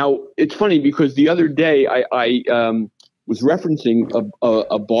 Now, it's funny because the other day I was referencing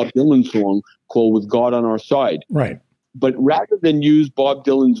a Bob Dylan song called "With God on Our Side." Right. But rather than use Bob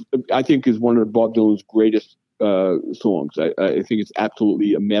Dylan's, I think is one of Bob Dylan's greatest songs. I think it's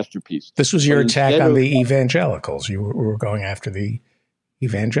absolutely a masterpiece. This was your attack on the evangelicals. You were going after the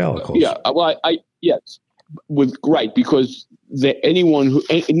evangelicals. Yeah. Well, yes, because anyone who,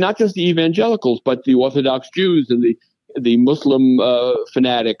 not just the evangelicals, but the Orthodox Jews and the Muslim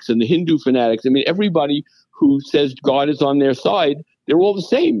fanatics and the Hindu fanatics. I mean, everybody who says God is on their side, they're all the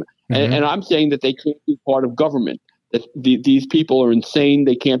same. Mm-hmm. And I'm saying that they can't be part of government. That these people are insane.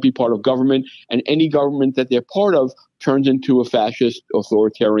 They can't be part of government. And any government that they're part of turns into a fascist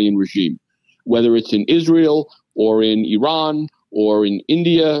authoritarian regime, whether it's in Israel or in Iran or in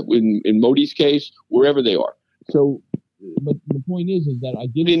India, in Modi's case, wherever they are. So, but the point is that I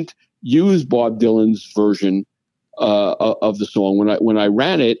didn't use Bob Dylan's version of the song. When I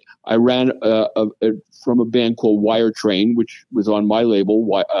ran it, I ran from a band called Wire Train, which was on my label,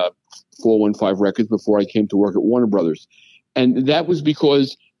 415 Records, before I came to work at Warner Brothers. And that was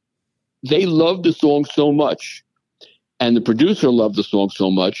because they loved the song so much, and the producer loved the song so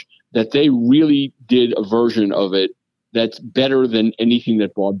much, that they really did a version of it that's better than anything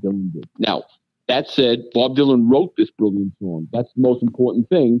that Bob Dylan did. Now, that said, Bob Dylan wrote this brilliant song. That's the most important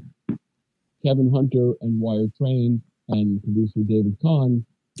thing. Kevin Hunter and Wire Train and producer David Kahn.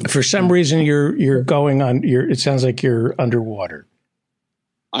 For some reason, you're going on. It sounds like you're underwater.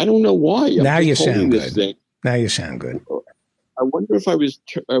 I don't know why. Now you sound good. Now you sound good. I wonder if I was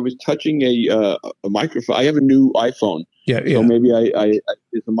touching a microphone. I have a new iPhone. Yeah. So maybe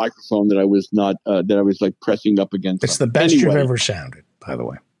it's a microphone that I was not that I was like pressing up against. It's the best you've ever sounded, by the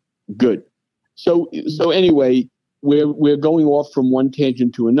way. Good. So anyway, we're going off from one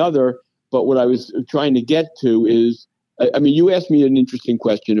tangent to another. But what I was trying to get to is, I mean, you asked me an interesting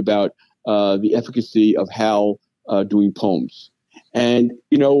question about the efficacy of Hal doing poems, and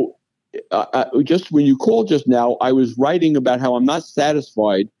just when you called just now, I was writing about how I'm not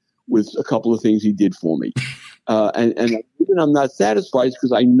satisfied with a couple of things he did for me. And the reason I'm not satisfied is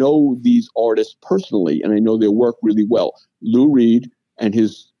because I know these artists personally, and I know their work really well. Lou Reed and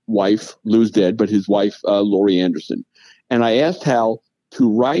his wife, Lou's dead, but his wife, Laurie Anderson. And I asked Hal to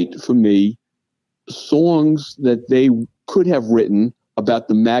write for me songs that they could have written about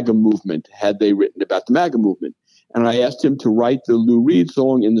the MAGA movement, had they written about the MAGA movement. And I asked him to write the Lou Reed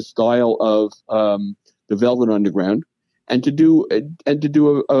song in the style of the Velvet Underground, and to do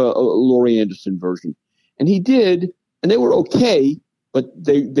a Laurie Anderson version. And he did, and they were okay, but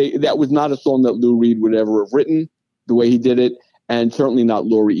that was not a song that Lou Reed would ever have written the way he did it, and certainly not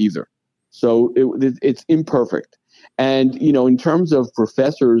Laurie either. So it's imperfect. And in terms of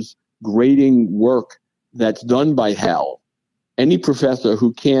professors grading work that's done by Hal, any professor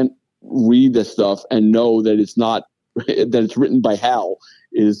who can't read this stuff and know that it's not that it's written by Hal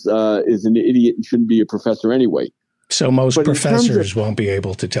is an idiot and shouldn't be a professor anyway. So most professors won't be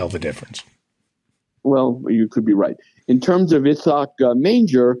able to tell the difference. Well, you could be right. In terms of Itzhak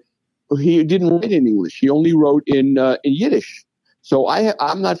Manger, he didn't write in English. He only wrote in Yiddish. So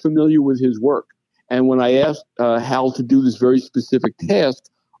I'm not familiar with his work. And when I asked Hal to do this very specific task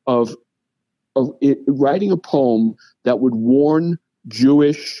of writing a poem that would warn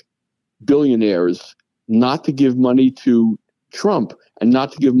Jewish billionaires not to give money to Trump and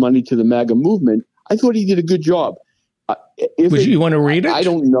not to give money to the MAGA movement, I thought he did a good job. You want to read it? I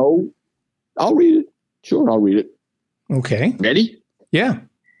don't know. I'll read it. Sure, I'll read it. Okay. Ready? Yeah.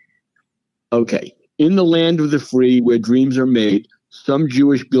 Okay. In the land of the free, where dreams are made, some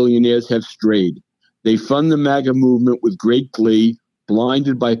Jewish billionaires have strayed. They fund the MAGA movement with great glee,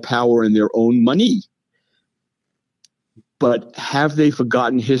 blinded by power and their own money. But have they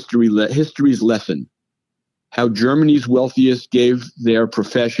forgotten history's lesson? How Germany's wealthiest gave their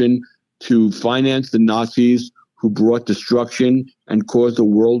profession to finance the Nazis who brought destruction and caused a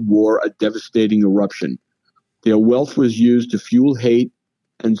world war, a devastating eruption. Their wealth was used to fuel hate,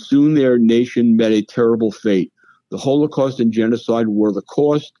 and soon their nation met a terrible fate. The Holocaust and genocide were the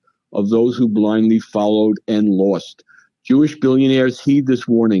cost of those who blindly followed and lost. Jewish billionaires, heed this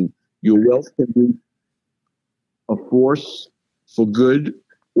warning. Your wealth can be a force for good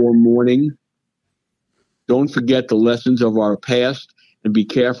or mourning. Don't forget the lessons of our past, and be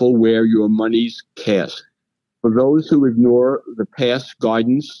careful where your money's cast. For those who ignore the past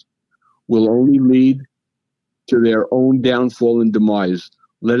guidance will only lead to their own downfall and demise.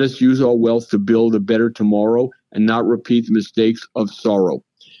 Let us use our wealth to build a better tomorrow and not repeat the mistakes of sorrow.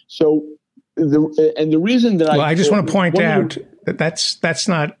 So, the reason that I just want to point out that that's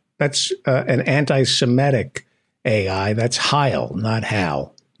an anti-Semitic AI. That's Heil, not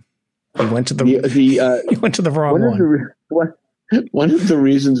Hal. He went to he went to the wrong one. One of the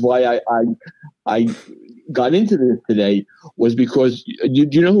reasons why I got into this today was because do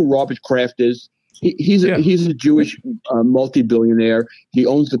you know who Robert Kraft is? He's a Jewish multi-billionaire. He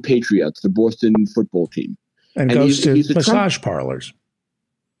owns the Patriots, the Boston football team, and goes to massage parlors.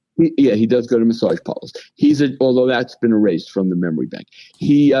 He does go to massage parlors. Although that's been erased from the memory bank.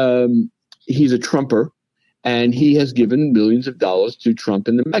 He's a Trumper, and he has given millions of dollars to Trump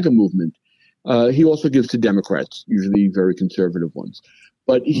and the MAGA movement. He also gives to Democrats, usually very conservative ones.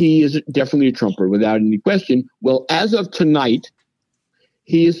 But he is definitely a Trumper without any question. Well, as of tonight,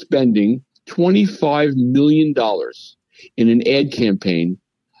 he is spending $25 million in an ad campaign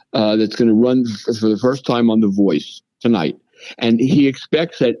that's going to run for the first time on The Voice tonight. And he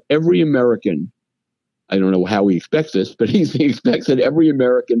expects that every American, I don't know how he expects this, but he expects that every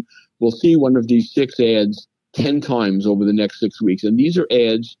American will see one of these 6 ads 10 times over the next 6 weeks. And these are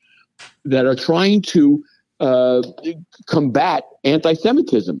ads that are trying to combat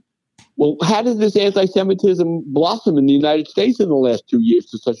anti-Semitism. Well, how did this anti-Semitism blossom in the United States in the last 2 years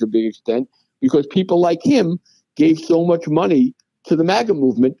to such a big extent? Because people like him gave so much money to the MAGA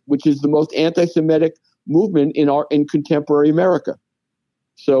movement, which is the most anti-Semitic movement in contemporary America.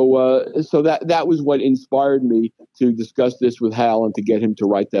 So that was what inspired me to discuss this with Hal and to get him to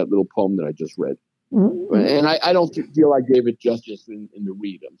write that little poem that I just read. Mm-hmm. And I don't feel I gave it justice in the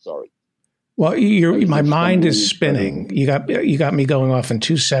read. I'm sorry. Well, my mind is spinning. You got me going off in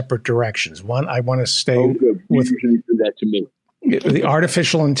 2 separate directions. One, I want to stay with you usually do that to me. The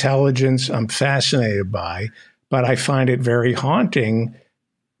artificial intelligence. I'm fascinated by, but I find it very haunting.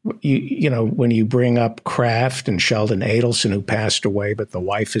 You know, when you bring up Kraft and Sheldon Adelson, who passed away, but the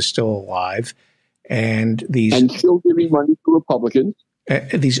wife is still alive, and still giving money to Republicans.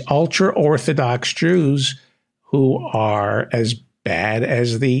 These ultra-Orthodox Jews who are as bad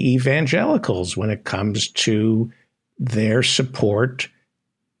as the evangelicals when it comes to their support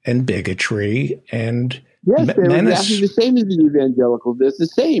and bigotry and yes, they're exactly the same as the evangelicals. They're the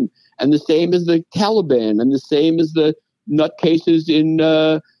same, and the same as the Taliban, and the same as the nutcases in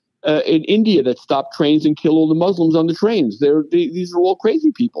India that stop trains and kill all the Muslims on the trains. These are all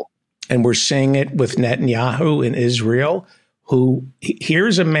crazy people. And we're seeing it with Netanyahu in Israel, who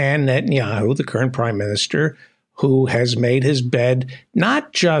here's a man, Netanyahu, the current prime minister, who has made his bed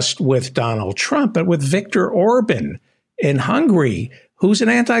not just with Donald Trump, but with Viktor Orban in Hungary, who's an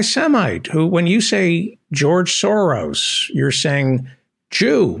anti-Semite, who, when you say George Soros, you're saying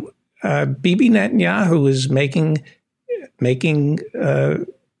Jew. Bibi Netanyahu is making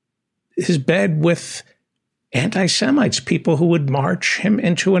his bed with anti-Semites, people who would march him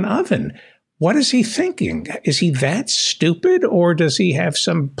into an oven. What is he thinking? Is he that stupid, or does he have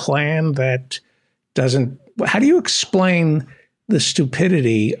some plan that doesn't? How do you explain the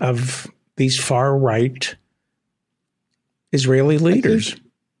stupidity of these far-right Israeli leaders?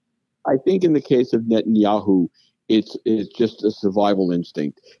 I think in the case of Netanyahu, it's just a survival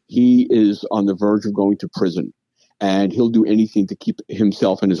instinct. He is on the verge of going to prison, and he'll do anything to keep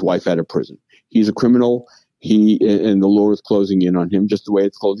himself and his wife out of prison. He's a criminal. And the law is closing in on him just the way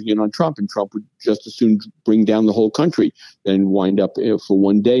it's closing in on Trump. And Trump would just as soon bring down the whole country than wind up for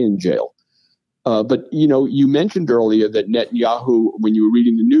one day in jail. But, you mentioned earlier that Netanyahu, when you were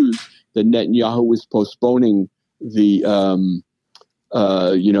reading the news, that Netanyahu was postponing the,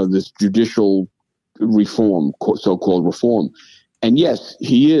 this judicial reform, so-called reform. And yes,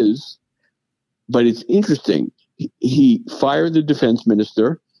 he is. But it's interesting. He fired the defense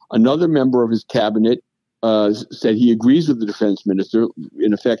minister. Another member of his cabinet said he agrees with the defense minister,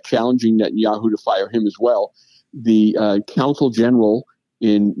 in effect challenging Netanyahu to fire him as well. The consul general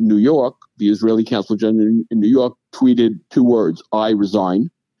in New York, the Israeli consul general in New York, tweeted 2 words, "I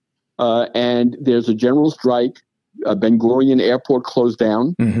resign." And there's a general strike. Ben Gurion Airport closed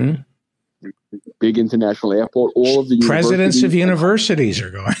down. Mm-hmm. Big international airport. All of the presidents of universities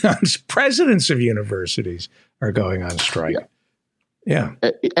are going on. Presidents of universities are going on strike. Yeah.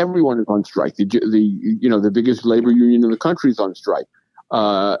 Everyone is on strike. The biggest labor union in the country is on strike.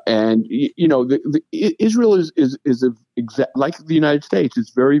 And Israel is like the United States. It's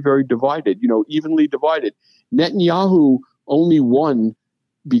very, very divided, evenly divided. Netanyahu only won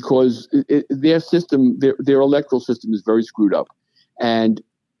because their system, their electoral system is very screwed up. And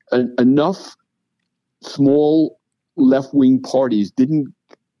enough small left-wing parties didn't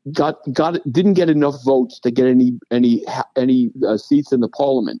get enough votes to get any seats in the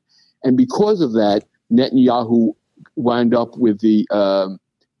parliament, and because of that, Netanyahu wound up with the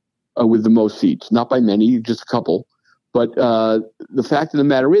most seats, not by many, just a couple. But the fact of the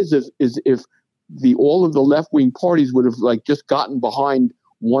matter is if all of the left-wing parties would have just gotten behind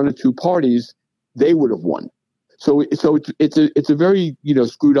 1 or 2 parties, they would have won. So it's a very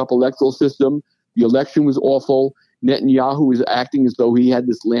screwed up electoral system. The election was awful. Netanyahu is acting as though he had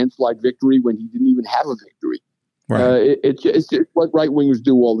this landslide victory when he didn't even have a victory. Right. It's what right wingers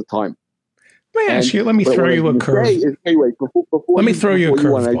do all the time. Let me throw you a curve. Let me throw you a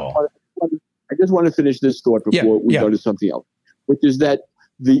curveball. I just want to finish this thought before we go to something else, which is that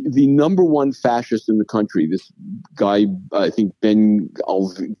the number one fascist in the country, this guy, I think Ben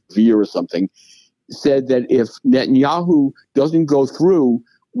Alvin or something, said that if Netanyahu doesn't go through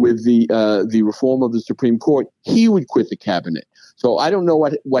with the reform of the Supreme Court, he would quit the cabinet. So I don't know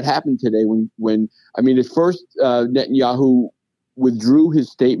what happened today when I mean, at first Netanyahu withdrew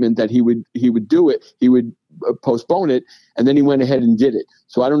his statement that he would do it, he would postpone it, and then he went ahead and did it.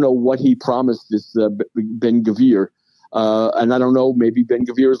 So I don't know what he promised this Ben Gvir, and I don't know, maybe Ben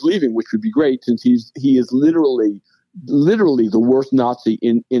Gvir is leaving, which would be great since he is literally the worst Nazi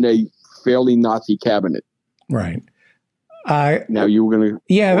in a fairly Nazi cabinet. Right. Now you were going to...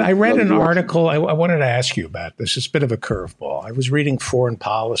 Yeah, I read an article. I wanted to ask you about this. It's a bit of a curveball. I was reading Foreign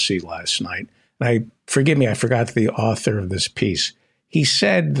Policy last night, and forgive me, I forgot the author of this piece. He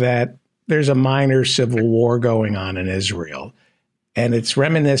said that there's a minor civil war going on in Israel, and it's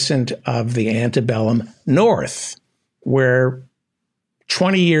reminiscent of the antebellum North, where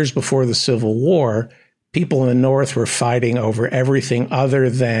 20 years before the Civil War, people in the North were fighting over everything other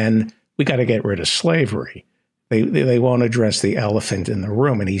than, we got to get rid of slavery. They won't address the elephant in the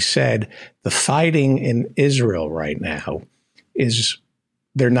room. And he said the fighting in Israel right now is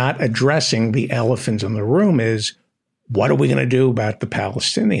they're not addressing the elephant in the room is, what are we going to do about the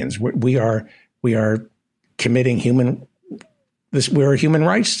Palestinians? We are committing we're a human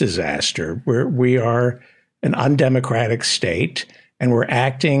rights disaster. We are an undemocratic state, and we're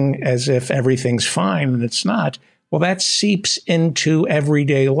acting as if everything's fine, and it's not. Well, that seeps into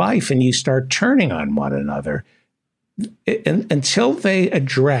everyday life, and you start turning on one another. Until they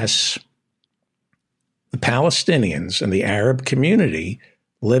address the Palestinians and the Arab community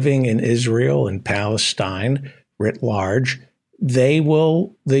living in Israel and Palestine writ large, the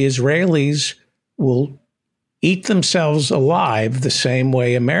Israelis will eat themselves alive the same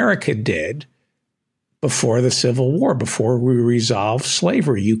way America did before the Civil War, before we resolved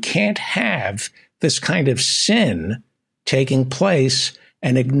slavery. You can't have this kind of sin taking place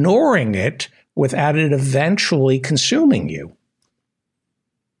and ignoring it without it eventually consuming you.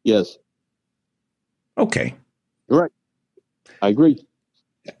 Yes. Okay. You're right. I agree.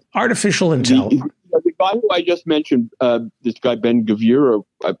 Artificial intelligence. The guy who I just mentioned, this guy Ben Gvir,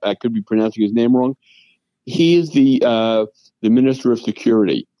 or I could be pronouncing his name wrong. He is the Minister of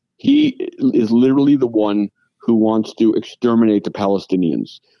Security. He is literally the one who wants to exterminate the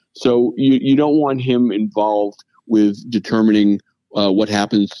Palestinians. So you don't want him involved with determining what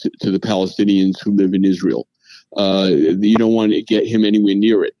happens to the Palestinians who live in Israel. You don't want to get him anywhere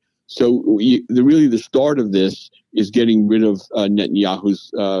near it. So really the start of this is getting rid of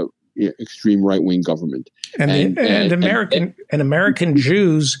Netanyahu's extreme right-wing government. And American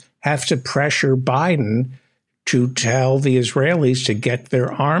Jews have to pressure Biden to tell the Israelis to get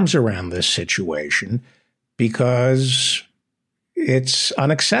their arms around this situation because it's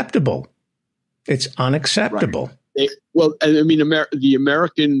unacceptable. It's unacceptable. Right. Well, I mean, the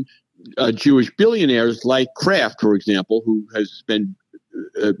American Jewish billionaires like Kraft, for example, who has spent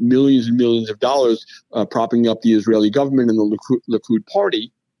millions and millions of dollars propping up the Israeli government and the Likud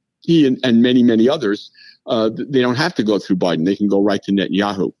party, he and many, many others, they don't have to go through Biden. They can go right to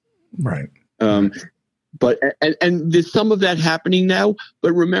Netanyahu. Right. But there's some of that happening now.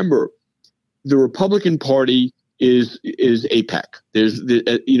 But remember, the Republican Party is AIPAC.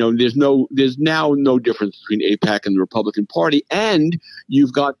 There's now no difference between AIPAC and the Republican Party, and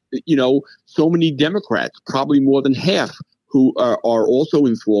you've got so many Democrats, probably more than half, who are also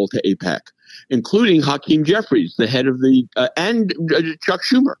enthralled to AIPAC, including Hakeem Jeffries, the head of the and Chuck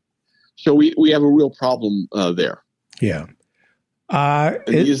Schumer. So we have a real problem there. Yeah. The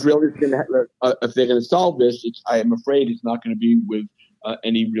Israelis, if they're going to solve this, I am afraid it's not going to be with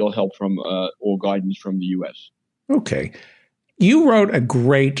any real help from or guidance from the U.S. Okay. You wrote a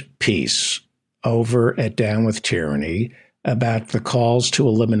great piece over at Down with Tyranny about the calls to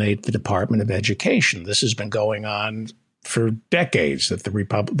eliminate the Department of Education. This has been going on for decades, that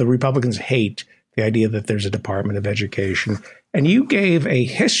the Republicans hate the idea that there's a Department of Education. And you gave a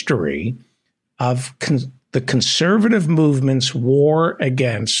history of the conservative movement's war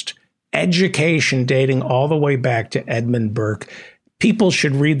against education dating all the way back to Edmund Burke. People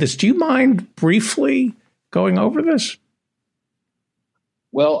should read this. Do you mind briefly going over this?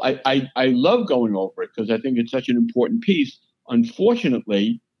 Well, I love going over it because I think it's such an important piece.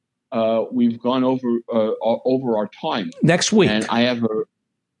 Unfortunately, we've gone over our time. Next week. And I have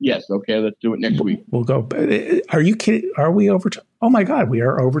yes, okay, let's do it next week. We'll go. Are you kidding? Are we over time? Oh, my God, we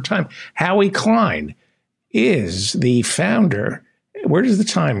are over time. Howie Klein is the founder. Where does the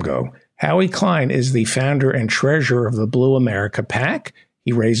time go? Howie Klein is the founder and treasurer of the Blue America PAC.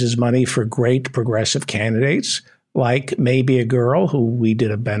 He raises money for great progressive candidates like Maybe a Girl, who we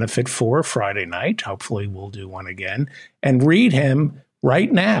did a benefit for Friday night. Hopefully we'll do one again. And read him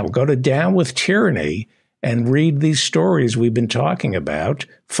right now. Go to Down with Tyranny and read these stories we've been talking about.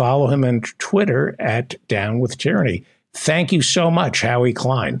 Follow him on Twitter at Down with Tyranny. Thank you so much, Howie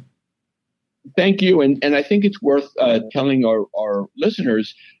Klein. Thank you. And I think it's worth telling our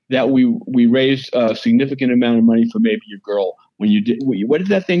listeners that we raised a significant amount of money for Maybe a Girl. When you did, what is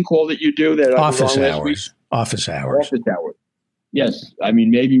that thing called that you do? That Office hours. Office hours. Office hours. Yes. I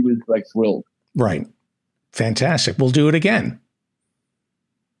mean, Maybe was like thrilled. Right. Fantastic. We'll do it again.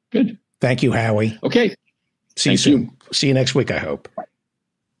 Good. Thank you, Howie. Okay. See you soon. See you next week, I hope. Bye.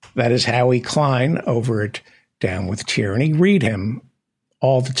 That is Howie Klein over at Down with Tyranny. Read him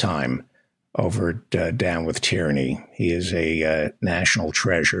all the time over at Down with Tyranny. He is a national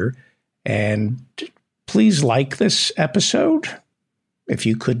treasure. And please like this episode. If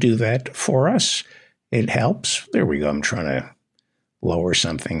you could do that for us, it helps. There we go. I'm trying to lower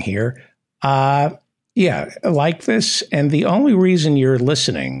something here. Yeah, like this. And the only reason you're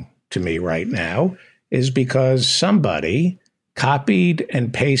listening to me right now is because somebody copied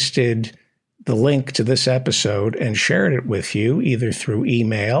and pasted the link to this episode and shared it with you either through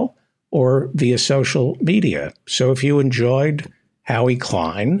email or via social media. So if you enjoyed Howie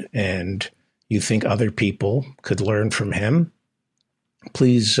Klein and you think other people could learn from him,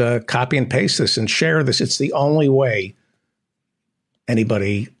 please copy and paste this and share this. It's the only way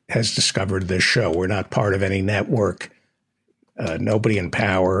anybody has discovered this show. We're not part of any network. Nobody in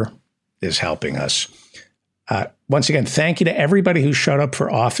power is helping us. Once again, thank you to everybody who showed up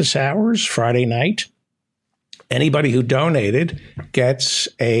for office hours Friday night. Anybody who donated gets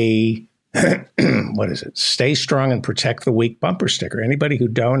a, what is it? Stay Strong and Protect the Weak bumper sticker. Anybody who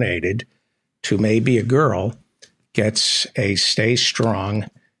donated to Maybe a Girl gets a Stay Strong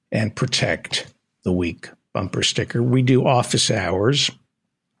and Protect the Weak bumper sticker. We do office hours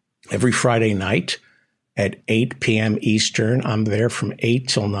every Friday night at 8 p.m. Eastern. I'm there from 8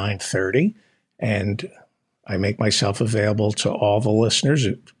 till 9:30, and I make myself available to all the listeners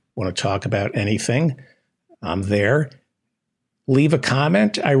who want to talk about anything. I'm there. Leave a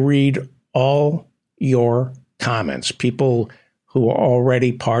comment. I read all your comments. People who are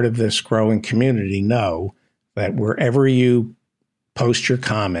already part of this growing community know that wherever you post your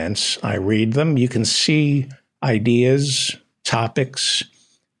comments, I read them. You can see ideas, topics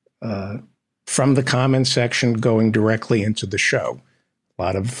from the comment section going directly into the show. A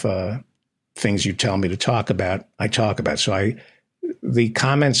lot of things you tell me to talk about, I talk about. So the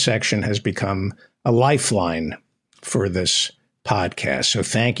comment section has become a lifeline for this podcast. So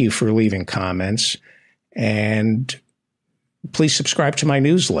thank you for leaving comments, and please subscribe to my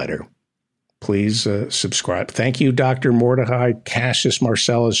newsletter. Please subscribe. Thank you, Dr. Mordecai Cassius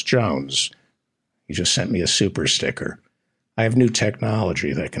Marcellus Jones. He just sent me a super sticker. I have new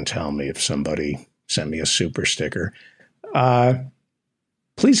technology that can tell me if somebody sent me a super sticker.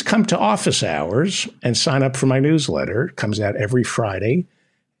 Please come to office hours and sign up for my newsletter. It comes out every Friday,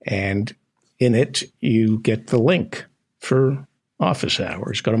 and in it, you get the link for office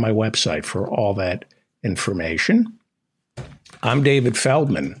hours. Go to my website for all that information. I'm David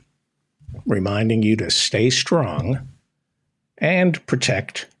Feldman, reminding you to stay strong and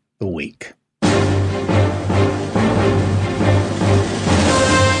protect the weak.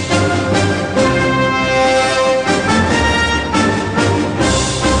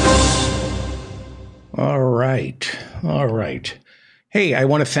 All right. Hey, I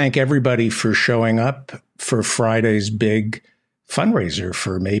want to thank everybody for showing up for Friday's big fundraiser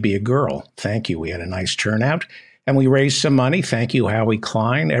for Maybe a Girl. Thank you. We had a nice turnout, and we raised some money. Thank you, Howie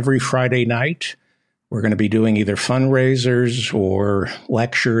Klein. Every Friday night, we're going to be doing either fundraisers or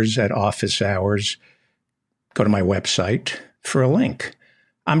lectures at office hours. Go to my website for a link.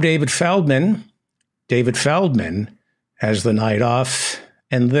 I'm David Feldman. David Feldman has the night off,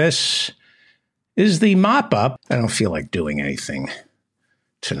 and this is the mop-up. I don't feel like doing anything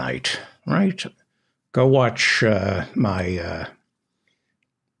tonight, right? Go watch my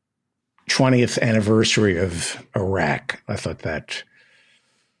 20th anniversary of Iraq. I thought that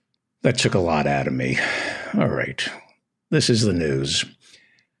took a lot out of me. All right. This is the news.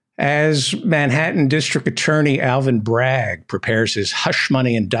 As Manhattan District Attorney Alvin Bragg prepares his hush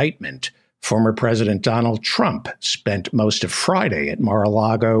money indictment, former President Donald Trump spent most of Friday at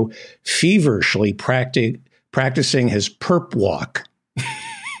Mar-a-Lago feverishly practicing his perp walk.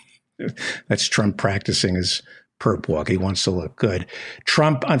 That's Trump practicing his perp walk. He wants to look good.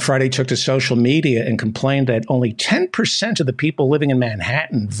 Trump on Friday took to social media and complained that only 10% of the people living in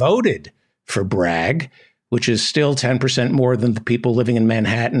Manhattan voted for Bragg, which is still 10% more than the people living in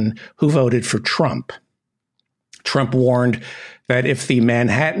Manhattan who voted for Trump. Trump warned that if the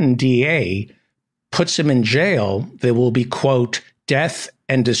Manhattan DA puts him in jail, there will be, quote, death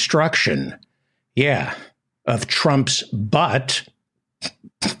and destruction. Yeah, of Trump's butt.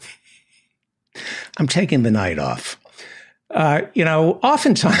 I'm taking the night off.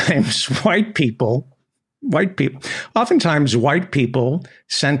 Oftentimes white people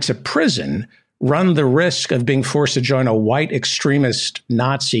sent to prison run the risk of being forced to join a white extremist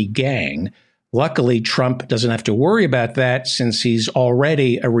Nazi gang. Luckily, Trump doesn't have to worry about that since he's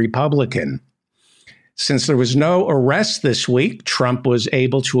already a Republican. Since there was no arrest this week, Trump was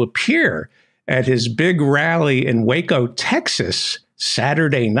able to appear at his big rally in Waco, Texas,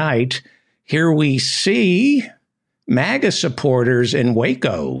 Saturday night. Here we see MAGA supporters in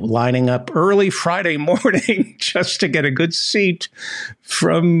Waco lining up early Friday morning just to get a good seat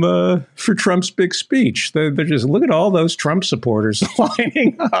for Trump's big speech. They're just, look at all those Trump supporters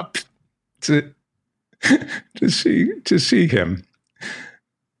lining up to see him.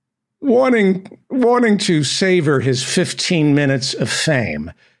 Wanting to savor his 15 minutes of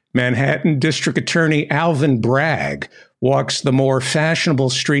fame, Manhattan District Attorney Alvin Bragg walks the more fashionable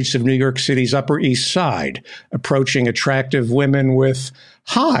streets of New York City's Upper East Side, approaching attractive women with,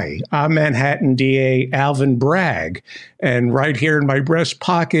 "Hi, I'm Manhattan DA Alvin Bragg, and right here in my breast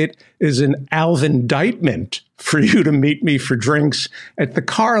pocket is an Alvin indictment for you to meet me for drinks at the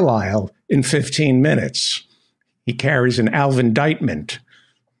Carlyle in 15 minutes. He carries an Alvin indictment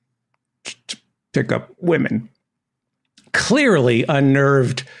to pick up women. Clearly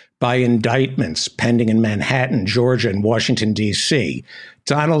unnerved by indictments pending in Manhattan, Georgia, and Washington, D.C.,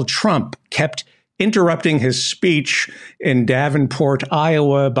 Donald Trump kept interrupting his speech in Davenport,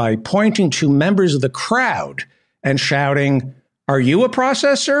 Iowa, by pointing to members of the crowd and shouting, "Are you a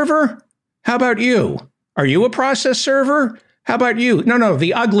process server? How about you? Are you a process server? How about you? No,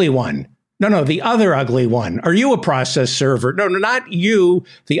 the ugly one. No, the other ugly one. Are you a process server? No, not you,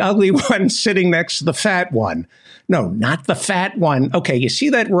 the ugly one sitting next to the fat one. No, not the fat one. Okay, you see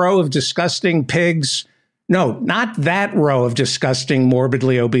that row of disgusting pigs? No, not that row of disgusting,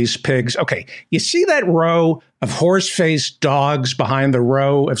 morbidly obese pigs. Okay, you see that row of horse-faced dogs behind the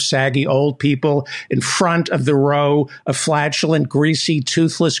row of saggy old people in front of the row of flatulent, greasy,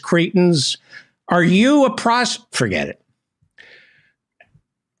 toothless cretins? Are you a Forget it.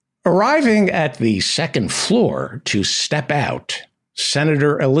 Arriving at the second floor to step out,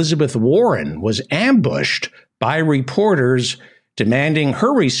 Senator Elizabeth Warren was ambushed by reporters demanding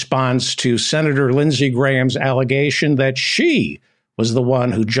her response to Senator Lindsey Graham's allegation that she was the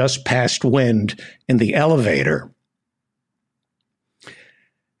one who just passed wind in the elevator.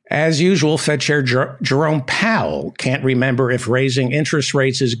 As usual, Fed Chair Jerome Powell can't remember if raising interest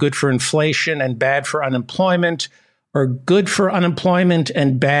rates is good for inflation and bad for unemployment, or good for unemployment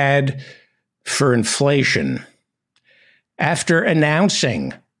and bad for inflation. After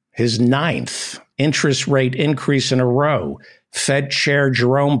announcing his 9th interest rate increase in a row, Fed Chair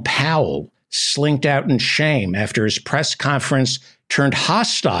Jerome Powell slinked out in shame after his press conference turned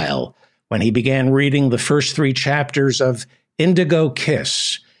hostile when he began reading the first 3 chapters of Indigo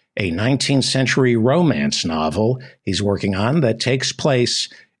Kiss, a 19th century romance novel he's working on that takes place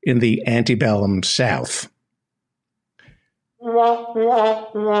in the antebellum South.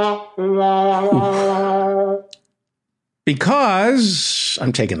 Because,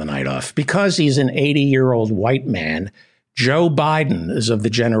 I'm taking the night off, because he's an 80-year-old white man, Joe Biden is of the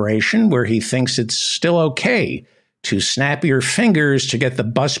generation where he thinks it's still okay to snap your fingers to get the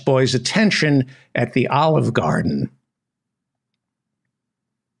busboy's attention at the Olive Garden.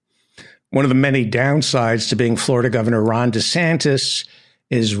 One of the many downsides to being Florida Governor Ron DeSantis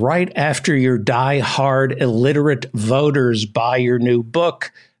is right after your die-hard illiterate voters buy your new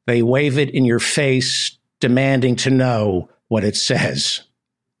book, they wave it in your face, demanding to know what it says.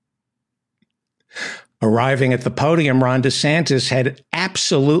 Arriving at the podium, Ron DeSantis had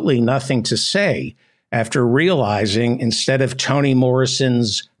absolutely nothing to say after realizing instead of Toni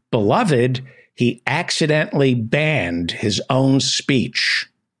Morrison's beloved, he accidentally banned his own speech.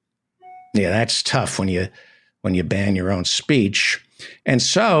 Yeah, that's tough when you ban your own speech. And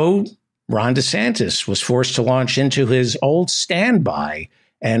so Ron DeSantis was forced to launch into his old standby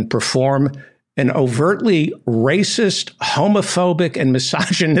and perform an overtly racist, homophobic, and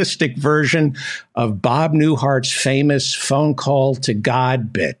misogynistic version of Bob Newhart's famous phone call to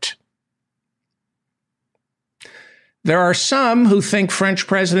God bit. There are some who think French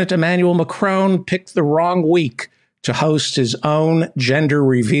President Emmanuel Macron picked the wrong week to host his own gender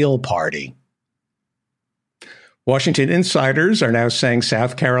reveal party. Washington insiders are now saying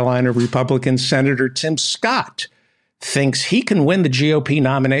South Carolina Republican Senator Tim Scott thinks he can win the GOP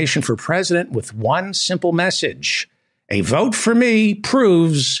nomination for president with one simple message. A vote for me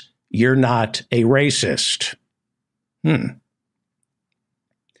proves you're not a racist.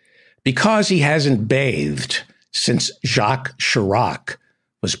 Because he hasn't bathed since Jacques Chirac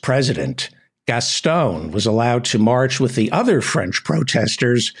was president, Gaston was allowed to march with the other French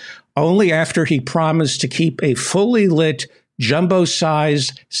protesters only after he promised to keep a fully lit,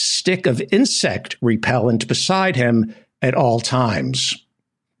 jumbo-sized stick of insect repellent beside him at all times.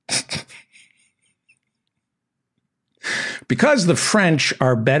 Because the French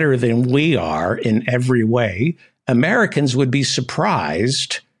are better than we are in every way, Americans would be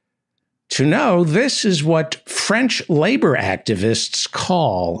surprised to know this is what French labor activists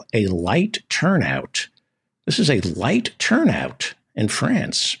call a light turnout. This is a light turnout in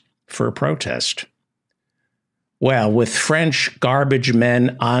France for a protest. Well, with French garbage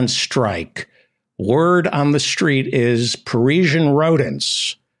men on strike, word on the street is Parisian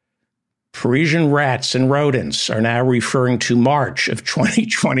rodents, Parisian rats and rodents are now referring to March of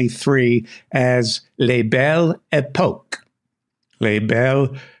 2023 as Les Belles Époques. Les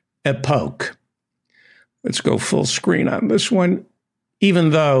Belles Époques. Let's go full screen on this one. Even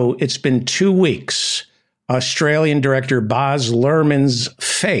though it's been 2 weeks, Australian director Baz Luhrmann's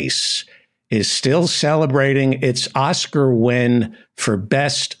face is still celebrating its Oscar win for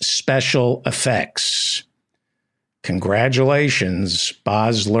Best Special Effects. Congratulations,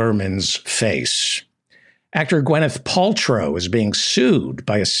 Baz Luhrmann's face. Actor Gwyneth Paltrow is being sued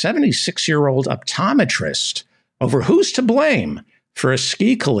by a 76-year-old optometrist over who's to blame for a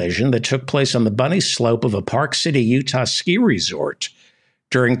ski collision that took place on the bunny slope of a Park City, Utah ski resort.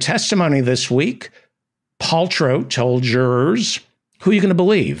 During testimony this week, Paltrow told jurors, who are you going to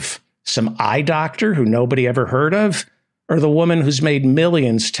believe? Some eye doctor who nobody ever heard of? Or the woman who's made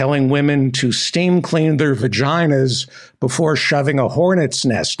millions telling women to steam clean their vaginas before shoving a hornet's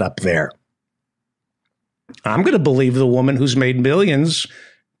nest up there? I'm going to believe the woman who's made millions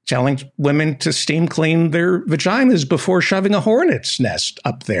telling women to steam clean their vaginas before shoving a hornet's nest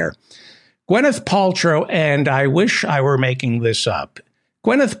up there. Gwyneth Paltrow, and I wish I were making this up,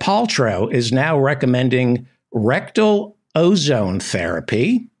 Gwyneth Paltrow is now recommending rectal ozone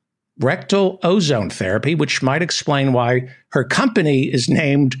therapy, which might explain why her company is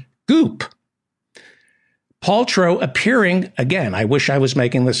named Goop. Paltrow appearing, again, I wish I was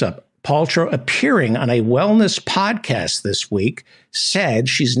making this up, Paltrow appearing on a wellness podcast this week said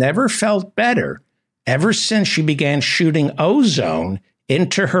she's never felt better ever since she began shooting ozone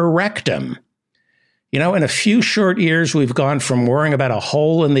into her rectum. You know, in a few short years, we've gone from worrying about a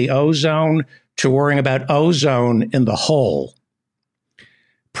hole in the ozone to worrying about ozone in the hole.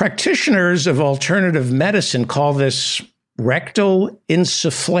 Practitioners of alternative medicine call this rectal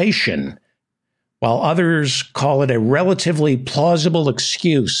insufflation, while others call it a relatively plausible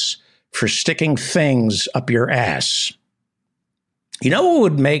excuse for sticking things up your ass. You know what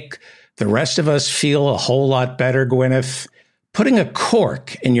would make the rest of us feel a whole lot better, Gwyneth? Putting a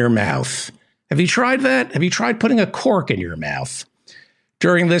cork in your mouth. Have you tried that? Have you tried putting a cork in your mouth?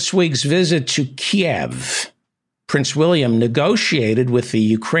 During this week's visit to Kiev, Prince William negotiated with the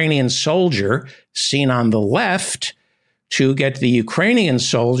Ukrainian soldier, seen on the left, to get the Ukrainian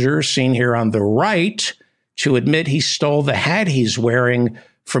soldier, seen here on the right, to admit he stole the hat he's wearing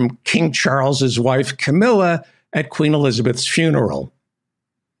from King Charles's wife, Camilla, at Queen Elizabeth's funeral.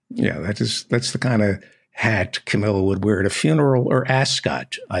 Yeah, that's the kind of hat Camilla would wear at a funeral, or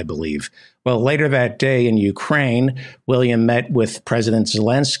ascot, I believe. Well, later that day in Ukraine, William met with President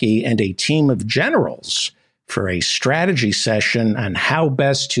Zelensky and a team of generals for a strategy session on how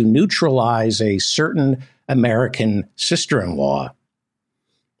best to neutralize a certain American sister-in-law.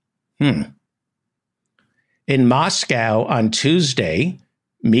 In Moscow on Tuesday,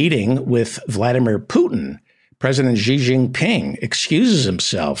 meeting with Vladimir Putin, President Xi Jinping excuses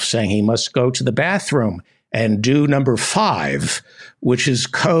himself, saying he must go to the bathroom and do number 5, which is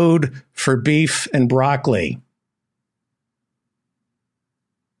code for beef and broccoli.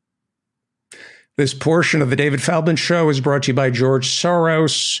 This portion of the David Feldman Show is brought to you by George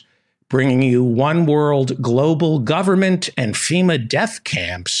Soros, bringing you one world global government and FEMA death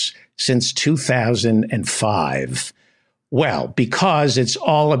camps since 2005. Well, because it's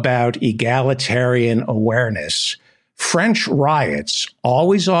all about egalitarian awareness, French riots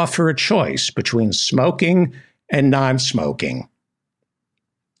always offer a choice between smoking and non-smoking.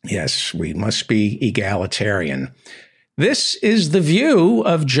 Yes, we must be egalitarian. This is the view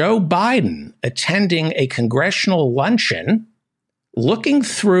of Joe Biden attending a congressional luncheon, looking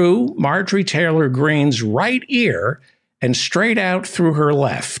through Marjorie Taylor Greene's right ear and straight out through her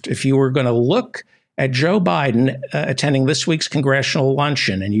left. If you were going to look at Joe Biden attending this week's congressional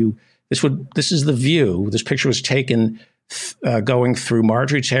luncheon, and this is the view. This picture was taken going through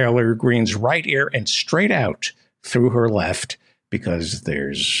Marjorie Taylor Greene's right ear and straight out through her left, because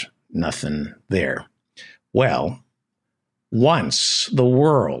there's nothing there. Well, Once the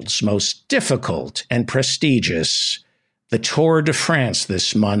world's most difficult and prestigious, the Tour de France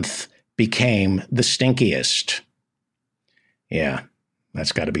this month became the stinkiest. Yeah,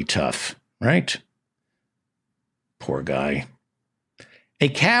 that's got to be tough, right? Poor guy. A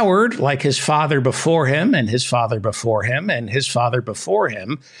coward like his father before him and his father before him and his father before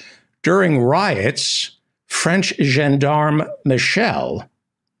him, during riots, French gendarme Michel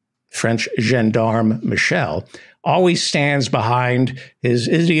always stands behind his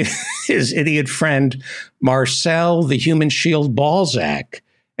idiot friend Marcel, the human shield Balzac,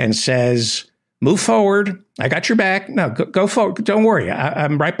 and says, move forward. I got your back. No, go forward. Don't worry.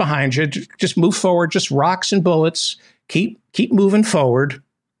 I'm right behind you. Just move forward. Just rocks and bullets. Keep moving forward.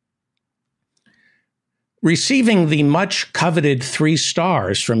 Receiving the much coveted 3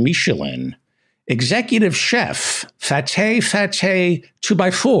 stars from Michelin, executive chef Fateh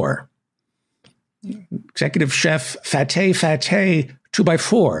 2x4. Executive chef Fateh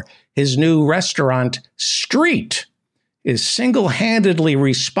 2x4. His new restaurant, Street, is single-handedly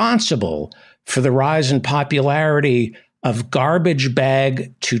responsible for the rise in popularity of garbage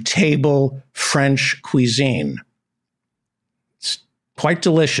bag to table French cuisine. It's quite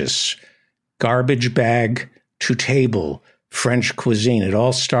delicious. Garbage bag to table French cuisine. It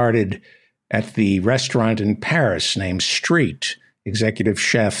all started at the restaurant in Paris named Street. Executive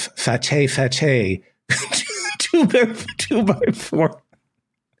chef Fateh 2x4.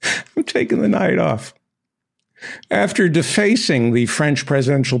 I'm taking the night off. After defacing the French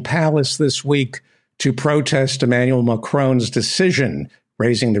presidential palace this week to protest Emmanuel Macron's decision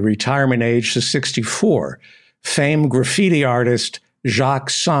raising the retirement age to 64, famed graffiti artist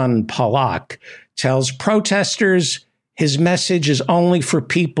Jacques-Son Pollock tells protesters his message is only for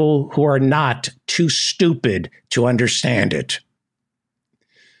people who are not too stupid to understand it.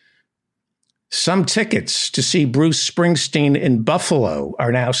 Some tickets to see Bruce Springsteen in Buffalo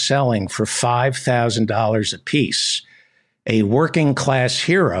are now selling for $5,000 apiece. A working-class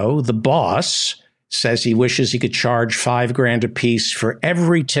hero, the boss, says he wishes he could charge $5,000 apiece for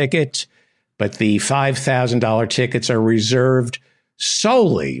every ticket, but the $5,000 tickets are reserved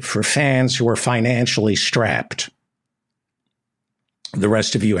solely for fans who are financially strapped. The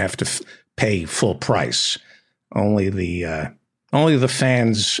rest of you have to pay full price. Only the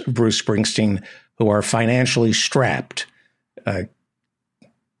fans of Bruce Springsteen who are financially strapped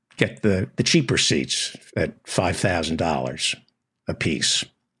get the cheaper seats at $5,000 apiece.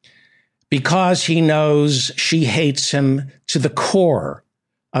 Because he knows she hates him to the core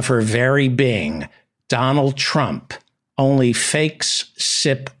of her very being, Donald Trump only fakes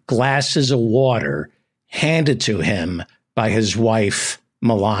sip glasses of water handed to him by his wife,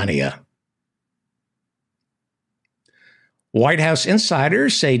 Melania. White House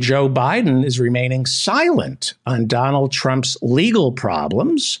insiders say Joe Biden is remaining silent on Donald Trump's legal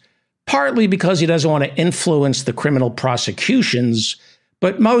problems, partly because he doesn't want to influence the criminal prosecutions,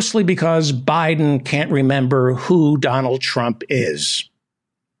 but mostly because Biden can't remember who Donald Trump is.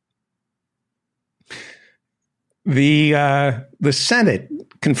 The Senate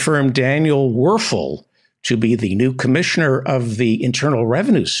confirmed Daniel Werfel to be the new commissioner of the Internal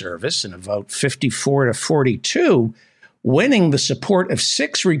Revenue Service in a vote 54-42, winning the support of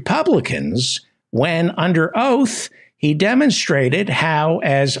 6 Republicans when, under oath, he demonstrated how,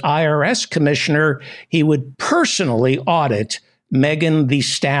 as IRS commissioner, he would personally audit Megan Thee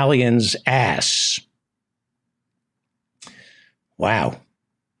Stallion's ass. Wow.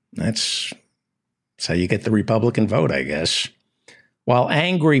 That's how you get the Republican vote, I guess. While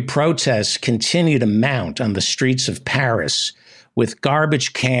angry protests continue to mount on the streets of Paris, with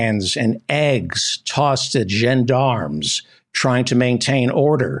garbage cans and eggs tossed at gendarmes trying to maintain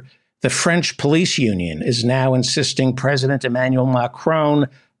order, the French police union is now insisting President Emmanuel Macron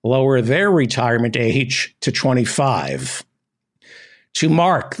lower their retirement age to 25. To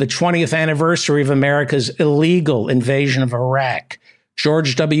mark the 20th anniversary of America's illegal invasion of Iraq,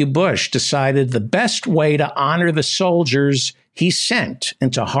 George W. Bush decided the best way to honor the soldiers he sent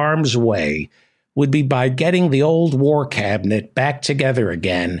into harm's way would be by getting the old war cabinet back together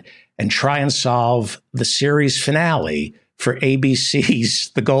again and try and solve the series finale for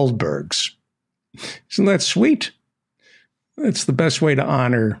ABC's The Goldbergs. Isn't that sweet? That's the best way to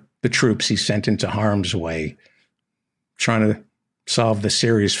honor the troops he sent into harm's way, trying to solve the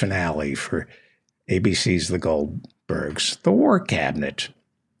series finale for ABC's The Goldbergs, the war cabinet.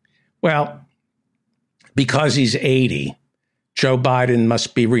 Well, because he's 80, Joe Biden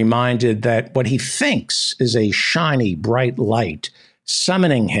must be reminded that what he thinks is a shiny, bright light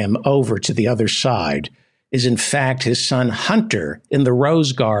summoning him over to the other side is in fact his son Hunter in the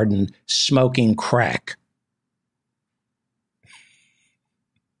Rose Garden smoking crack.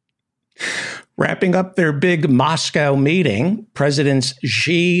 Wrapping up their big Moscow meeting, Presidents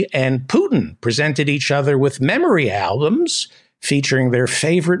Xi and Putin presented each other with memory albums featuring their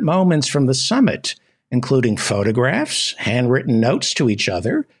favorite moments from the summit, including photographs, handwritten notes to each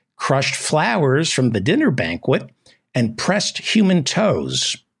other, crushed flowers from the dinner banquet, and pressed human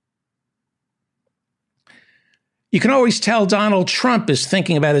toes. You can always tell Donald Trump is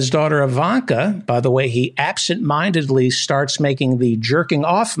thinking about his daughter Ivanka by the way he absent-mindedly starts making the jerking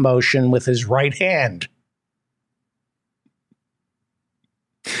off motion with his right hand.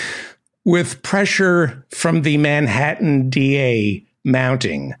 With pressure from the Manhattan DA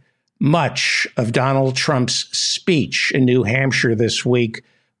mounting, much of Donald Trump's speech in New Hampshire this week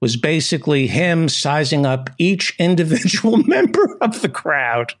was basically him sizing up each individual member of the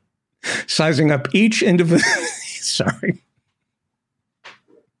crowd. Sizing up each individual... Sorry.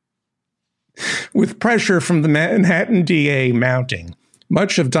 With pressure from the Manhattan DA mounting,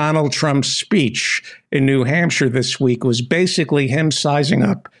 much of Donald Trump's speech in New Hampshire this week was basically him sizing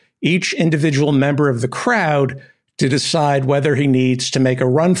up each individual member of the crowd to decide whether he needs to make a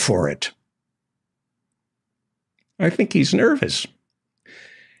run for it. I think he's nervous.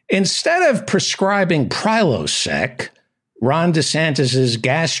 Instead of prescribing Prilosec, Ron DeSantis'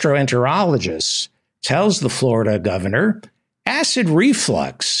 gastroenterologist tells the Florida governor acid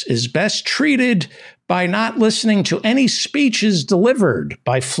reflux is best treated by not listening to any speeches delivered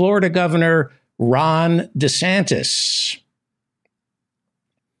by Florida Governor Ron DeSantis.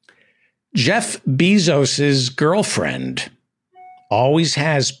 Jeff Bezos' girlfriend always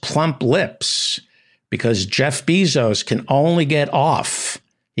has plump lips because Jeff Bezos can only get off.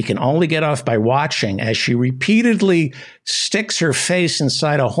 He can only get off by watching as she repeatedly sticks her face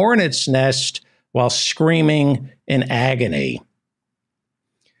inside a hornet's nest while screaming in agony.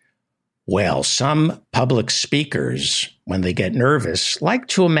 Well, some public speakers, when they get nervous, like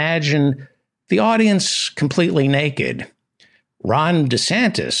to imagine the audience completely naked. Ron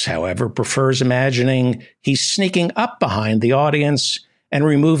DeSantis, however, prefers imagining he's sneaking up behind the audience and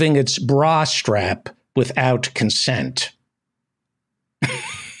removing its bra strap without consent.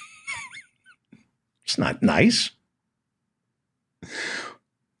 It's not nice.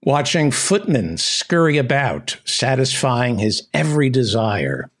 Watching footmen scurry about, satisfying his every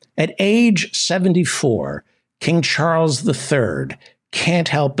desire. At age 74, King Charles III can't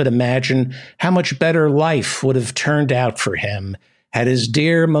help but imagine how much better life would have turned out for him had his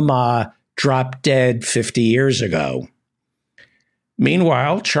dear mama dropped dead 50 years ago.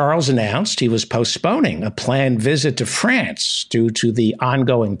 Meanwhile, Charles announced he was postponing a planned visit to France due to the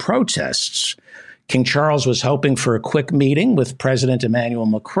ongoing protests. King Charles was hoping for a quick meeting with President Emmanuel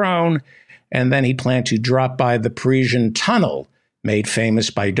Macron, and then he planned to drop by the Parisian tunnel, made famous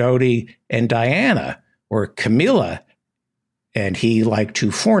by Dodi and Diana, where Camilla and he like to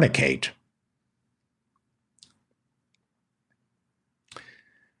fornicate.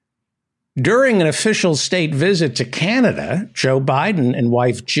 During an official state visit to Canada, Joe Biden and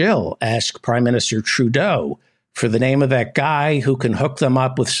wife Jill asked Prime Minister Trudeau for the name of that guy who can hook them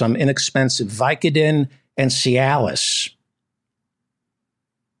up with some inexpensive Vicodin and Cialis.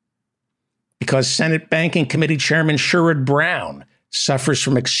 Because Senate Banking Committee Chairman Sherrod Brown suffers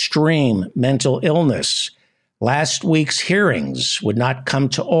from extreme mental illness, last week's hearings would not come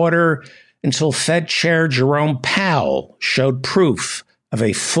to order until Fed Chair Jerome Powell showed proof of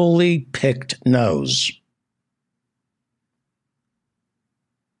a fully picked nose.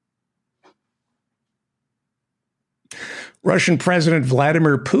 Russian President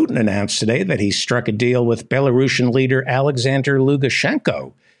Vladimir Putin announced today that he struck a deal with Belarusian leader Alexander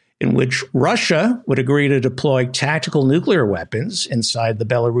Lukashenko, in which Russia would agree to deploy tactical nuclear weapons inside the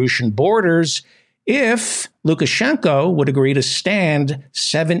Belarusian borders if Lukashenko would agree to stand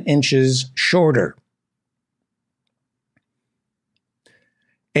 7 inches shorter.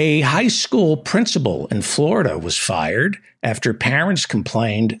 A high school principal in Florida was fired after parents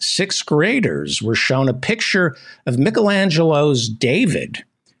complained 6th graders were shown a picture of Michelangelo's David.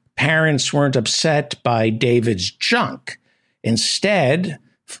 Parents weren't upset by David's junk. Instead,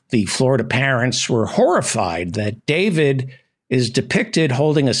 the Florida parents were horrified that David is depicted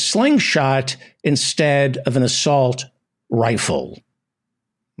holding a slingshot instead of an assault rifle.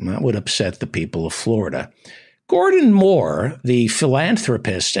 That would upset the people of Florida. Gordon Moore, the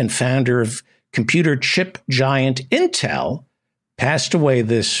philanthropist and founder of computer chip giant Intel, passed away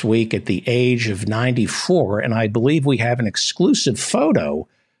this week at the age of 94, and I believe we have an exclusive photo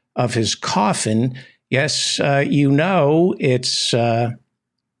of his coffin. Yes, you know it's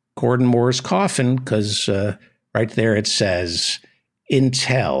Gordon Moore's coffin because right there it says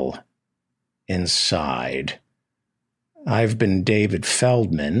Intel inside. I've been David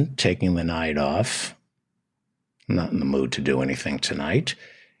Feldman, taking the night off. I'm not in the mood to do anything tonight.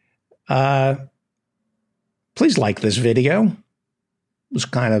 Please like this video. It was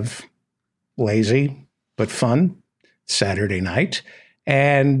kind of lazy, but fun. Saturday night.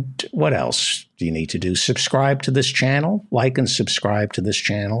 And what else do you need to do? Subscribe to this channel. Like and subscribe to this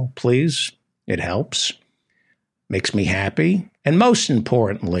channel, please. It helps. Makes me happy. And most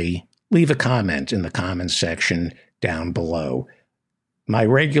importantly, leave a comment in the comments section down below. My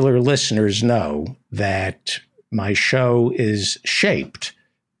regular listeners know that my show is shaped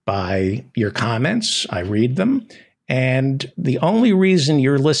by your comments. I read them. And the only reason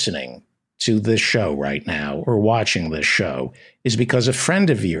you're listening to this show right now or watching this show is because a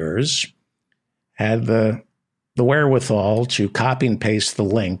friend of yours had the wherewithal to copy and paste the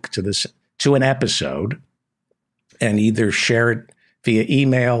link to an episode and either share it via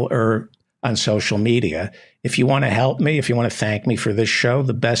email or on social media. If you want to help me, if you want to thank me for this show,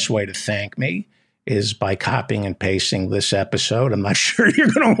 the best way to thank me is by copying and pasting this episode. I'm not sure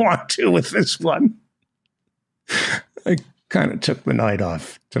you're going to want to with this one. I kind of took the night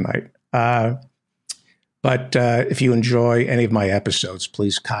off tonight. But if you enjoy any of my episodes,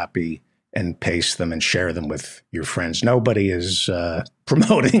 please copy and paste them and share them with your friends. Nobody is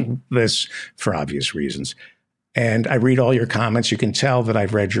promoting this for obvious reasons. And I read all your comments. You can tell that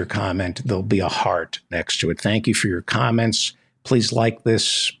I've read your comment. There'll be a heart next to it. Thank you for your comments. Please like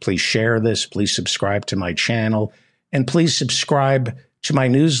this. Please share this. Please subscribe to my channel. And please subscribe to my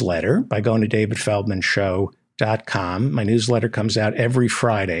newsletter by going to davidfeldmanshow.com. My newsletter comes out every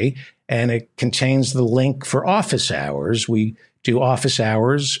Friday, and it contains the link for office hours. We do office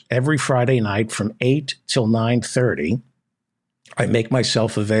hours every Friday night from 8 till 9:30. I make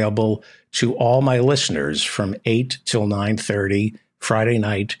myself available to all my listeners from 8 till 9:30 Friday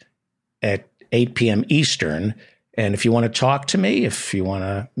night at 8 p.m. Eastern. And if you want to talk to me, if you want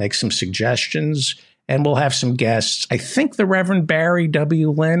to make some suggestions, and we'll have some guests. I think the Reverend Barry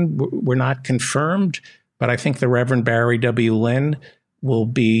W. Lynn, we're not confirmed, but I think the Reverend Barry W. Lynn will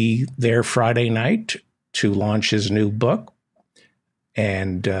be there Friday night to launch his new book.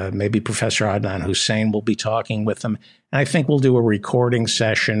 And maybe Professor Adnan Husain will be talking with him. And I think we'll do a recording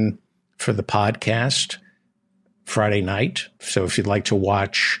session for the podcast Friday night. So if you'd like to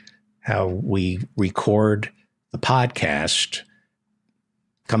watch how we record the podcast,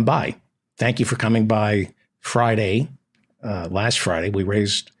 come by. Thank you for coming by Friday. Last Friday, we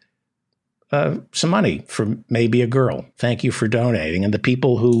raised some money for Maybe a Girl. Thank you for donating. And the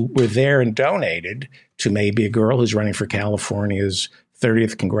people who were there and donated to Maybe a Girl, who's running for California's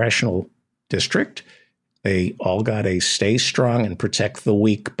 30th Congressional District, they all got a Stay Strong and Protect the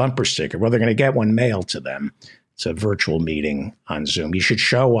Weak bumper sticker. Well, they're going to get one mailed to them. It's a virtual meeting on Zoom. You should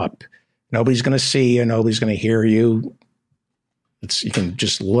show up. Nobody's going to see you. Nobody's going to hear you. You can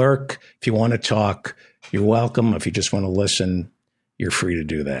just lurk. If you want to talk, you're welcome. If you just want to listen, you're free to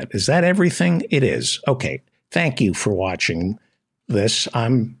do that. Is that everything? It is. Okay. Thank you for watching this.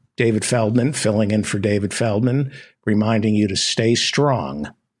 I'm David Feldman, filling in for David Feldman, reminding you to stay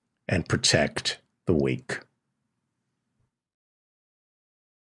strong and protect the weak.